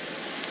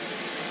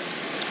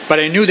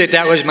 But I knew that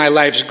that was my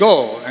life's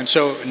goal. And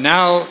so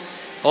now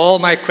all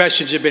my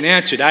questions have been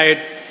answered. I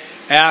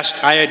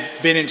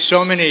had been in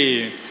so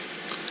many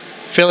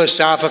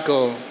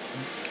philosophical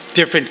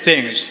different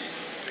things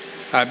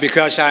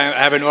because I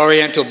have an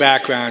Oriental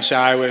background, so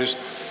I was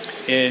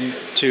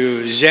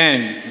into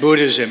Zen,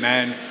 Buddhism,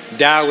 and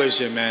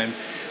Taoism, and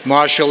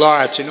martial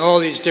arts, and all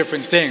these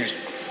different things.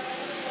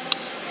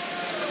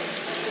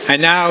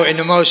 And now in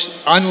the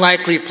most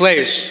unlikely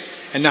place,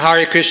 in the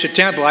Hare Krishna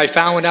temple, I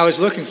found what I was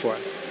looking for.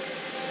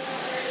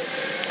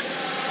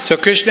 So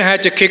Krishna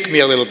had to kick me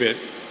a little bit,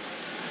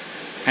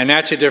 and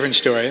that's a different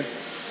story.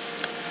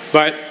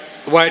 But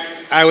what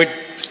I would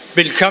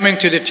been coming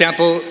to the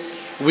temple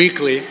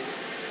weekly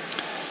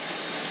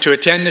to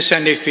attend the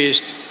Sunday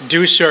feast,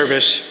 do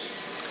service,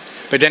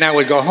 but then I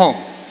would go home.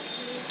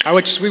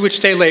 We would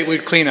stay late,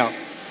 we'd clean up.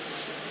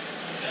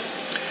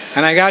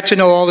 And I got to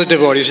know all the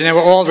devotees, and they were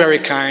all very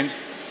kind.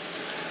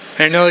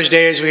 And in those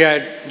days we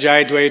had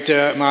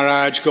Jayadvaita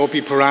Maharaj,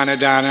 Gopi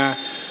Puranadana,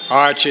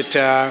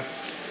 Archita,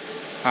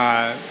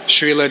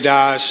 Srila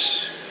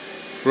Das,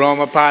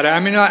 Romapada.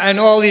 And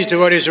all these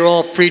devotees are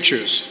all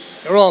preachers.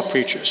 They're all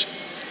preachers.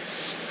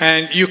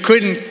 And you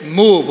couldn't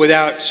move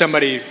without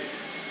somebody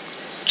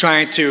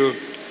trying to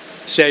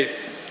say,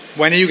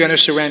 when are you going to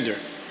surrender?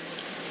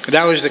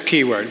 That was the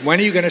key word. When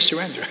are you going to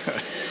surrender?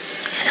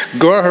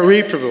 Gaur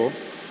Hari Prabhu,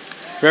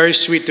 very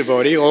sweet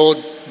devotee,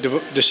 old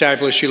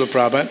disciple of Srila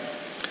Prabhupada.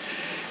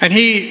 And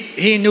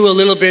he knew a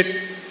little bit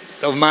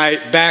of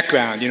my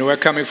background. We're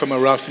coming from a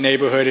rough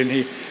neighborhood, and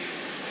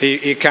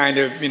he kind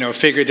of,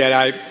 figured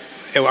that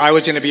I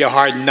was going to be a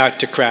hard nut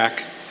to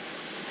crack.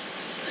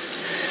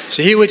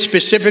 So he would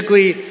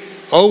specifically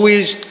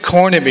always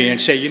corner me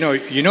and say,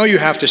 you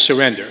have to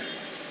surrender.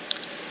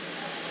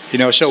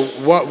 So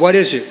what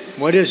is it?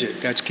 What is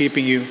it that's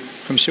keeping you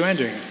from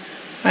surrendering?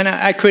 And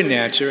I couldn't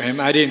answer him.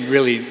 I didn't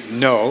really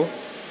know.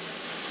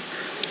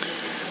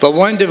 But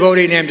one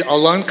devotee named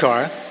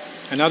Alankar,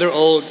 another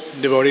old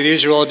devotee,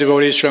 these are all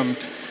devotees from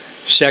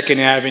 2nd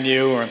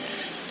Avenue or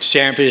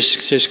San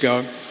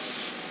Francisco.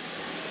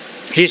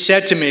 He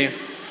said to me,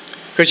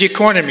 because he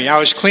cornered me, I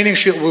was cleaning,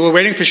 we were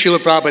waiting for Srila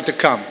Prabhupada to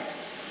come.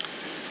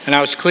 And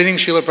I was cleaning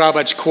Srila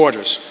Prabhupada's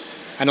quarters.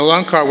 And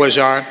Alankar was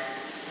our,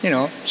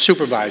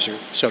 supervisor,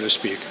 so to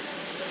speak.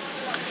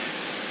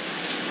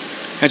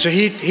 And so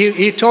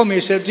he told me,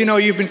 he said,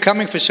 you've been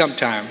coming for some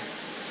time.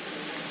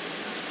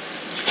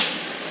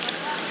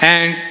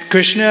 And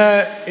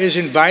Krishna is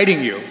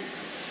inviting you.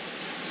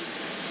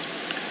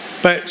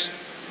 But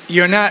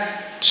you're not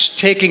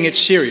taking it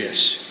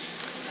serious.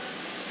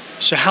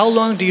 So how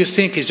long do you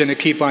think he's going to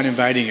keep on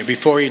inviting you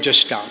before he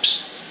just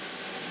stops?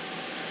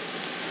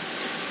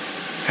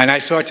 And I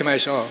thought to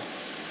myself,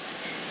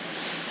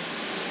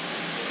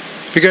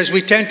 because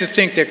we tend to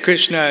think that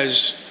Krishna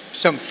is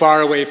some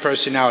faraway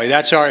personality.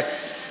 That's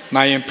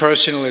my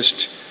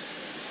impersonalist,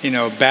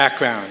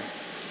 background.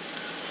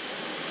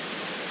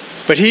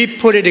 But he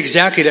put it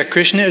exactly that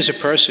Krishna is a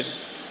person.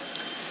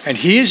 And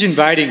he is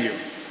inviting you.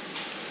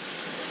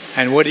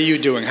 And what are you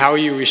doing? How are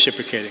you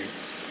reciprocating?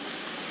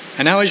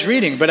 And I was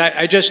reading, but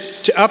I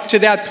just, up to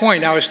that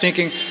point, I was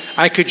thinking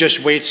I could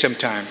just wait some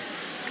time.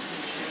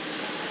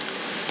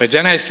 But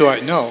then I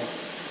thought, no,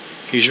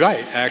 he's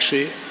right.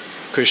 Actually,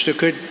 Krishna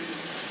could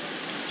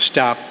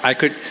stop.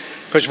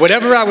 Because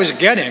whatever I was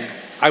getting,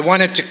 I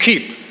wanted to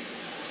keep.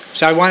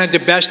 So I wanted the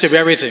best of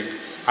everything.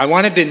 I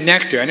wanted the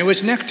nectar, and it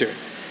was nectar,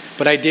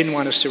 but I didn't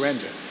want to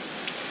surrender.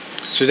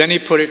 So then he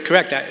put it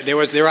correct. There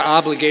were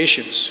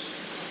obligations.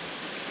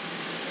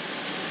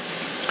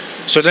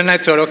 So then I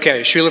thought,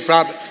 okay, Srila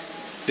Prabhupada,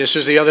 this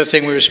was the other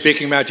thing we were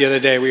speaking about the other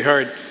day. We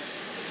heard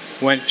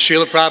when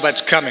Srila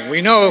Prabhupada's coming.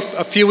 We know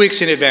a few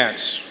weeks in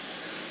advance.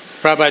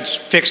 Prabhupada's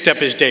fixed up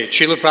his date.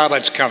 Srila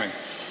Prabhupada's coming.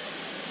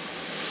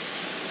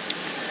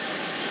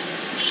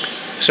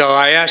 So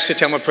I asked the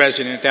temple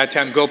president at that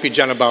time, Gopi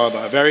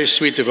Janabalaba, a very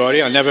sweet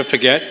devotee, I'll never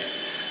forget,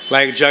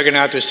 like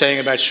Jagannath was saying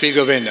about Sri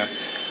Govinda.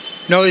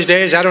 In those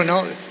days, I don't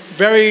know,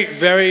 very,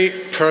 very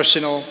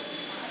personal.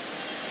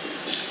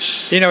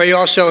 He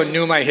also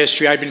knew my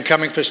history. I'd been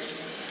coming for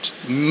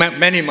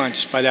many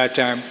months by that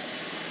time.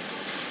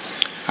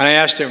 And I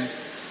asked him,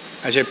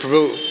 I said,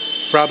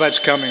 Prabhupada's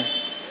coming.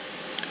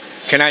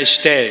 Can I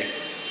stay?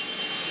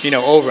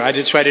 Over.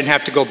 That's why I didn't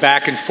have to go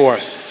back and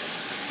forth,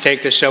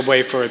 take the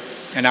subway for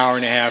an hour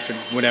and a half and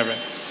whatever.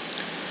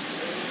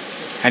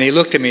 And he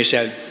looked at me and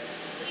said,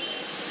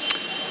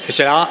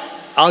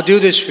 I'll do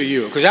this for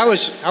you. Because I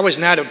was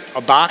not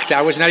a bhakta.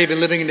 I was not even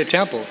living in the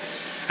temple.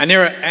 And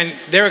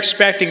they're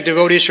expecting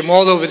devotees from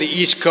all over the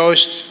East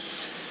Coast,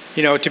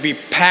 to be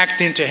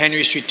packed into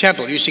Henry Street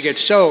Temple. It used to get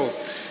so.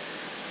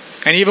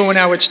 And even when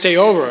I would stay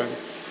over,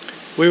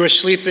 we were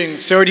sleeping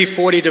 30,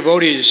 40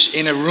 devotees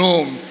in a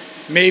room,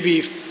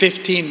 maybe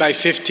 15 by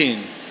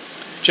 15,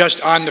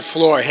 just on the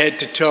floor, head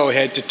to toe,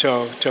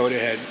 toe to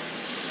head.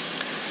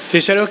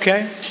 He said,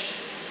 okay,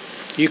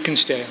 you can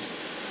stay.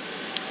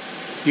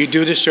 You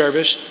do the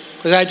service.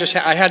 Because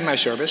I had my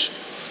service.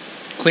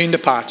 Clean the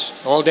pots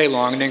all day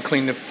long and then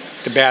clean the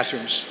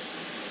bathrooms.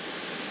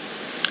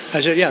 I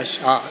said, yes,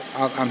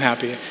 I'm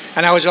happy.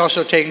 And I was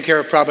also taking care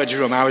of Prabhupada's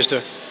room. I was the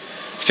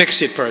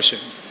fix-it person.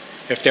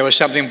 If there was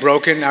something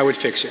broken, I would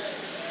fix it.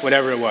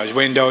 Whatever it was,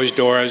 windows,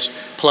 doors,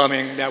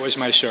 plumbing, that was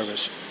my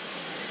service.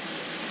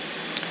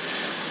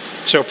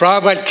 So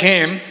Prabhupada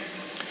came,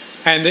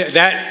 and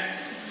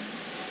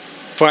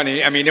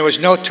funny, there was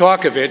no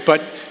talk of it,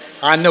 but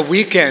on the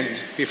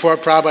weekend before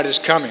Prabhupada is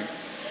coming,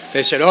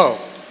 they said, oh,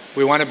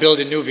 we want to build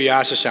a new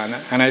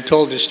Vyasasana. And I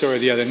told this story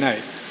the other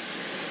night.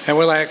 And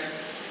we're like,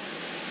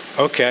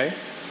 okay.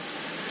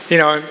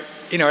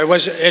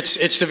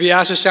 It's the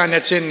Vyasasana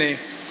that's in the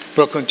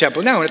Brooklyn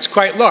Temple now, and it's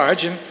quite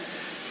large. And,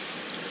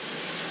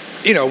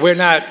 we're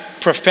not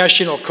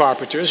professional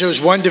carpenters. There was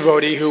one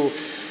devotee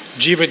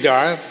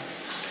Jivadar,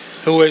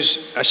 who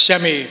was a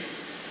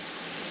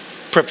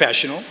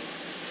semi-professional.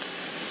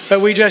 But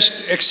we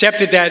just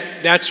accepted that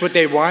that's what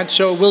they want,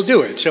 so we'll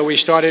do it. So we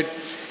started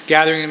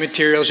gathering the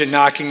materials and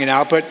knocking it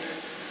out, but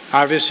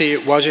obviously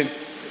it wasn't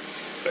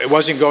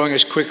going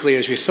as quickly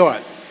as we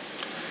thought.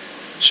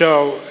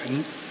 So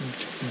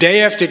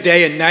day after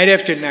day and night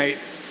after night,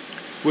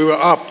 we were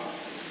up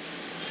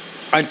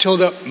until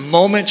the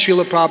moment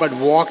Srila Prabhupada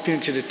walked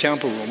into the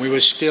temple room. We were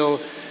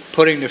still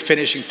putting the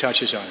finishing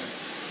touches on it.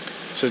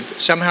 So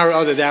somehow or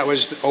other, that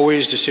was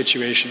always the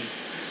situation.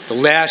 The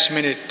last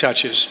minute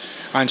touches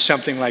on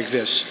something like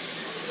this.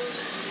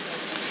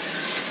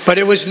 But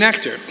it was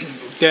nectar.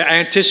 The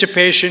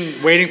anticipation,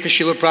 waiting for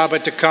Srila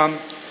Prabhupada to come,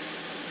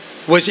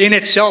 was in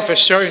itself a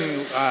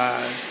certain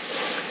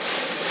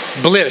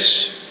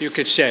bliss, you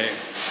could say.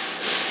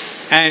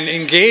 And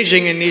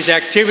engaging in these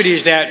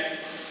activities that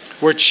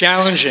were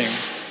challenging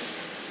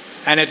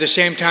and at the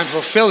same time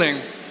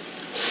fulfilling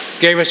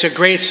gave us a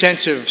great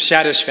sense of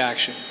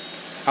satisfaction,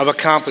 of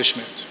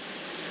accomplishment,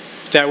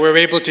 that we're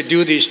able to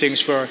do these things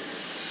for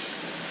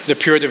the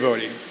pure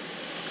devotee.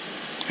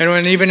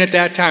 And even at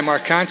that time, our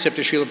concept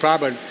of Srila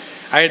Prabhupada,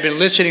 I had been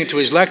listening to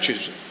his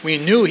lectures. We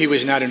knew he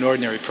was not an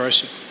ordinary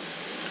person.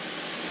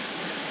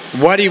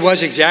 What he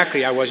was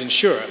exactly, I wasn't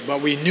sure,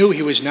 but we knew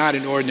he was not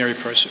an ordinary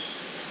person.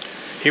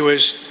 He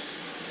was,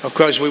 of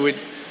course, we would,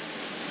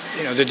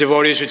 the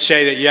devotees would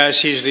say that, yes,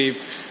 he's the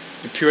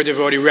pure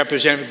devotee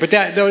representative, but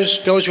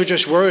those were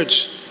just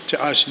words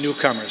to us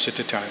newcomers at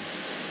the time.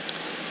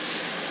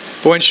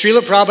 But when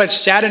Srila Prabhupada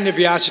sat in the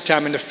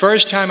Vyasa-tam, and the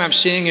first time I'm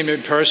seeing him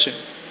in person,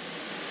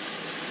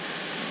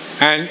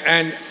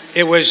 and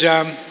it was,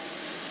 and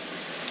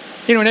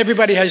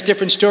everybody has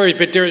different stories,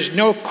 but there is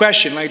no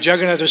question, like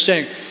Jagannath was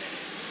saying,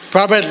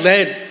 Prabhupada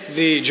led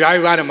the Jai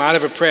Radha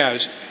Madhava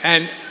prayers,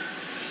 and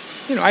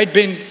I'd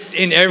been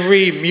in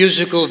every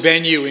musical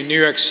venue in New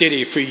York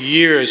City for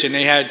years, and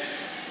they had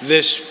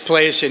this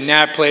place and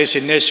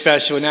this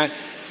festival and that.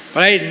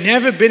 But I had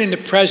never been in the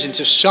presence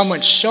of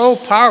someone so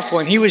powerful,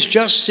 and he was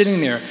just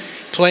sitting there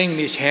playing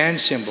these hand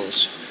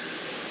cymbals,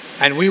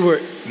 and we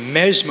were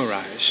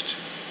mesmerized.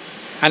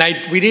 And I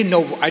didn't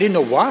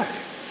know why.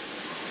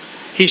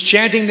 He's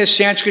chanting this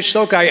Sanskrit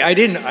shloka.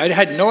 I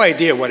had no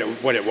idea what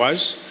it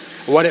was,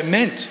 what it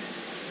meant.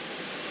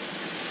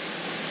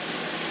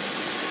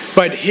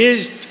 But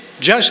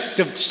just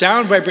the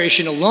sound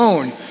vibration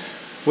alone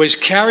was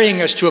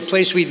carrying us to a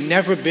place we'd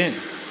never been.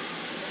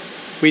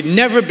 We'd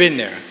never been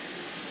there.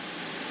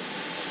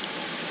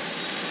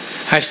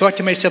 I thought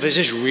to myself, is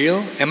this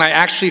real? Am I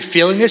actually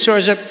feeling this, or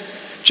is it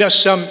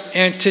just some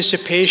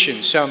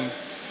anticipation, some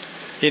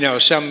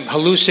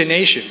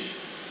hallucination?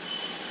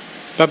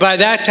 But by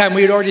that time,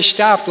 we had already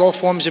stopped all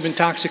forms of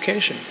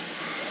intoxication.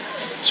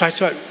 So I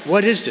thought,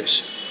 what is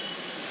this?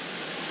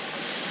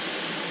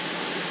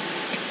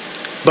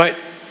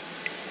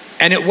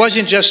 And it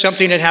wasn't just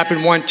something that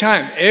happened one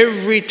time.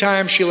 Every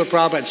time Srila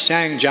Prabhupada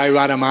sang Jai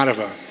Radha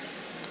Madhava,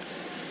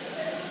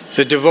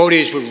 the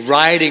devotees were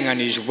riding on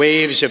these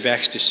waves of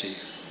ecstasy.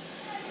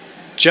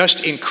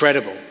 Just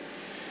incredible.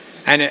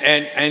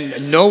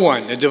 And no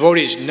one, the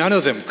devotees, none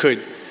of them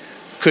could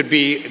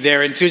be,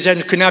 their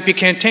enthusiasm could not be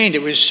contained.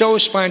 It was so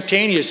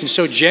spontaneous and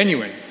so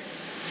genuine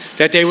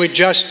that they would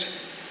just,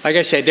 like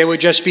I said, they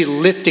would just be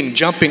lifting,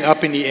 jumping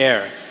up in the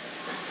air.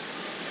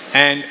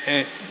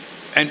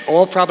 And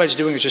all Prabhupada's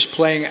doing is just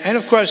playing. And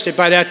of course,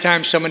 by that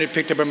time, someone had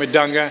picked up a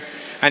mridanga,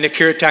 and the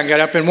kirtan got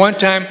up. And one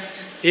time,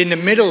 in the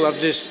middle of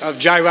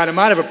Jai Radha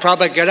Madhava,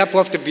 Prabhupada got up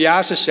off the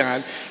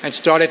Vyasa-san and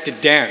started to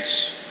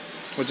dance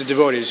with the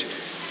devotees.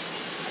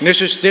 And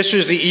this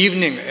was the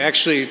evening,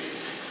 actually,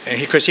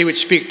 because he would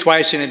speak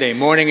twice in a day,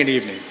 morning and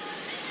evening.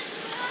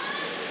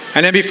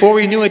 And then before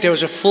we knew it, there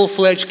was a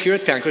full-fledged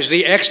kirtan, because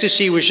the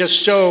ecstasy was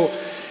just so,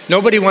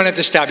 nobody wanted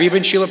to stop.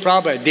 Even Srila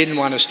Prabhupada didn't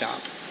want to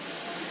stop.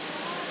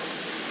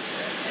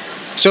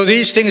 So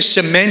these things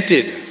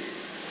cemented,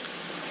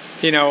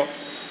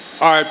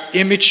 our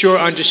immature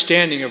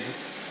understanding of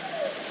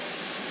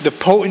the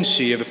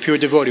potency of a pure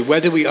devotee,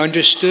 whether we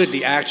understood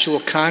the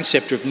actual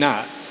concept or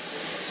not.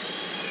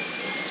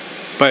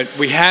 But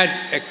we had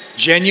a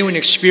genuine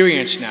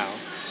experience now,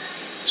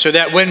 so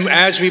that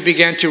as we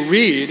began to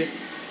read,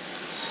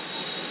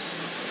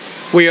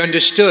 we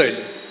understood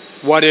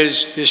what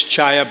is this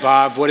Chaya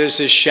Bhav, what is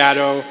this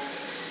shadow,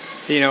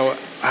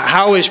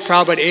 how is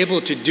Prabhupada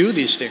able to do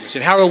these things?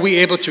 And how are we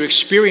able to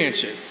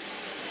experience it?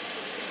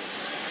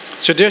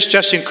 So this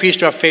just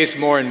increased our faith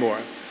more and more.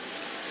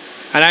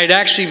 And I had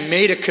actually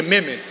made a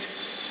commitment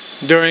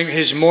during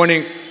his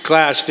morning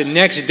class the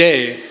next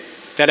day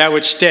that I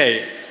would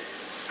stay.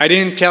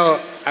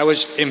 I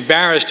was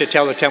embarrassed to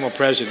tell the temple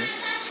president,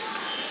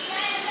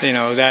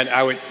 that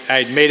I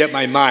had made up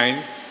my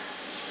mind,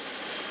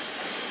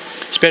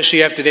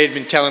 especially after they'd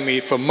been telling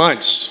me for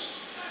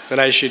months that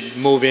I should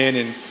move in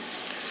and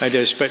like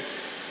this, but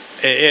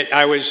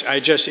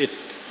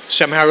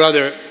somehow or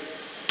other,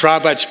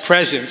 Prabhupada's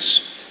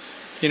presence,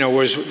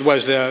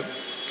 was the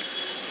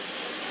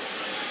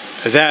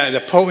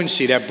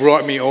potency that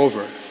brought me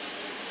over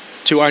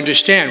to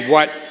understand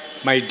what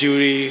my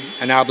duty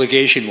and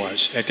obligation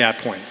was at that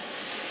point.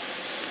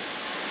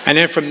 And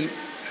then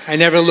I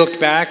never looked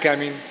back. I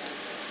mean,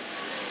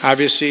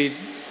 obviously,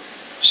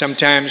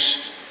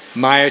 sometimes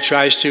Maya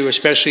tries to,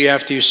 especially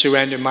after you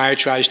surrender, Maya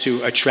tries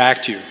to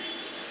attract you.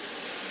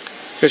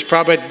 Because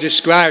Prabhupada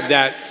described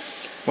that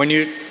when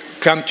you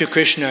come to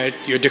Krishna,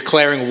 you're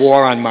declaring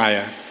war on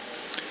Maya.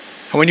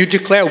 And when you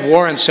declare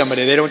war on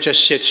somebody, they don't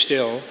just sit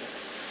still.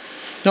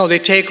 No, they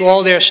take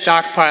all their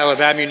stockpile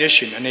of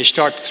ammunition and they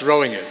start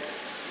throwing it.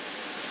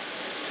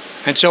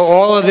 And so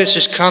all of this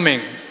is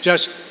coming,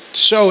 just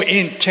so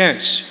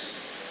intense.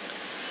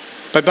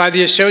 But by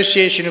the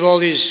association of all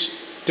these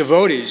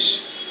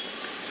devotees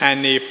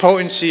and the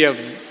potency of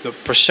the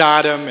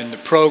prasadam and the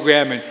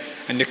program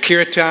and the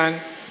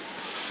kirtan,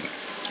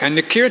 and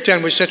the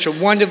kirtan was such a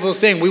wonderful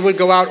thing. We would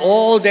go out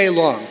all day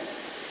long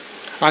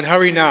on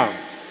Harinam.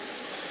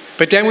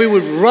 But then we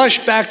would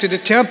rush back to the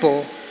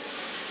temple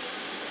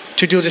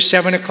to do the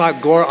 7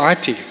 o'clock Gaur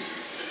Aarti.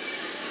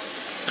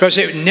 Because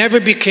it never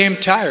became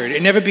tired.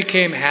 It never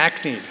became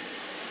hackneyed.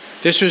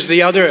 This was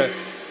the other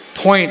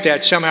point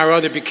that somehow or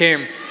other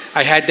became,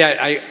 I had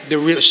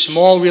the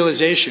small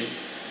realization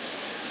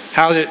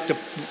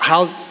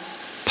how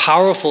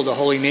powerful the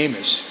holy name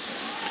is.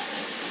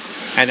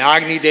 and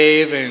Agni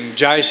Dev and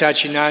Jai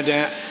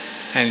Sachinanda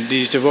and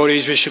these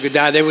devotees,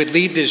 Vishwagada, they would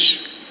lead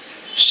this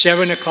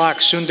 7 o'clock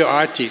Sundar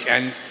Arti,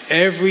 and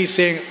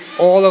everything,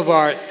 all of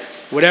our,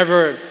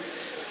 whatever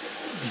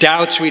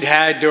doubts we'd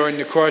had during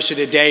the course of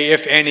the day,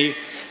 if any,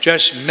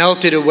 just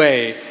melted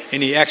away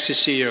in the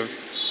ecstasy of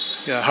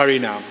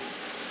Harinam.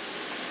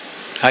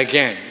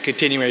 Again,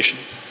 continuation.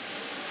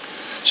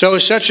 So it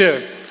was such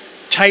a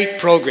tight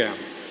program.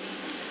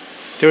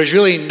 There was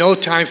really no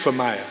time for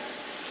Maya.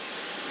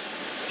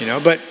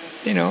 But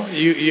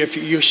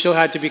you still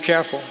had to be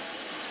careful.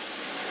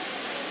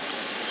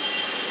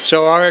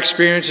 So our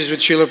experiences with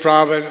Srila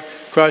Prabhupada,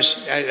 of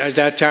course, at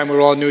that time we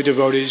were all new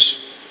devotees.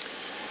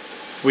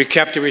 We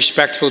kept a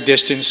respectful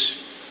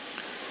distance.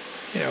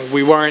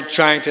 We weren't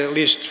trying to, at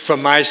least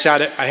from my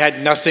side, I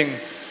had nothing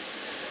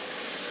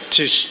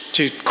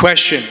to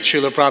question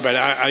Srila Prabhupada.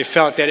 I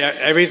felt that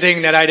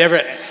everything that I'd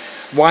ever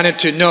wanted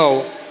to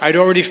know, I'd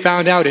already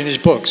found out in his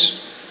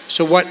books.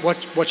 So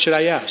what should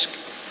I ask?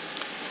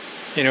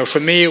 For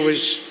me it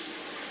was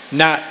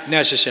not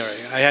necessary.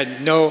 I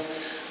had no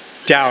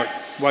doubt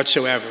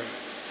whatsoever.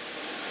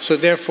 So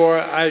therefore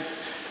I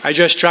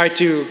just tried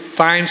to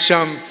find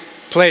some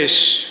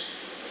place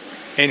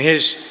in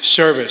his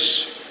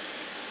service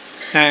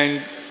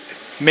and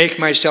make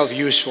myself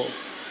useful.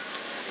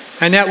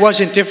 And that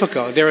wasn't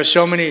difficult. There are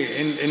so many,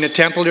 in the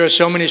temple there are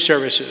so many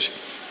services.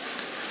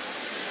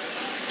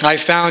 I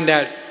found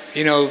that,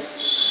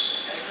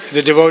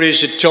 the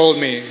devotees had told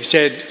me, he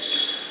said,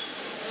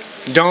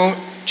 don't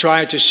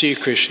try to see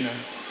Krishna.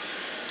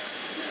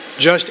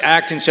 Just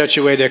act in such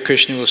a way that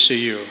Krishna will see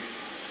you.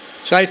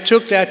 So I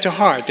took that to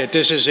heart, that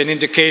this is an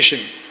indication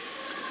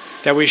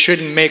that we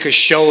shouldn't make a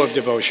show of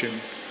devotion.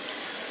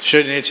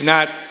 It's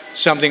not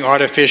something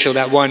artificial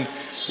that one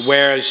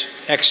wears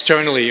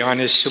externally on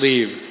his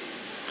sleeve.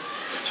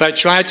 So I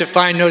tried to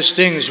find those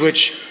things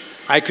which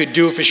I could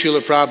do for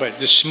Srila Prabhupada,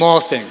 the small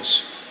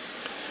things,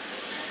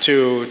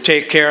 to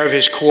take care of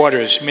his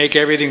quarters, make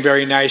everything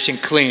very nice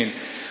and clean.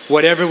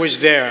 Whatever was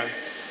there,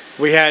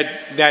 we had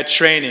that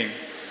training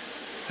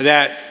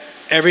that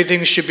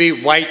everything should be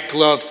white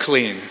glove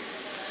clean.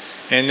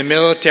 In the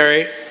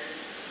military,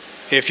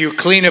 if you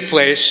clean a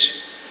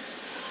place,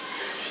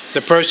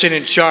 the person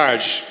in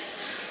charge,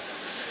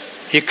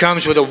 he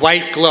comes with a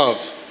white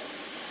glove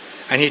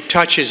and he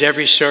touches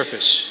every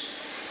surface.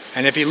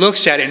 And if he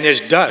looks at it and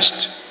there's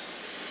dust,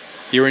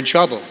 you're in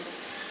trouble.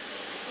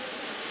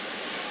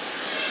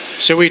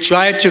 So we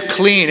tried to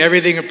clean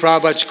everything in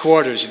Prabhupada's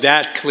quarters,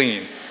 that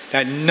clean,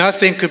 that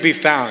nothing could be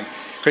found.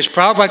 Because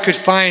Prabhupada could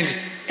find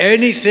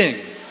anything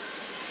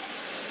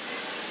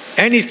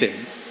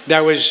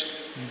that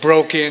was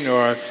broken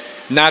or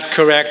not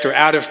correct or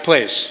out of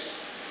place.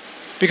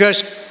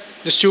 Because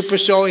the Super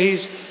Soul,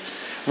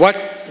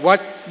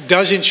 what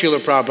doesn't Srila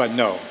Prabhupada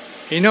know?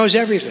 He knows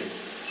everything.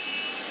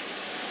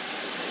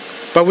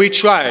 But we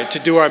tried to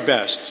do our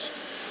best.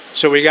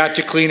 So we got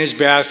to clean his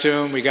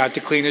bathroom, we got to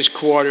clean his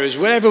quarters,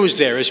 whatever was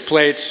there, his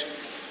plates.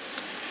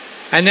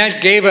 And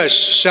that gave us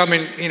some,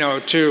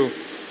 to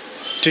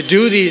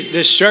do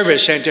this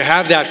service and to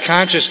have that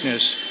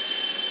consciousness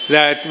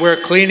that we're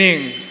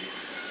cleaning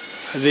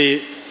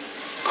the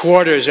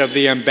quarters of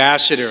the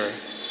ambassador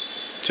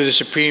to the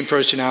Supreme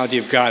Personality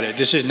of Godhead.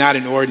 This is not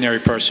an ordinary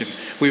person.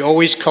 We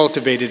always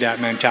cultivated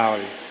that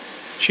mentality.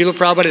 Srila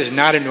Prabhupada is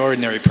not an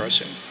ordinary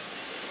person.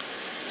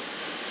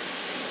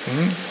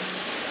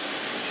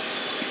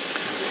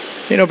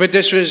 But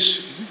this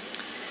was,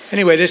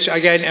 anyway, this,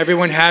 again,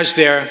 everyone has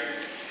their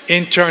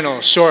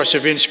internal source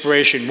of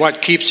inspiration,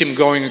 what keeps him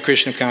going in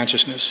Krishna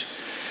consciousness.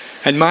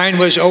 And mine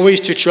was always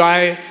to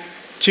try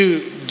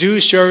to do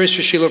service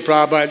for Srila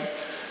Prabhupada,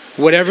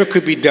 whatever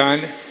could be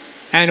done,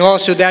 and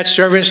also that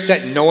service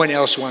that no one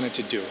else wanted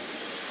to do.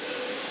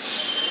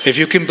 If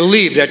you can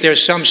believe that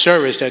there's some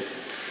service that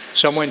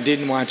someone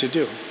didn't want to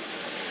do.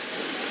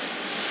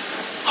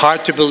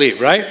 Hard to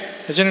believe, right?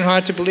 Isn't it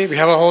hard to believe? We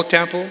have a whole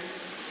temple.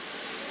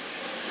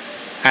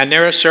 And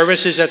there are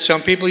services that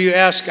some people you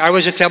ask. I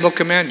was a temple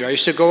commander. I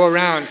used to go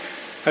around.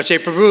 I'd say,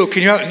 Prabhu,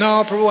 can you help?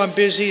 No, Prabhu, I'm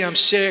busy. I'm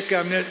sick.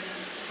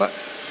 What?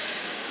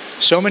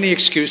 So many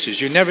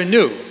excuses. You never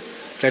knew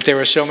that there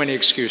were so many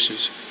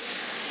excuses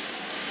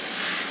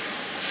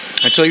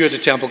until you're the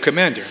temple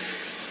commander.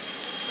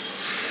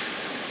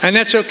 And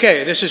that's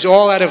okay. This is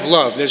all out of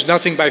love. There's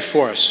nothing by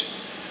force.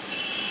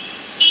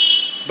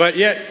 But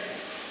yet,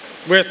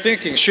 we're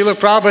thinking, Srila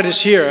Prabhupada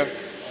is here.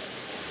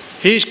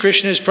 He's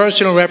Krishna's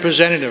personal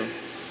representative.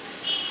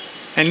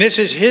 And this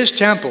is his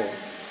temple.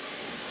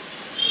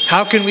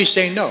 How can we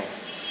say no?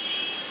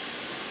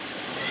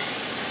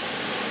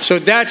 So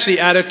that's the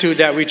attitude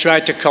that we try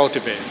to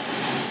cultivate.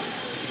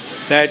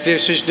 That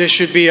this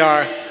should be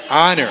our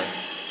honor.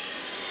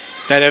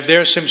 That if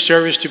there's some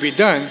service to be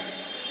done,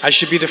 I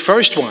should be the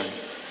first one,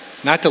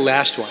 not the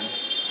last one.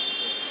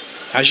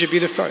 I should be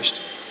the first.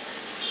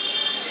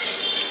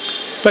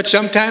 But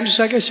sometimes,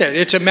 like I said,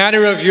 it's a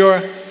matter of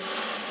your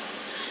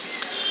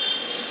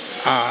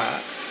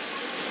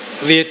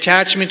the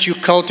attachment you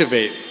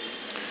cultivate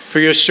for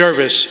your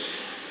service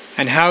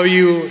and how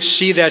you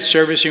see that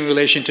service in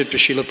relationship to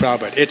Srila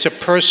Prabhupada. It's a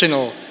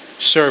personal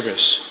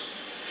service.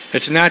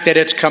 It's not that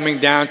it's coming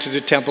down to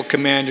the temple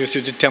commander,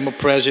 through the temple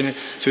president,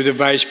 through the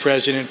vice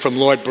president, from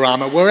Lord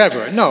Brahma,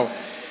 wherever. No.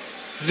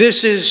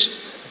 This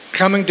is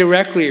coming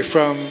directly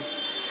from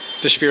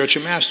the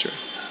spiritual master.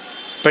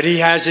 But he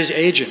has his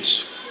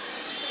agents.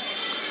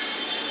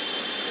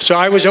 So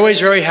I was always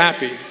very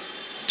happy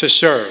to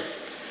serve.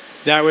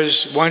 That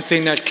was one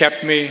thing that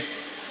kept me,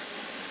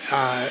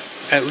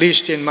 at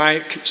least in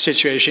my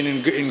situation,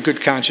 in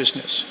good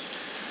consciousness.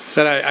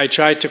 That I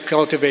tried to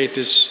cultivate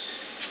this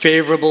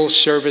favorable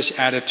service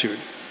attitude.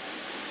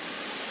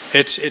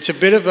 It's a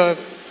bit of a,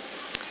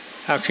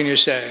 how can you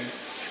say,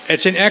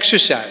 it's an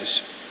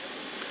exercise.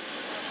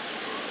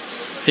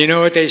 You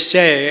know what they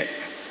say,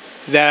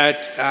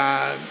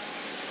 that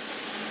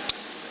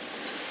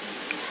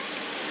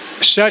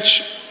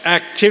such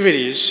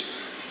activities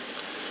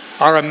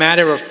are a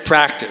matter of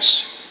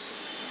practice.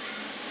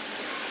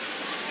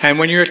 And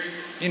when you're,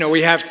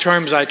 we have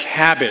terms like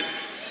habit.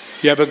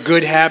 You have a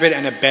good habit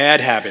and a bad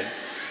habit.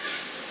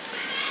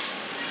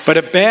 But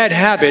a bad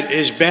habit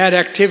is bad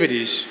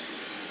activities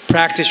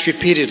practiced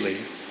repeatedly.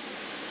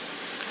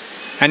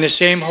 And the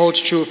same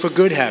holds true for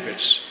good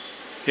habits.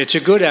 It's a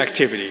good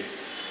activity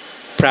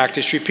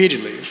practiced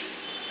repeatedly.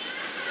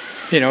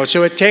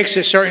 So it takes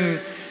a certain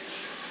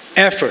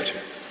effort.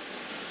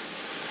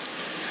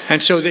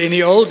 And so in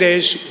the old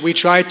days, we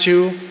tried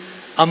to,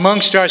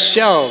 amongst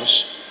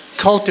ourselves,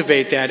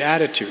 cultivate that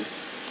attitude,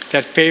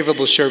 that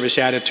favorable service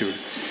attitude.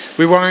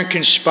 We weren't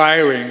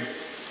conspiring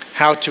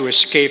how to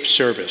escape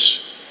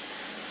service.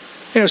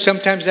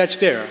 Sometimes that's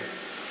there.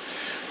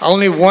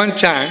 Only one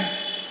time,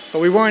 but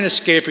we weren't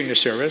escaping the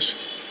service.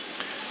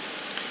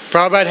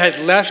 Prabhupada had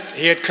left,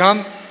 he had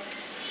come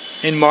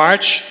in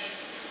March,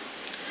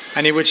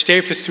 and he would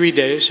stay for 3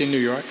 days in New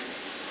York,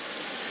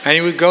 and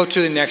he would go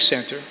to the next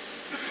center.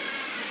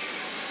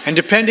 And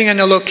depending on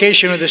the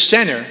location of the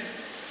center,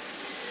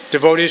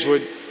 devotees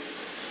would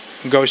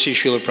go see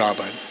Srila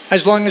Prabhupada,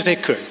 as long as they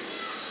could.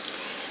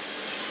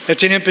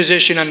 It's an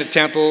imposition on the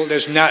temple.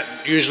 There's not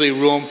usually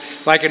room.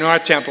 Like in our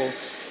temple,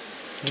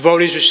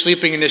 devotees were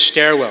sleeping in the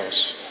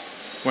stairwells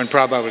when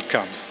Prabhupada would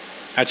come.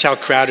 That's how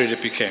crowded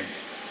it became.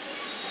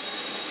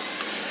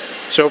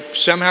 So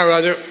somehow or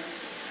other,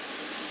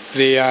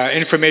 the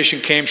information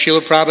came,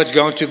 Srila Prabhupada's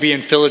going to be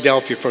in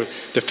Philadelphia for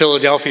the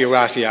Philadelphia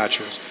Rath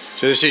Yatra.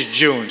 So this is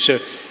June. So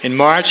in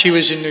March, he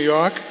was in New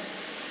York,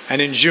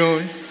 and in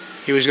June,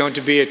 he was going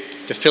to be at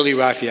the Philly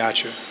Rath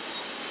Yatra.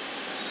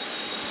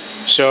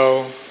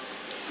 So,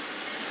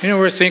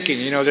 we're thinking,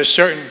 there's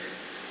certain,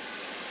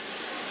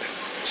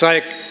 it's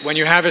like when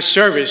you have a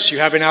service, you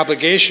have an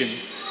obligation,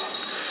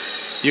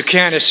 you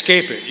can't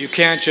escape it. You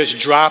can't just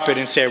drop it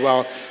and say,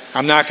 well,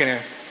 I'm not going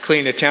to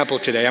clean the temple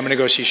today. I'm going to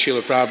go see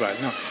Srila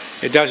Prabhupada. No,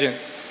 it doesn't.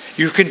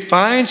 You can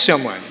find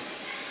someone,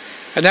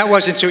 and that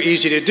wasn't so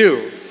easy to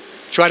do.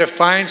 Try to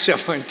find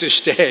someone to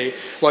stay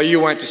while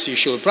you went to see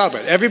Srila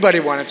Prabhupada. Everybody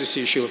wanted to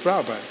see Srila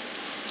Prabhupada.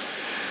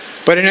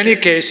 But in any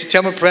case, the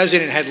temple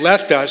president had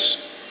left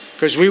us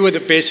because we were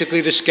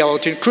basically the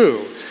skeleton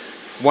crew.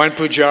 One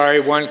pujari,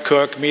 one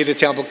cook, me the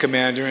temple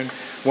commander, and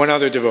one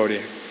other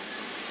devotee.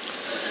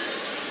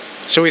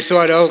 So we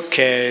thought,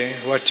 okay,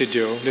 what to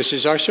do? This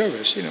is our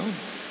service,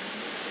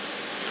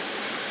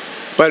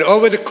 But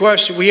over the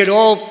course, we had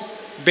all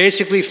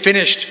basically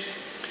finished,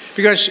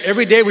 because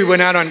every day we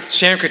went out on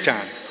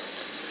Sankirtan.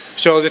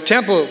 So the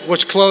temple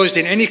was closed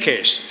in any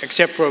case,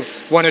 except for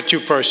 1 or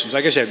 2 persons.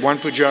 Like I said, one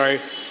pujari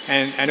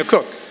and a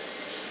cook.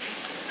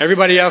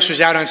 Everybody else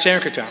was out on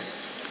Sankirtan.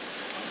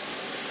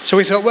 So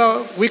we thought,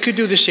 well, we could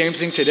do the same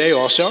thing today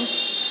also.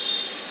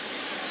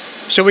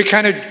 So we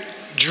kind of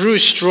drew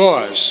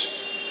straws.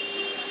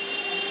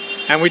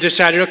 And we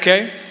decided,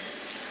 okay,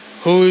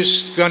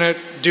 who's going to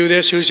do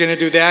this, who's going to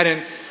do that?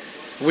 And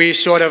we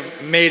sort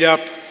of made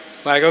up,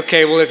 like,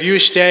 okay, well, if you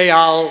stay,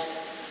 I'll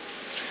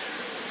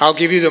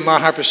give you the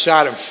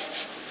Mahaprasadam,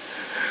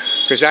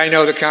 because I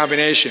know the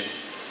combination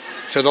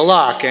to the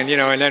lock, and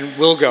and then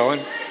we'll go,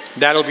 and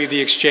that'll be the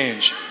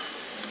exchange.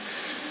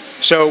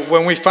 So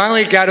when we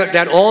finally got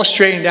that all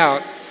straightened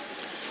out,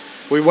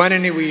 we went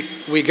in and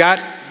we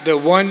got the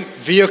one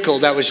vehicle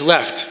that was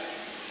left,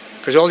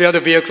 because all the other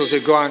vehicles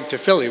had gone to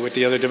Philly with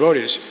the other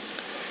devotees,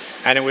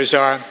 and it was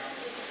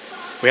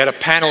we had a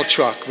panel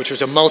truck, which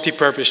was a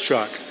multi-purpose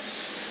truck.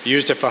 We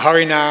used it for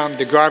Harinam,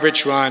 the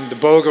garbage run, the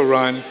boga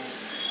run,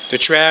 the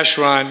trash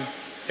run.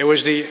 It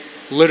was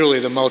literally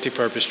the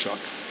multi-purpose truck.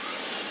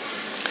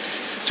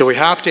 So we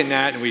hopped in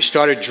that and we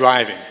started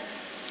driving.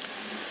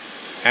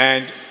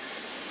 And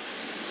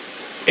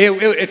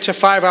it's a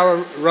 5-hour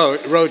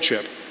road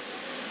trip.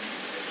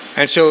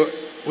 And so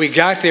we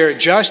got there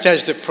just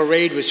as the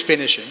parade was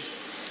finishing.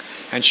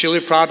 And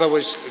Srila Prabhupada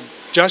was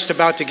just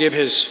about to give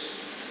his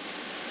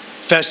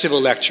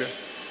festival lecture.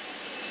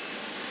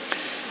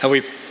 And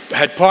we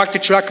had parked the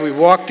truck and we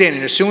walked in.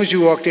 And as soon as we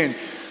walked in,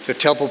 the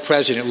temple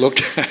president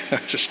looked at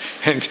us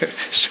and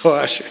saw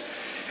us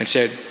and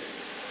said,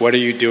 "What are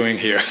you doing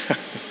here?"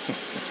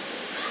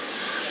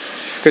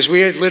 Because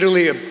we had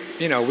literally,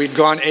 we'd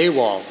gone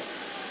AWOL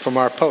from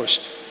our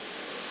post.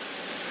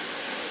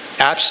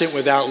 Absent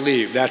without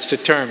leave. That's the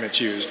term that's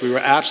used. We were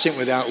absent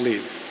without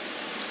leave.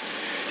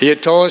 He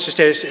had told us to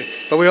stay,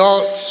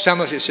 but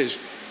some of us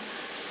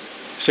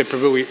said,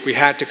 Prabhu, we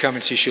had to come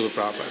and see Srila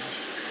Prabhupada.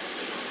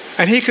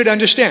 And he could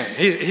understand.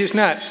 He's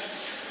not,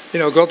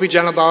 Gopi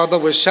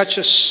Janababa was such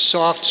a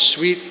soft,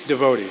 sweet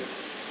devotee.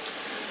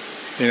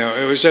 He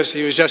was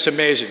just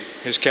amazing,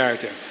 his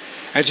character.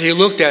 And so he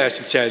looked at us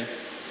and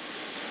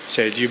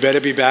said, you better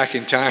be back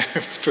in time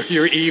for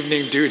your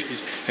evening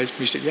duties. And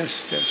we said,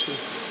 yes.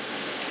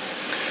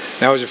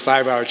 That was a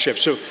 5-hour trip.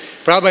 So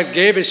Prabhupada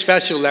gave his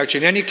festival lecture,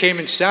 and then he came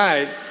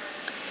inside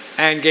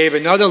and gave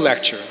another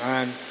lecture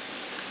on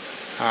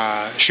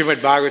Srimad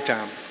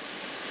Bhagavatam.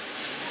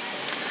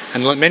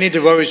 And many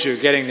devotees were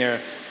getting their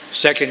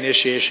second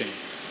initiation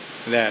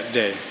that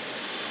day.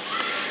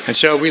 And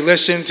so we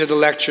listened to the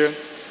lecture.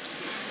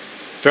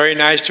 Very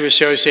nice to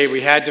associate.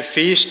 We had the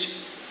feast.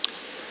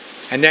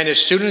 And then as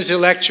soon as the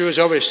lecture was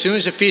over, as soon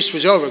as the feast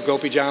was over,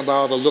 Gopi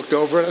Janababa looked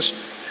over at us,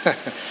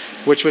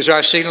 which was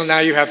our signal, now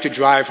you have to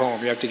drive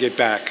home, you have to get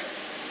back.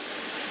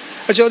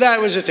 And so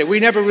that was the thing. We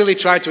never really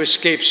tried to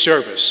escape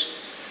service.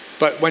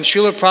 But when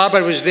Srila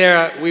Prabhupada was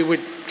there, we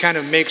would kind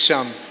of make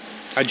some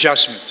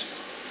adjustment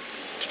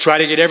to try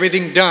to get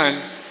everything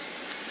done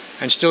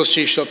and still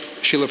see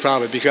Srila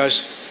Prabhupada,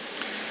 because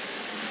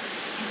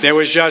there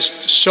was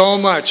just so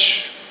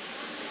much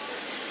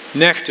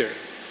nectar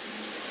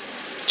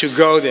to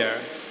go there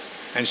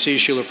and see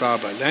Srila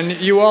Prabhupada. And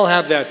you all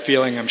have that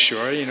feeling, I'm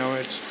sure.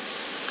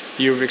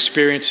 You've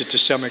experienced it to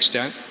some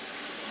extent.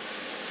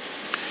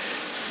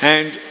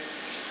 And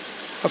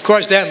of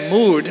course, that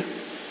mood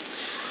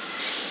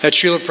that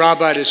Srila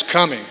Prabhupada is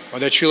coming, or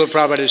that Srila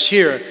Prabhupada is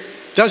here,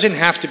 doesn't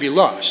have to be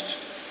lost.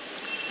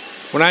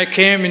 When I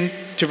came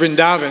to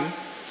Vrindavan,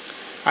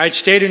 I had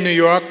stayed in New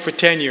York for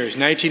 10 years,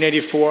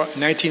 1974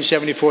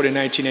 to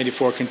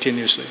 1984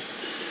 continuously.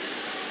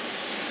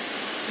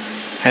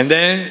 And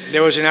then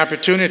there was an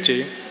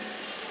opportunity,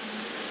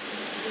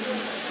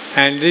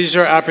 and these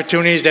are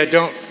opportunities that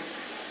don't,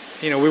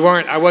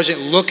 I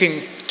wasn't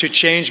looking to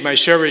change my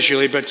service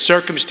really, but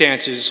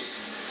circumstances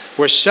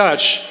were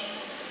such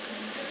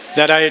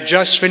that I had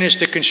just finished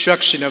the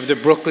construction of the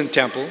Brooklyn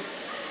Temple,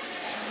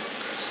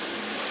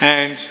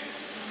 and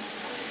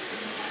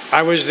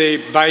I was the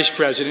vice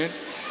president,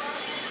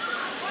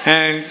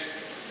 and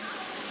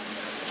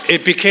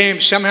it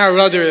became somehow or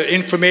other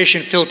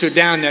information filtered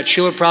down that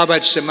Srila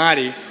Prabhupada's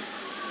Samadhi,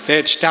 they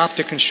had stopped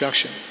the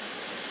construction.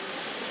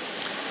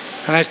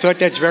 And I thought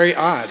that's very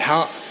odd.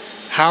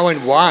 How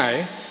and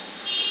why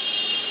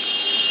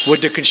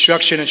would the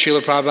construction of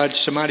Srila Prabhupada's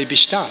Samadhi be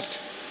stopped?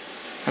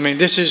 I mean,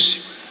 this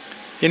is,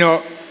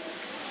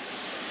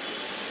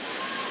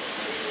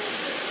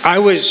 I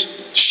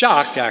was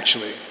shocked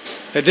actually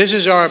that this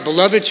is our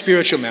beloved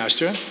spiritual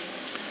master.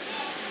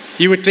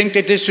 You would think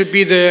that this would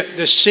be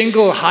the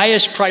single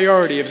highest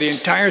priority of the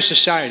entire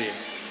society,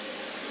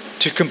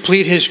 to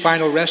complete his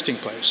final resting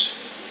place.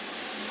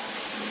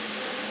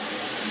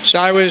 So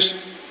I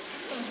was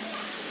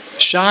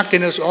shocked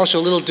and also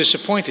a little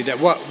disappointed that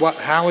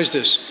how is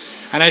this?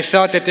 And I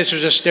felt that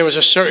there was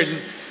a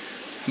certain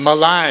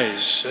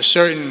malaise, a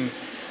certain,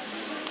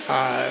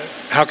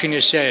 how can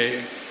you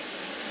say,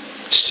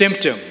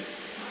 symptom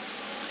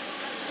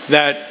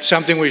that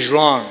something was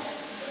wrong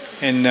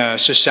in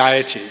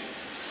society.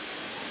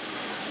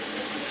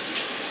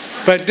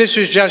 But this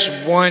was just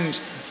one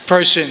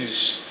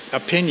person's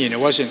opinion. It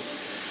wasn't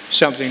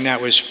something that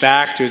was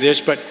fact or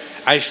this, but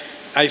I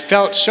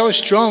felt so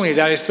strongly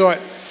that I thought,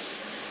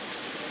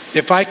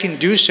 if I can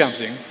do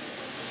something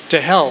to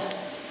help,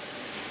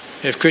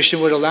 if Krishna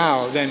would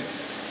allow, then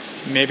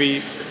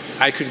maybe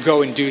I could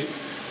go and do.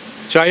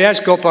 So I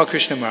asked Gopal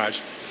Krishna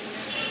Maharaj,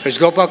 because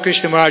Gopal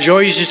Krishna Maharaj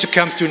always used to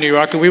come through New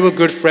York, and we were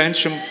good friends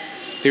from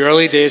the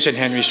early days on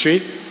Henry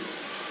Street.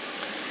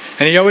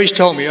 And he always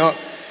told me,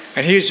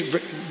 and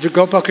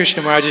Gopal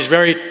Krishna Maharaj is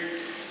very,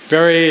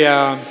 very,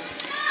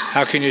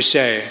 how can you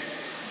say,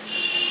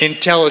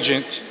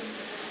 intelligent,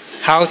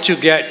 how to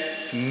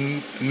get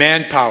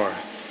manpower.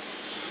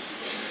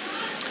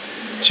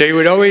 So he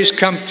would always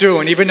come through,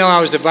 and even though I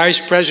was the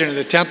vice president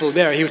of the temple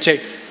there, he would say,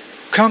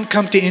 come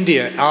to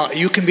India.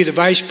 You can be the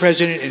vice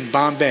president in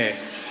Bombay.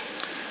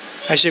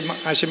 I said,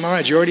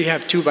 Maharaj, you already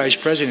have 2 vice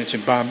presidents in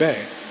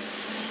Bombay.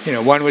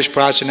 One was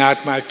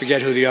Prasanatma, I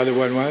forget who the other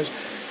one was.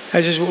 I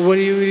said, well,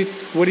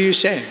 what are you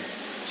saying?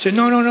 He said,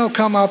 no,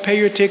 come, I'll pay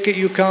your ticket,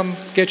 you come,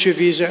 get your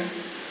visa.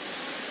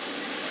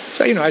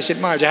 So, I said,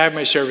 Maharaj, I have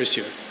my service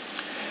here.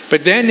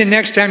 But then the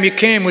next time he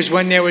came was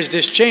when there was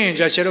this change.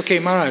 I said, okay,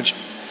 Maharaj,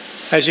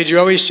 I said, you're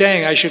always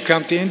saying I should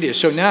come to India.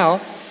 So now,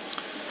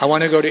 I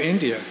want to go to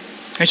India.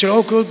 I said,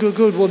 oh, good,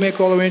 we'll make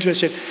all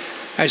arrangements.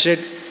 I said,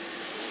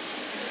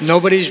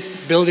 nobody's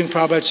building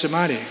Prabhupada's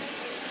Samadhi.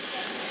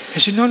 I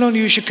said, no,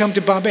 you should come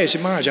to Bombay. I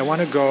said, Maharaj, I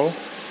want to go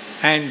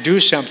and do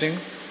something,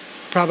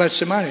 Prabhupada's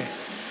Samadhi.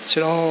 I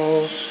said,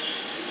 oh,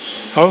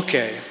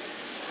 okay.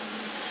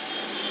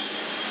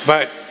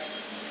 But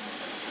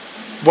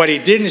what he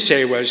didn't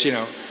say was,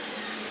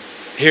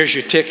 here's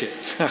your ticket.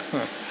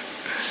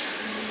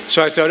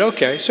 So I thought,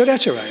 okay, so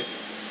that's all right.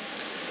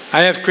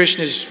 I have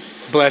Krishna's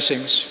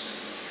blessings.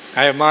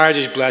 I have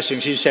Maharaj's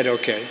blessings. He said,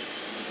 okay.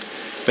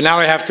 But now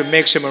I have to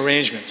make some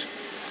arrangements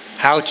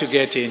how to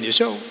get to India.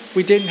 So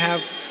we didn't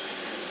have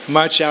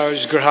much. I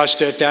was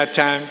grihastha at that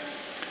time,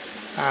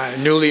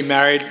 newly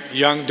married,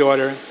 young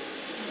daughter.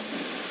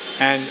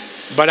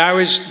 But I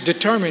was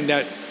determined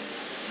that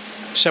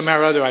somehow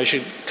or other I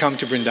should come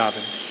to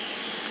Vrindavan.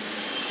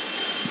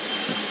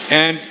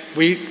 And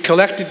we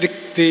collected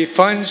the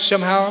funds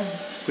somehow.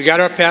 We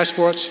got our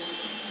passports,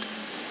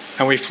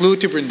 and we flew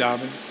to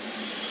Vrindavan.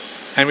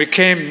 And we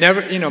came,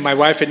 my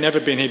wife had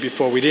never been here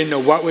before. We didn't know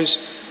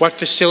what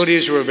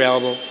facilities were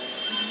available.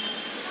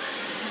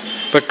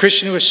 But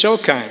Krishna was so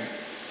kind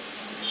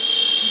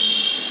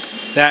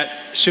that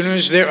as soon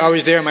as I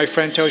was there, my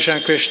friend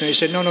Toshan Krishna, he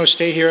said, no,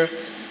 stay here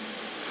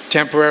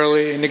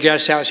temporarily in the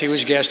guest house. He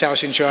was guest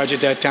house in charge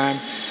at that time,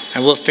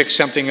 and we'll fix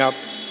something up.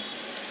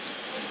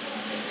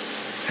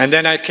 And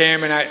then I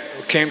came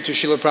to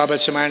Srila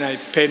Prabhupada's Samadhi, and I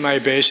paid my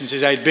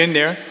obeisances. I'd been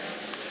there.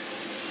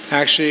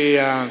 Actually,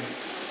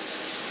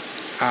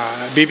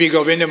 B.B.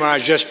 Govinda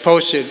Maharaj just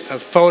posted a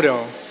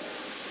photo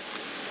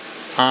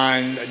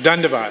on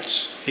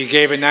Dandavats. He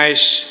gave a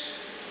nice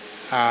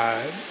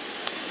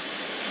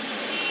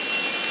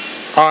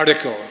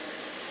article,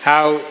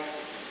 how,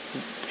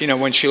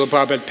 when Srila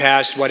Prabhupada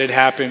passed, what had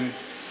happened,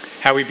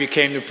 how he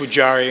became the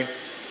Pujari.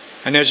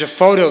 And there's a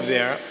photo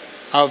there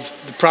of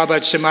the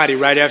Prabhupada Samadhi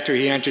right after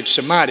he entered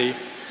Samadhi.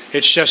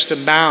 It's just a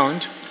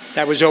mound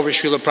that was over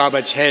Srila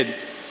Prabhupada's head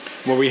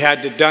where we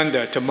had the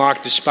danda to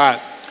mark the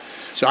spot.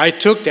 So I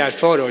took that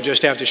photo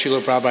just after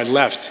Srila Prabhupada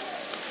left.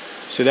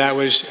 So that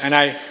was, and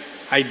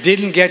I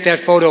didn't get that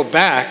photo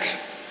back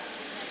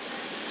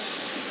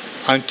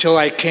until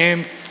I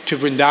came to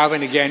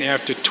Vrindavan again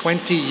after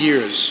 20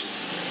 years.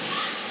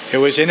 It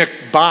was in a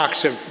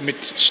box of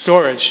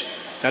storage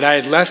that I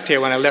had left here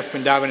when I left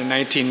Vrindavan in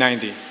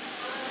 1990.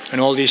 And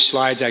all these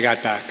slides I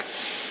got back.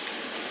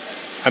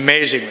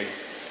 Amazingly.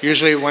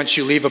 Usually once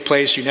you leave a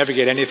place, you never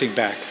get anything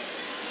back.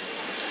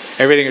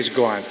 Everything is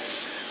gone.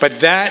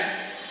 But that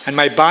and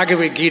my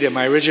Bhagavad-Gita,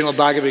 my original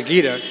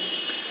Bhagavad-Gita,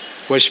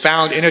 was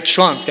found in a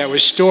trunk that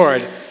was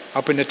stored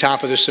up in the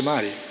top of the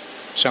Samadhi,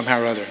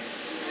 somehow or other.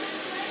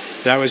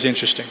 That was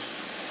interesting.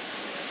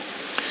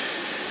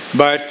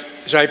 But,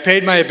 so I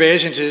paid my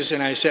obeisances,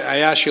 and I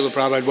asked Srila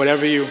Prabhupada,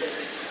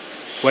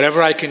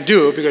 whatever I can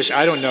do, because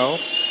I don't know,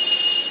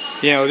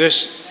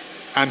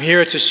 I'm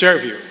here to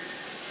serve you.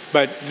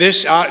 But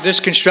this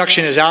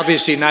construction is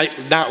obviously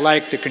not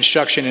like the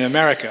construction in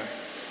America,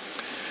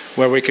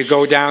 where we could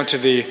go down to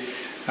the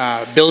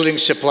building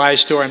supply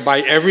store and buy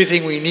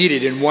everything we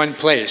needed in one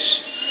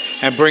place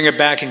and bring it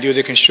back and do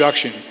the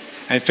construction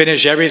and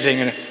finish everything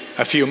in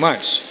a few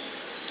months.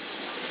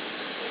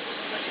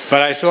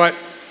 But I thought,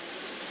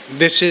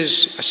 this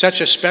is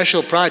such a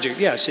special project.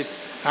 Yes,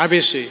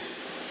 obviously,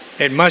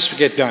 it must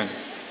get done.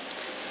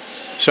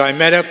 So I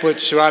met up with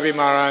Surabhi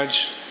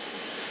Maharaj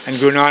and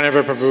Guru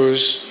Nanak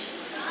Prabhu's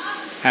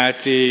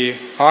at the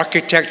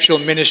architectural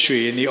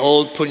ministry in the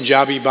old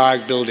Punjabi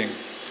Bagh building.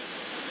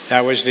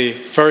 That was the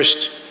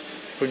first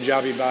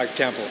Punjabi Bagh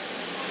temple.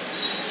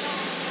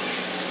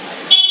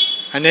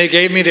 And they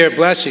gave me their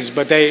blessings,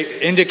 but they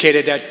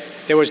indicated that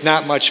there was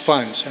not much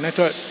funds. And I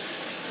thought,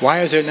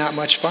 why is there not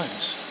much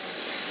funds?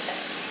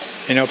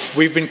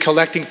 We've been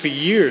collecting for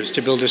years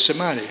to build a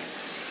Samadhi.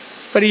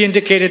 But he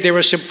indicated there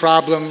were some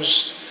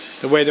problems,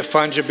 the way the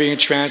funds are being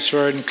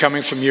transferred and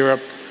coming from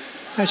Europe.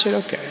 I said,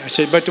 okay. I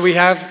said, but do we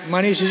have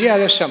money? He says, yeah,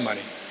 there's some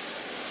money.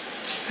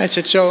 I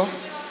said, so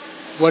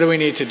what do we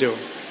need to do?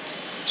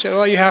 He said,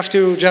 well, you have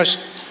to just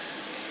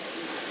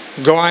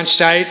go on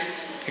site,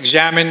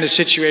 examine the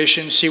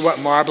situation, see what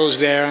marble is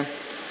there,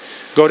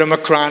 go to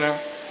Makrana.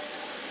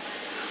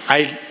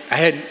 I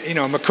had,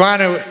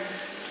 Makrana,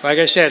 like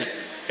I said,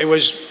 there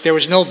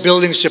was no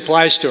building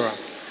supply store.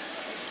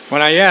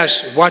 When I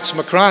asked, what's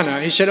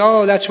Makrana? He said,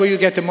 oh, that's where you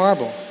get the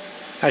marble.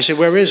 I said,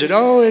 where is it?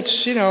 Oh,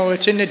 it's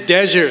in the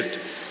desert,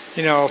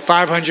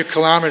 500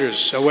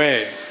 kilometers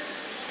away.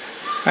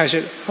 I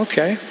said,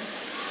 okay.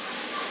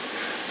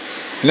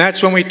 And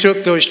that's when we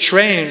took those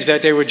trains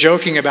that they were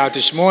joking about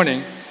this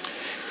morning,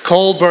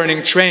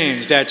 coal-burning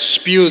trains that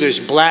spew this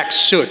black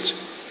soot.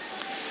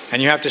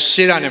 And you have to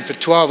sit on them for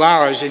 12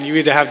 hours, and you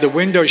either have the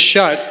windows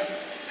shut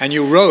and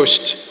you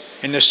roast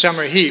in the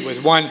summer heat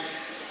with one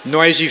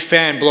noisy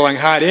fan blowing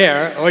hot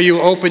air, or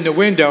you open the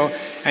window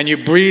and you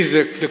breathe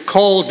the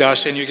coal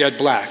dust and you get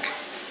black.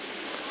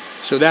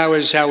 So that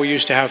was how we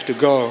used to have to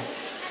go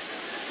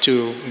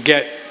to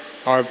get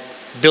our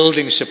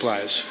building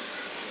supplies.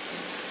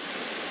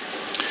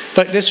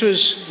 But this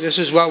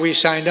is what we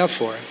signed up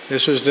for.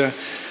 This was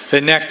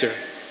the nectar.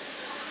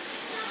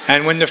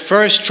 And when the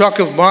first truck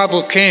of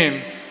marble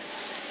came,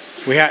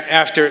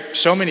 after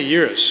so many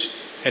years,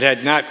 it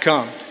had not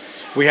come.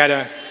 We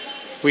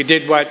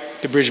did what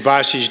the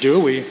Brijbasis do.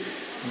 We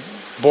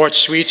bought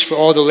sweets for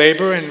all the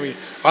labor, and we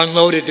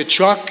unloaded the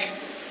truck,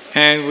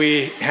 and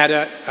we had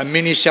a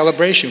mini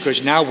celebration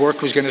because now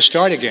work was going to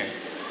start again.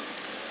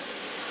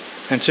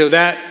 And so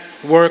that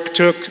work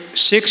took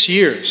 6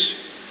 years,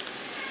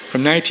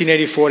 from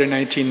 1984 to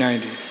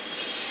 1990,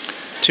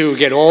 to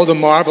get all the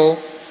marble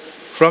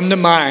from the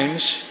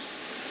mines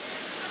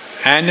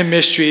and the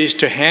mysteries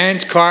to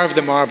hand carve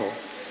the marble.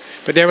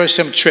 But there were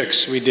some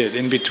tricks we did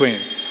in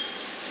between.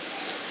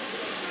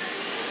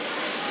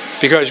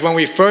 Because when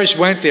we first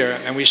went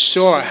there and we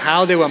saw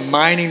how they were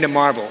mining the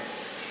marble,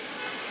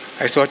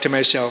 I thought to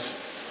myself,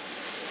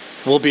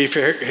 we'll be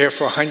here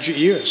for 100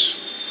 years.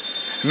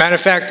 As a matter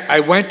of fact, I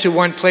went to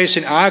one place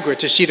in Agra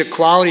to see the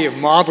quality of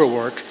marble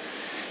work.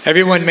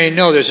 Everyone may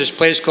know there's this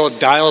place called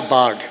Dial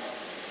Bagh.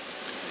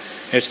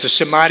 It's the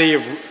samadhi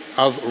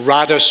of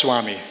Radha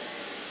Swami.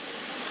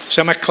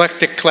 Some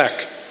eclectic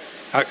clique,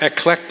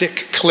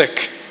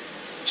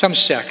 some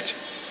sect,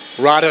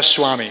 Radha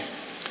Swami.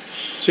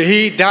 So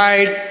he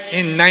died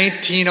in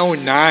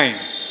 1909.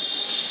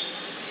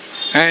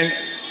 And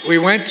we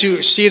went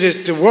to see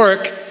the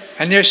work,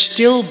 and they're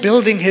still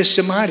building his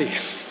samadhi.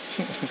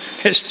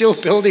 They're still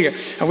building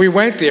it. And we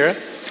went there,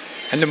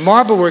 and the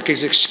marble work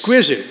is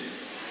exquisite.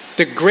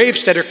 The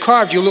grapes that are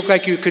carved, you look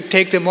like you could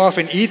take them off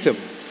and eat them.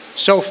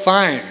 So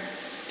fine,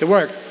 the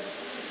work.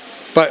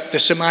 But the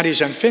samadhi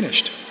is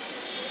unfinished.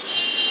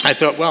 I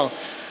thought, well,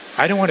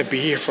 I don't want to be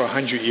here for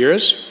 100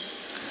 years.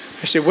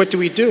 I said, what do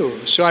we do?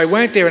 So I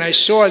went there and I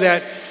saw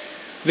that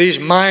these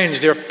mines,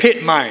 they're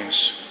pit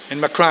mines in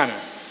Makrana.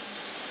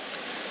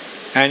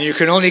 And you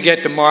can only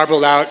get the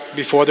marble out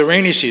before the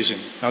rainy season.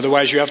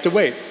 Otherwise, you have to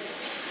wait.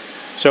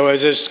 So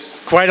there's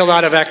quite a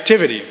lot of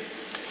activity.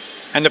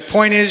 And the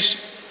point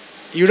is,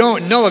 you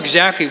don't know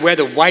exactly where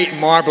the white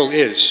marble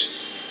is.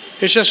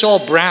 It's just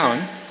all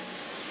brown.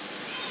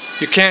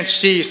 You can't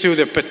see through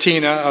the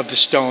patina of the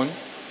stone.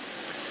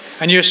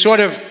 And you're sort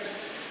of,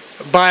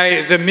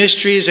 by the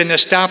mysteries and the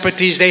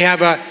stapatis, they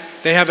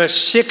have a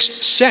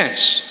sixth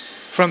sense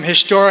from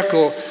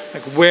historical,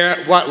 like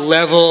what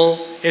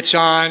level it's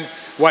on,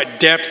 what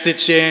depth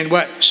it's in,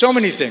 so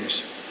many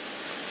things.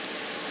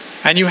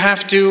 And you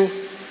have to,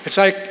 it's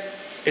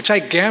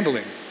like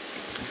gambling.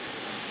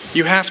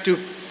 You have to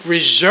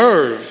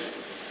reserve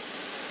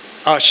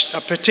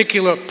a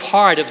particular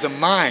part of the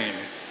mine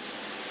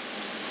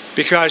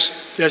because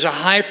there's a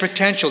high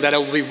potential that it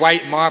will be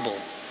white marble.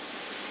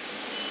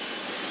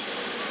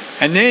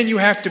 And then you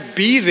have to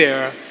be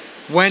there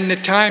when the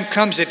time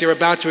comes that they're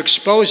about to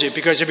expose it,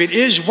 because if it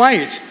is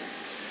white,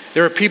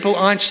 there are people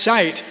on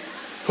site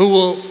who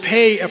will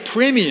pay a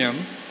premium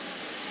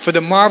for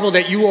the marble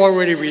that you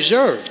already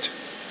reserved.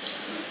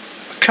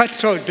 A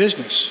cutthroat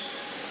business.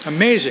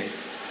 Amazing.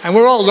 And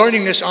we're all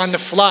learning this on the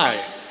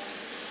fly,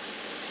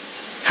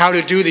 how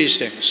to do these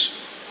things.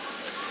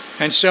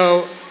 And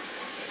so,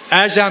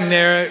 as I'm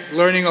there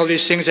learning all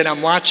these things and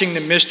I'm watching the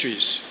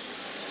mysteries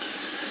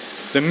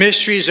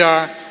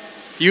are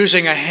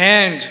using a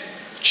hand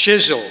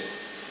chisel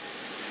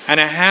and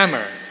a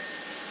hammer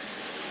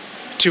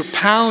to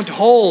pound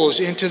holes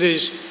into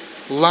this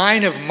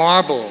line of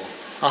marble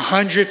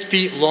 100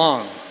 feet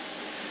long.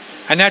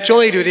 And that's all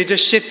they do. They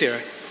just sit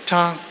there,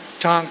 tong,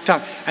 tong,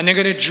 tong. And they're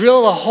going to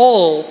drill a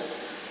hole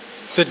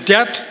the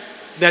depth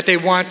that they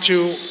want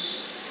to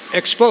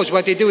expose.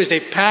 What they do is they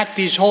pack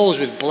these holes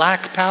with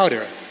black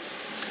powder.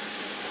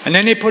 And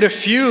then they put a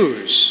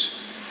fuse.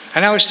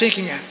 And I was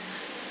thinking,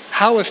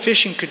 how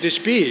efficient could this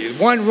be?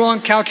 One wrong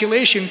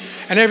calculation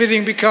and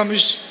everything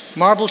becomes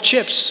marble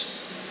chips.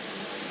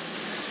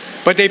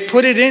 But they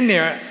put it in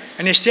there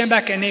and they stand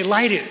back and they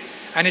light it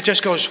and it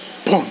just goes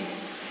boom.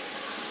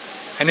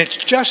 And it's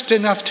just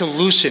enough to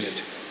loosen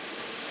it.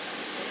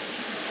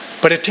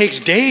 But it takes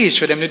days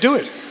for them to do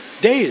it.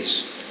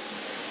 Days.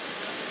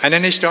 And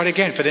then they start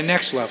again for the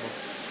next level.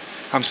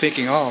 I'm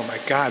thinking, oh my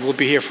God, we'll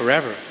be here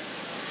forever.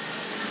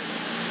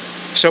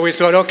 So we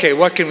thought, okay,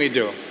 what can we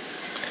do?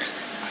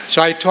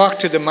 So I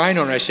talked to the mine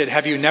owner. I said,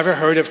 have you never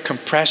heard of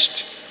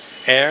compressed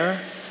air,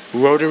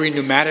 rotary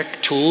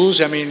pneumatic tools?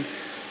 I mean,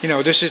 you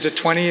know, this is the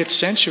 20th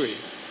century.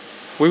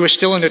 We were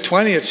still in the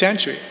 20th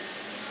century.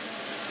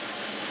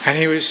 And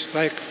he was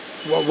like,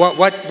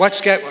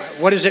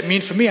 what does it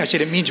mean for me? I said,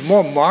 it means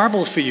more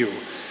marble for you.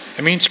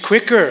 It means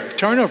quicker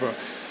turnover.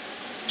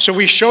 So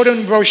we showed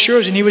him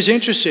brochures and he was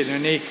interested.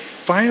 And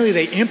finally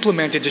they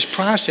implemented this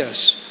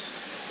process.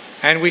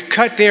 And we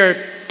cut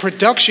their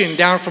production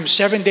down from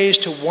 7 days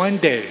to 1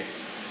 day.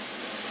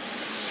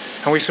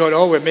 And we thought,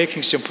 oh, we're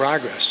making some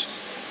progress.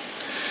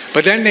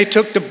 But then they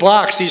took the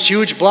blocks, these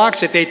huge blocks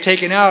that they'd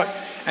taken out,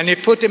 and they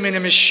put them in a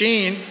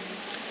machine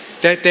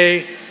that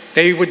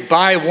they would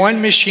buy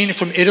one machine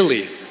from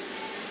Italy.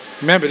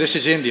 Remember, this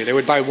is India. They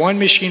would buy one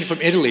machine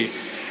from Italy,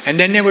 and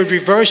then they would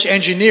reverse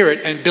engineer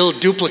it and build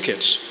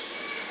duplicates.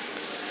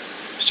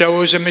 So it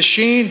was a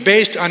machine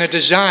based on a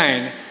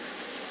design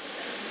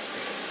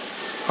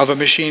of a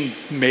machine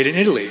made in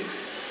Italy.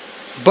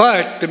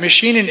 But the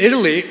machine in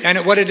Italy, and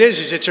what it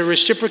is it's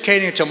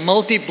a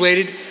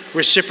multi-bladed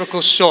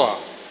reciprocal saw.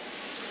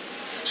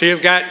 So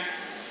you've got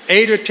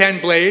 8 or 10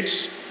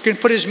 blades. You can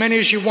put as many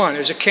as you want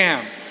as a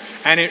cam.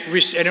 And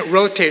it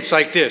rotates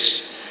like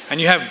this.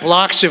 And you have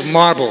blocks of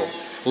marble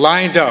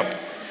lined up.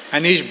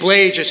 And these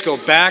blades just go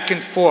back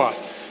and forth,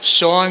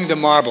 sawing the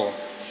marble.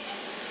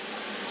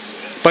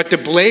 But the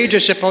blades are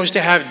supposed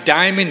to have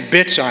diamond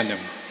bits on them.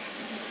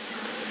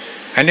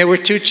 And they were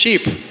too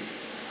cheap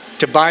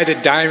to buy the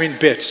diamond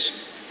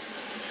bits.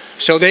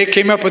 So they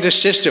came up with a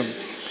system.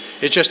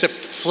 It's just a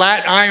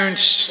flat iron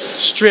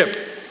strip.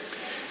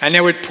 And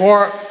they would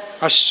pour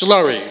a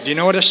slurry. Do you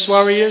know what a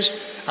slurry is?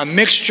 A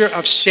mixture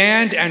of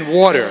sand and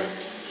water.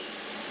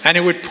 And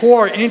it would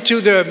pour into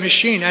the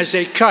machine as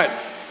they cut.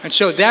 And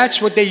so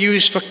that's what they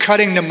used for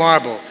cutting the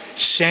marble.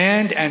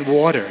 Sand and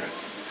water.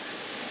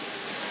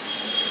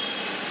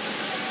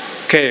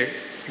 Okay,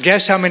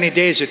 guess how many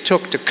days it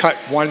took to cut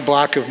one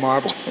block of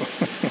marble?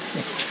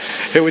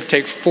 It would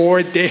take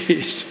 4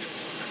 days.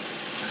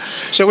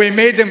 So we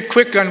made them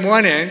quick on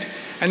one end,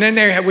 and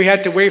then we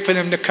had to wait for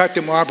them to cut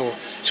the marble.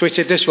 So we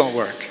said, this won't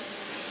work.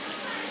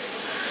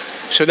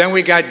 So then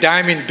we got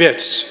diamond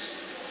bits,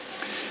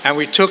 and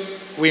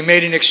we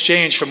made an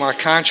exchange from our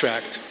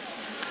contract.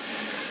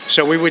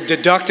 So we would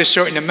deduct a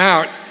certain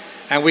amount,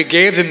 and we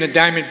gave them the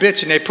diamond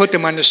bits, and they put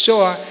them on the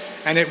saw,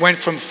 and it went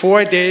from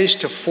 4 days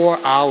to 4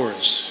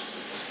 hours.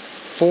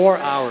 4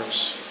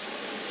 hours.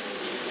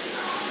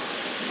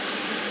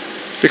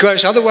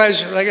 Because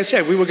otherwise, like I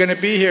said, we were going to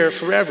be here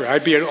forever.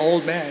 I'd be an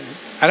old man.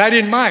 And I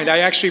didn't mind. I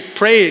actually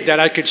prayed that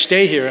I could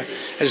stay here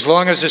as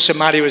long as the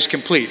samadhi was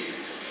complete.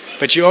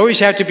 But you always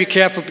have to be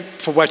careful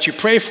for what you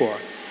pray for.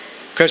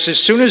 Because as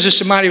soon as the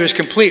samadhi was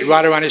complete,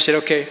 Radharani said,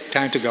 okay,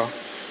 time to go.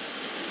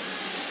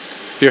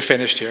 You're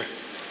finished here.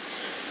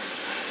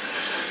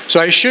 So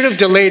I should have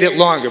delayed it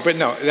longer, but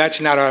no, that's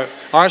not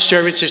our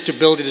service is to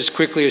build it as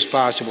quickly as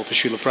possible for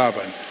Srila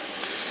Prabhupada.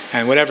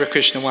 And whatever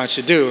Krishna wants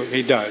to do,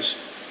 he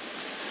does.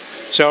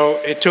 So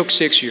it took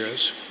 6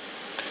 years.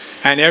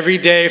 And every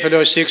day for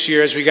those 6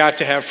 years, we got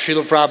to have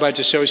Srila Prabhupada's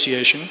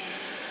association.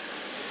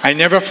 I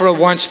never for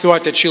once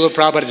thought that Srila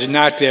Prabhupada is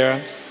not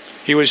there.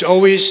 He was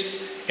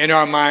always in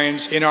our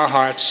minds, in our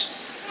hearts,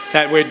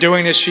 that we're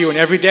doing this for you. And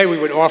every day we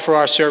would offer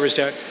our service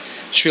that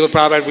Srila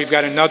Prabhupada, we've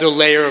got another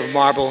layer of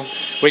marble.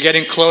 We're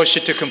getting closer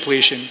to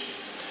completion.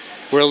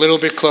 We're a little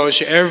bit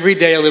closer. Every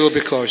day a little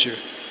bit closer.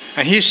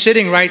 And he's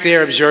sitting right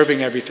there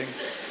observing everything.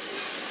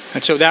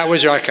 And so that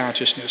was our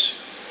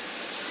consciousness.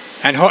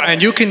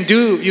 And you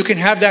can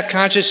have that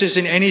consciousness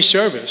in any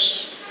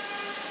service.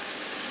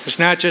 It's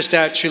not just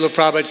that Srila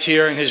Prabhupada's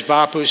here and his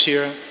Vapu's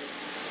here.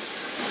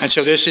 And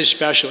so this is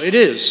special. It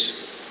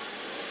is.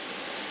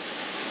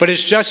 But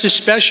it's just as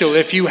special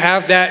if you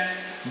have that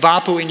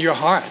Vapu in your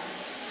heart.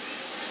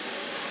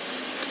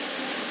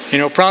 You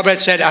know, Prabhupada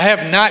said, I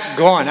am not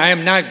going.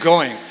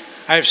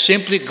 I have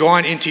simply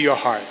gone into your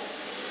heart.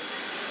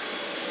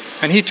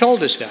 And he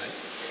told us that.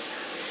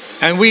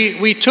 And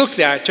we took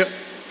that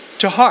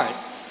to heart.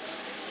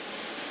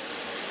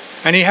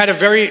 And he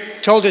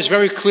told us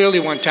very clearly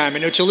one time,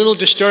 and it's a little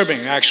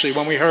disturbing actually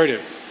when we heard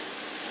it.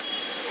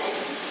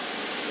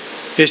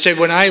 He said,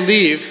 when I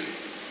leave,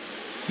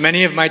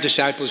 many of my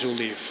disciples will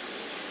leave.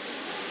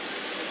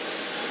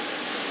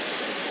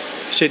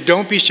 He said,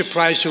 don't be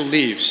surprised who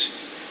leaves.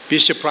 Be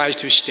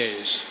surprised who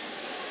stays.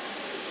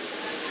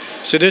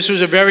 So this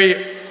was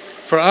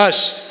for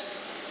us,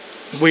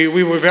 we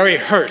were very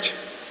hurt.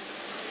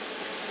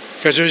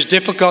 Because it was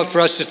difficult for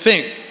us to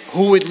think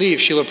who would leave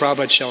Srila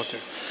Prabhupada's shelter.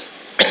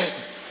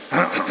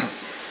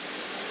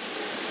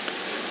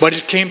 But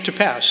it came to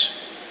pass.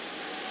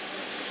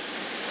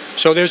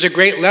 So there's a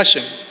great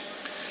lesson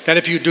that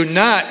if you do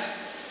not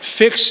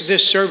fix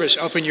this service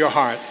up in your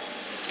heart,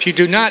 if you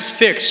do not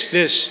fix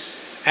this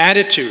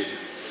attitude,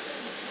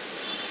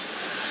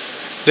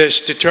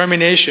 this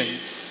determination,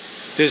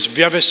 this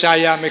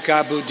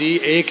vyavasayamika buddhi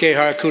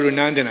ekehar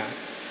kurunandana,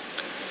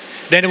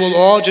 then it will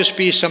all just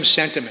be some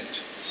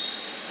sentiment.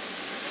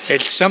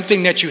 It's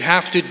something that you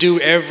have to do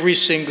every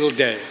single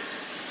day.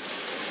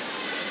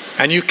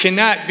 And you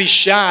cannot be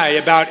shy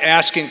about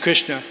asking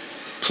Krishna,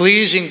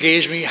 please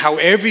engage me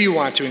however you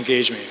want to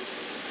engage me.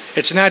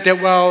 It's not that,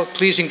 well,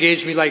 please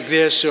engage me like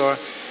this, or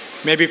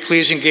maybe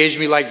please engage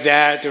me like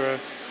that, or,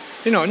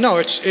 no,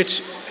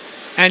 it's,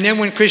 and then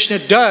when Krishna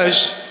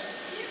does,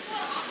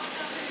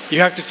 you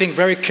have to think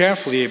very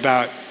carefully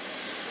about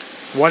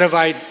what have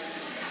I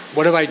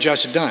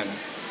just done?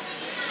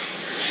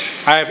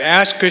 I have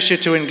asked Krishna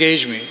to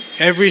engage me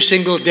every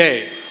single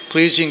day.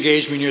 Please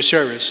engage me in your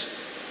service.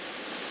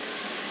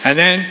 And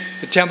then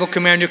the temple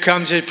commander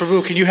comes and says,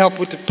 Prabhu, can you help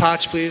with the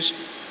pots, please?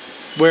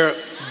 We're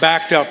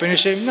backed up. And you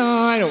say, no,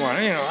 I don't want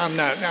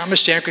to. I'm a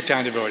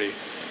Sankirtan devotee.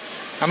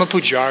 I'm a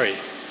pujari.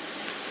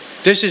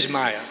 This is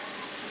Maya.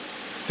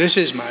 This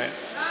is Maya.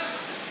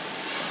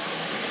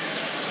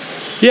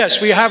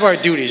 Yes, we have our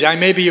duties. I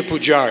may be a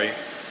pujari.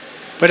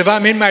 But if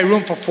I'm in my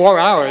room for 4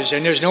 hours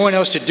and there's no one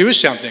else to do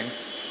something,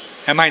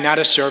 am I not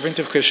a servant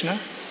of Krishna?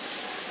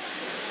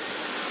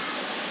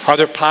 Are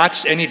there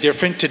pots any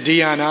different to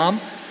Dhyanam?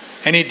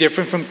 Any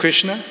different from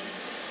Krishna?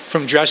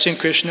 From dressing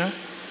Krishna?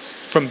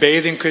 From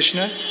bathing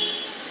Krishna?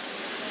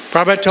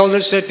 Prabhupada told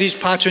us that these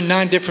pots are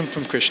non-different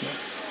from Krishna.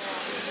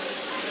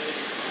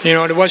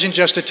 It wasn't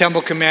just the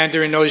temple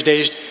commander in those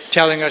days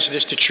telling us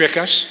this to trick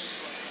us.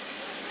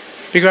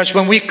 Because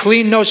when we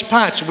cleaned those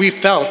pots, we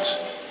felt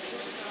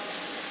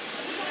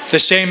The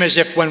same as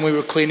if when we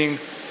were cleaning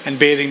and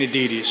bathing the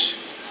deities.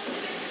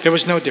 There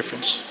was no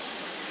difference.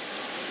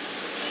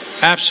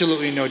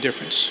 Absolutely no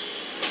difference.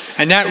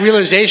 And that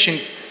realization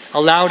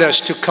allowed us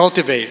to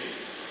cultivate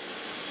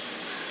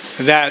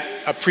that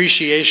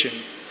appreciation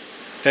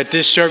that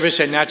this service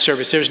and that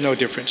service, there's no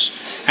difference.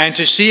 And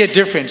to see a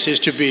difference is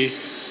to be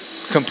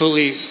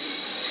completely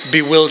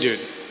bewildered.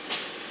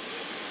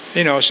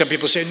 You know, some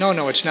people say,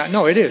 no, it's not.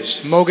 No, it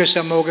is. Moga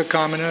samoga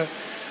kamana,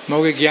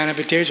 moga jnana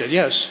viteja.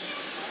 Yes.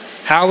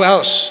 How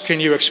else can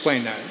you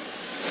explain that?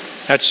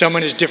 That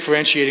someone is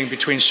differentiating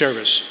between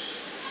service.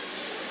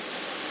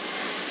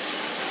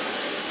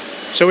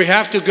 So we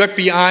have to get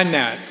beyond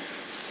that,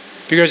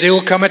 because there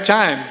will come a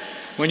time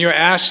when you're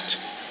asked,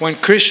 when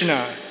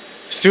Krishna,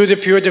 through the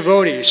pure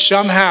devotee,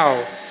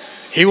 somehow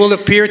he will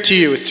appear to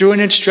you through an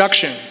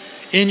instruction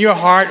in your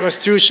heart or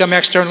through some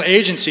external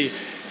agency,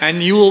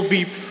 and you will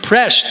be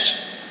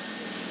pressed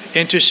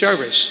into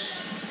service.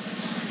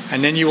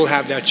 And then you will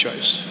have that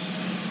choice.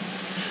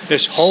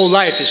 This whole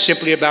life is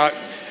simply about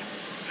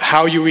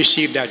how you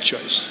receive that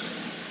choice.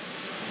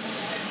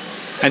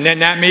 And then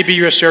that may be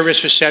your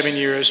service for 7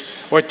 years,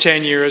 or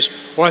 10 years,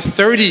 or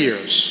 30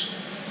 years.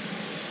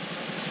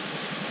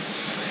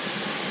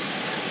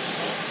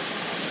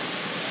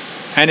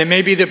 And it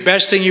may be the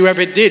best thing you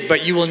ever did,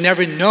 but you will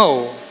never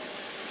know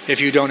if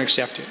you don't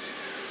accept it.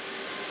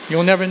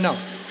 You'll never know.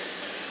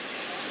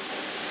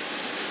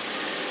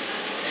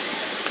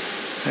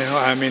 You know,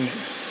 I mean,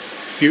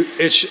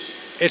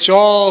 it's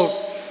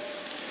all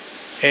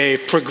a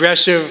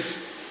progressive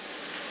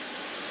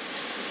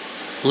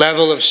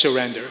level of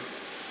surrender.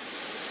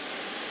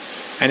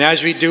 And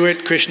as we do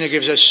it, Krishna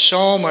gives us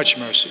so much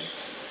mercy.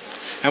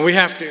 And we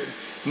have to,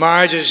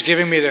 Maharaj is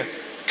giving me the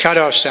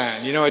cutoff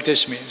sign. You know what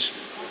this means?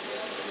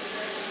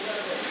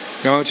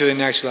 Going to the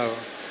next level.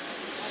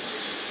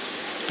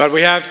 But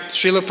we have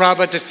Srila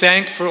Prabhupada to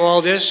thank for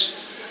all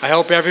this. I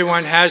hope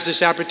everyone has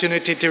this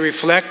opportunity to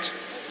reflect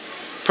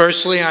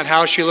personally on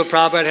how Srila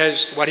Prabhupada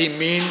has, what he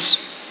means,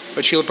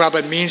 what Srila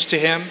Prabhupada means to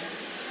him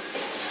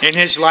in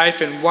his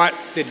life, and what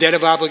the debt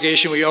of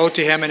obligation we owe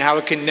to him and how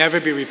it can never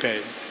be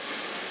repaid.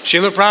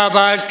 Srila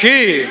Prabhupada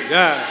ki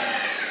jai.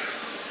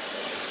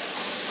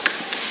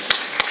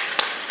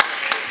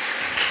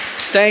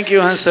 Thank you,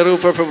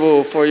 Hansarupa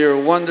Prabhu, for your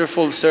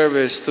wonderful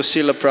service to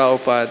Srila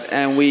Prabhupada,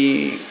 and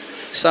we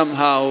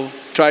somehow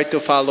try to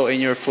follow in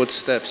your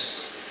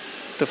footsteps,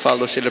 to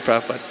follow Srila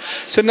Prabhupada.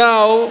 So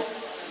now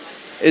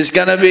it's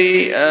gonna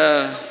be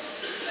the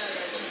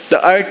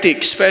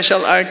Arctic,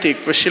 special Arctic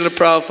for Srila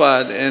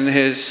Prabhupada in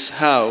his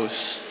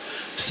house,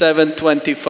 7:25.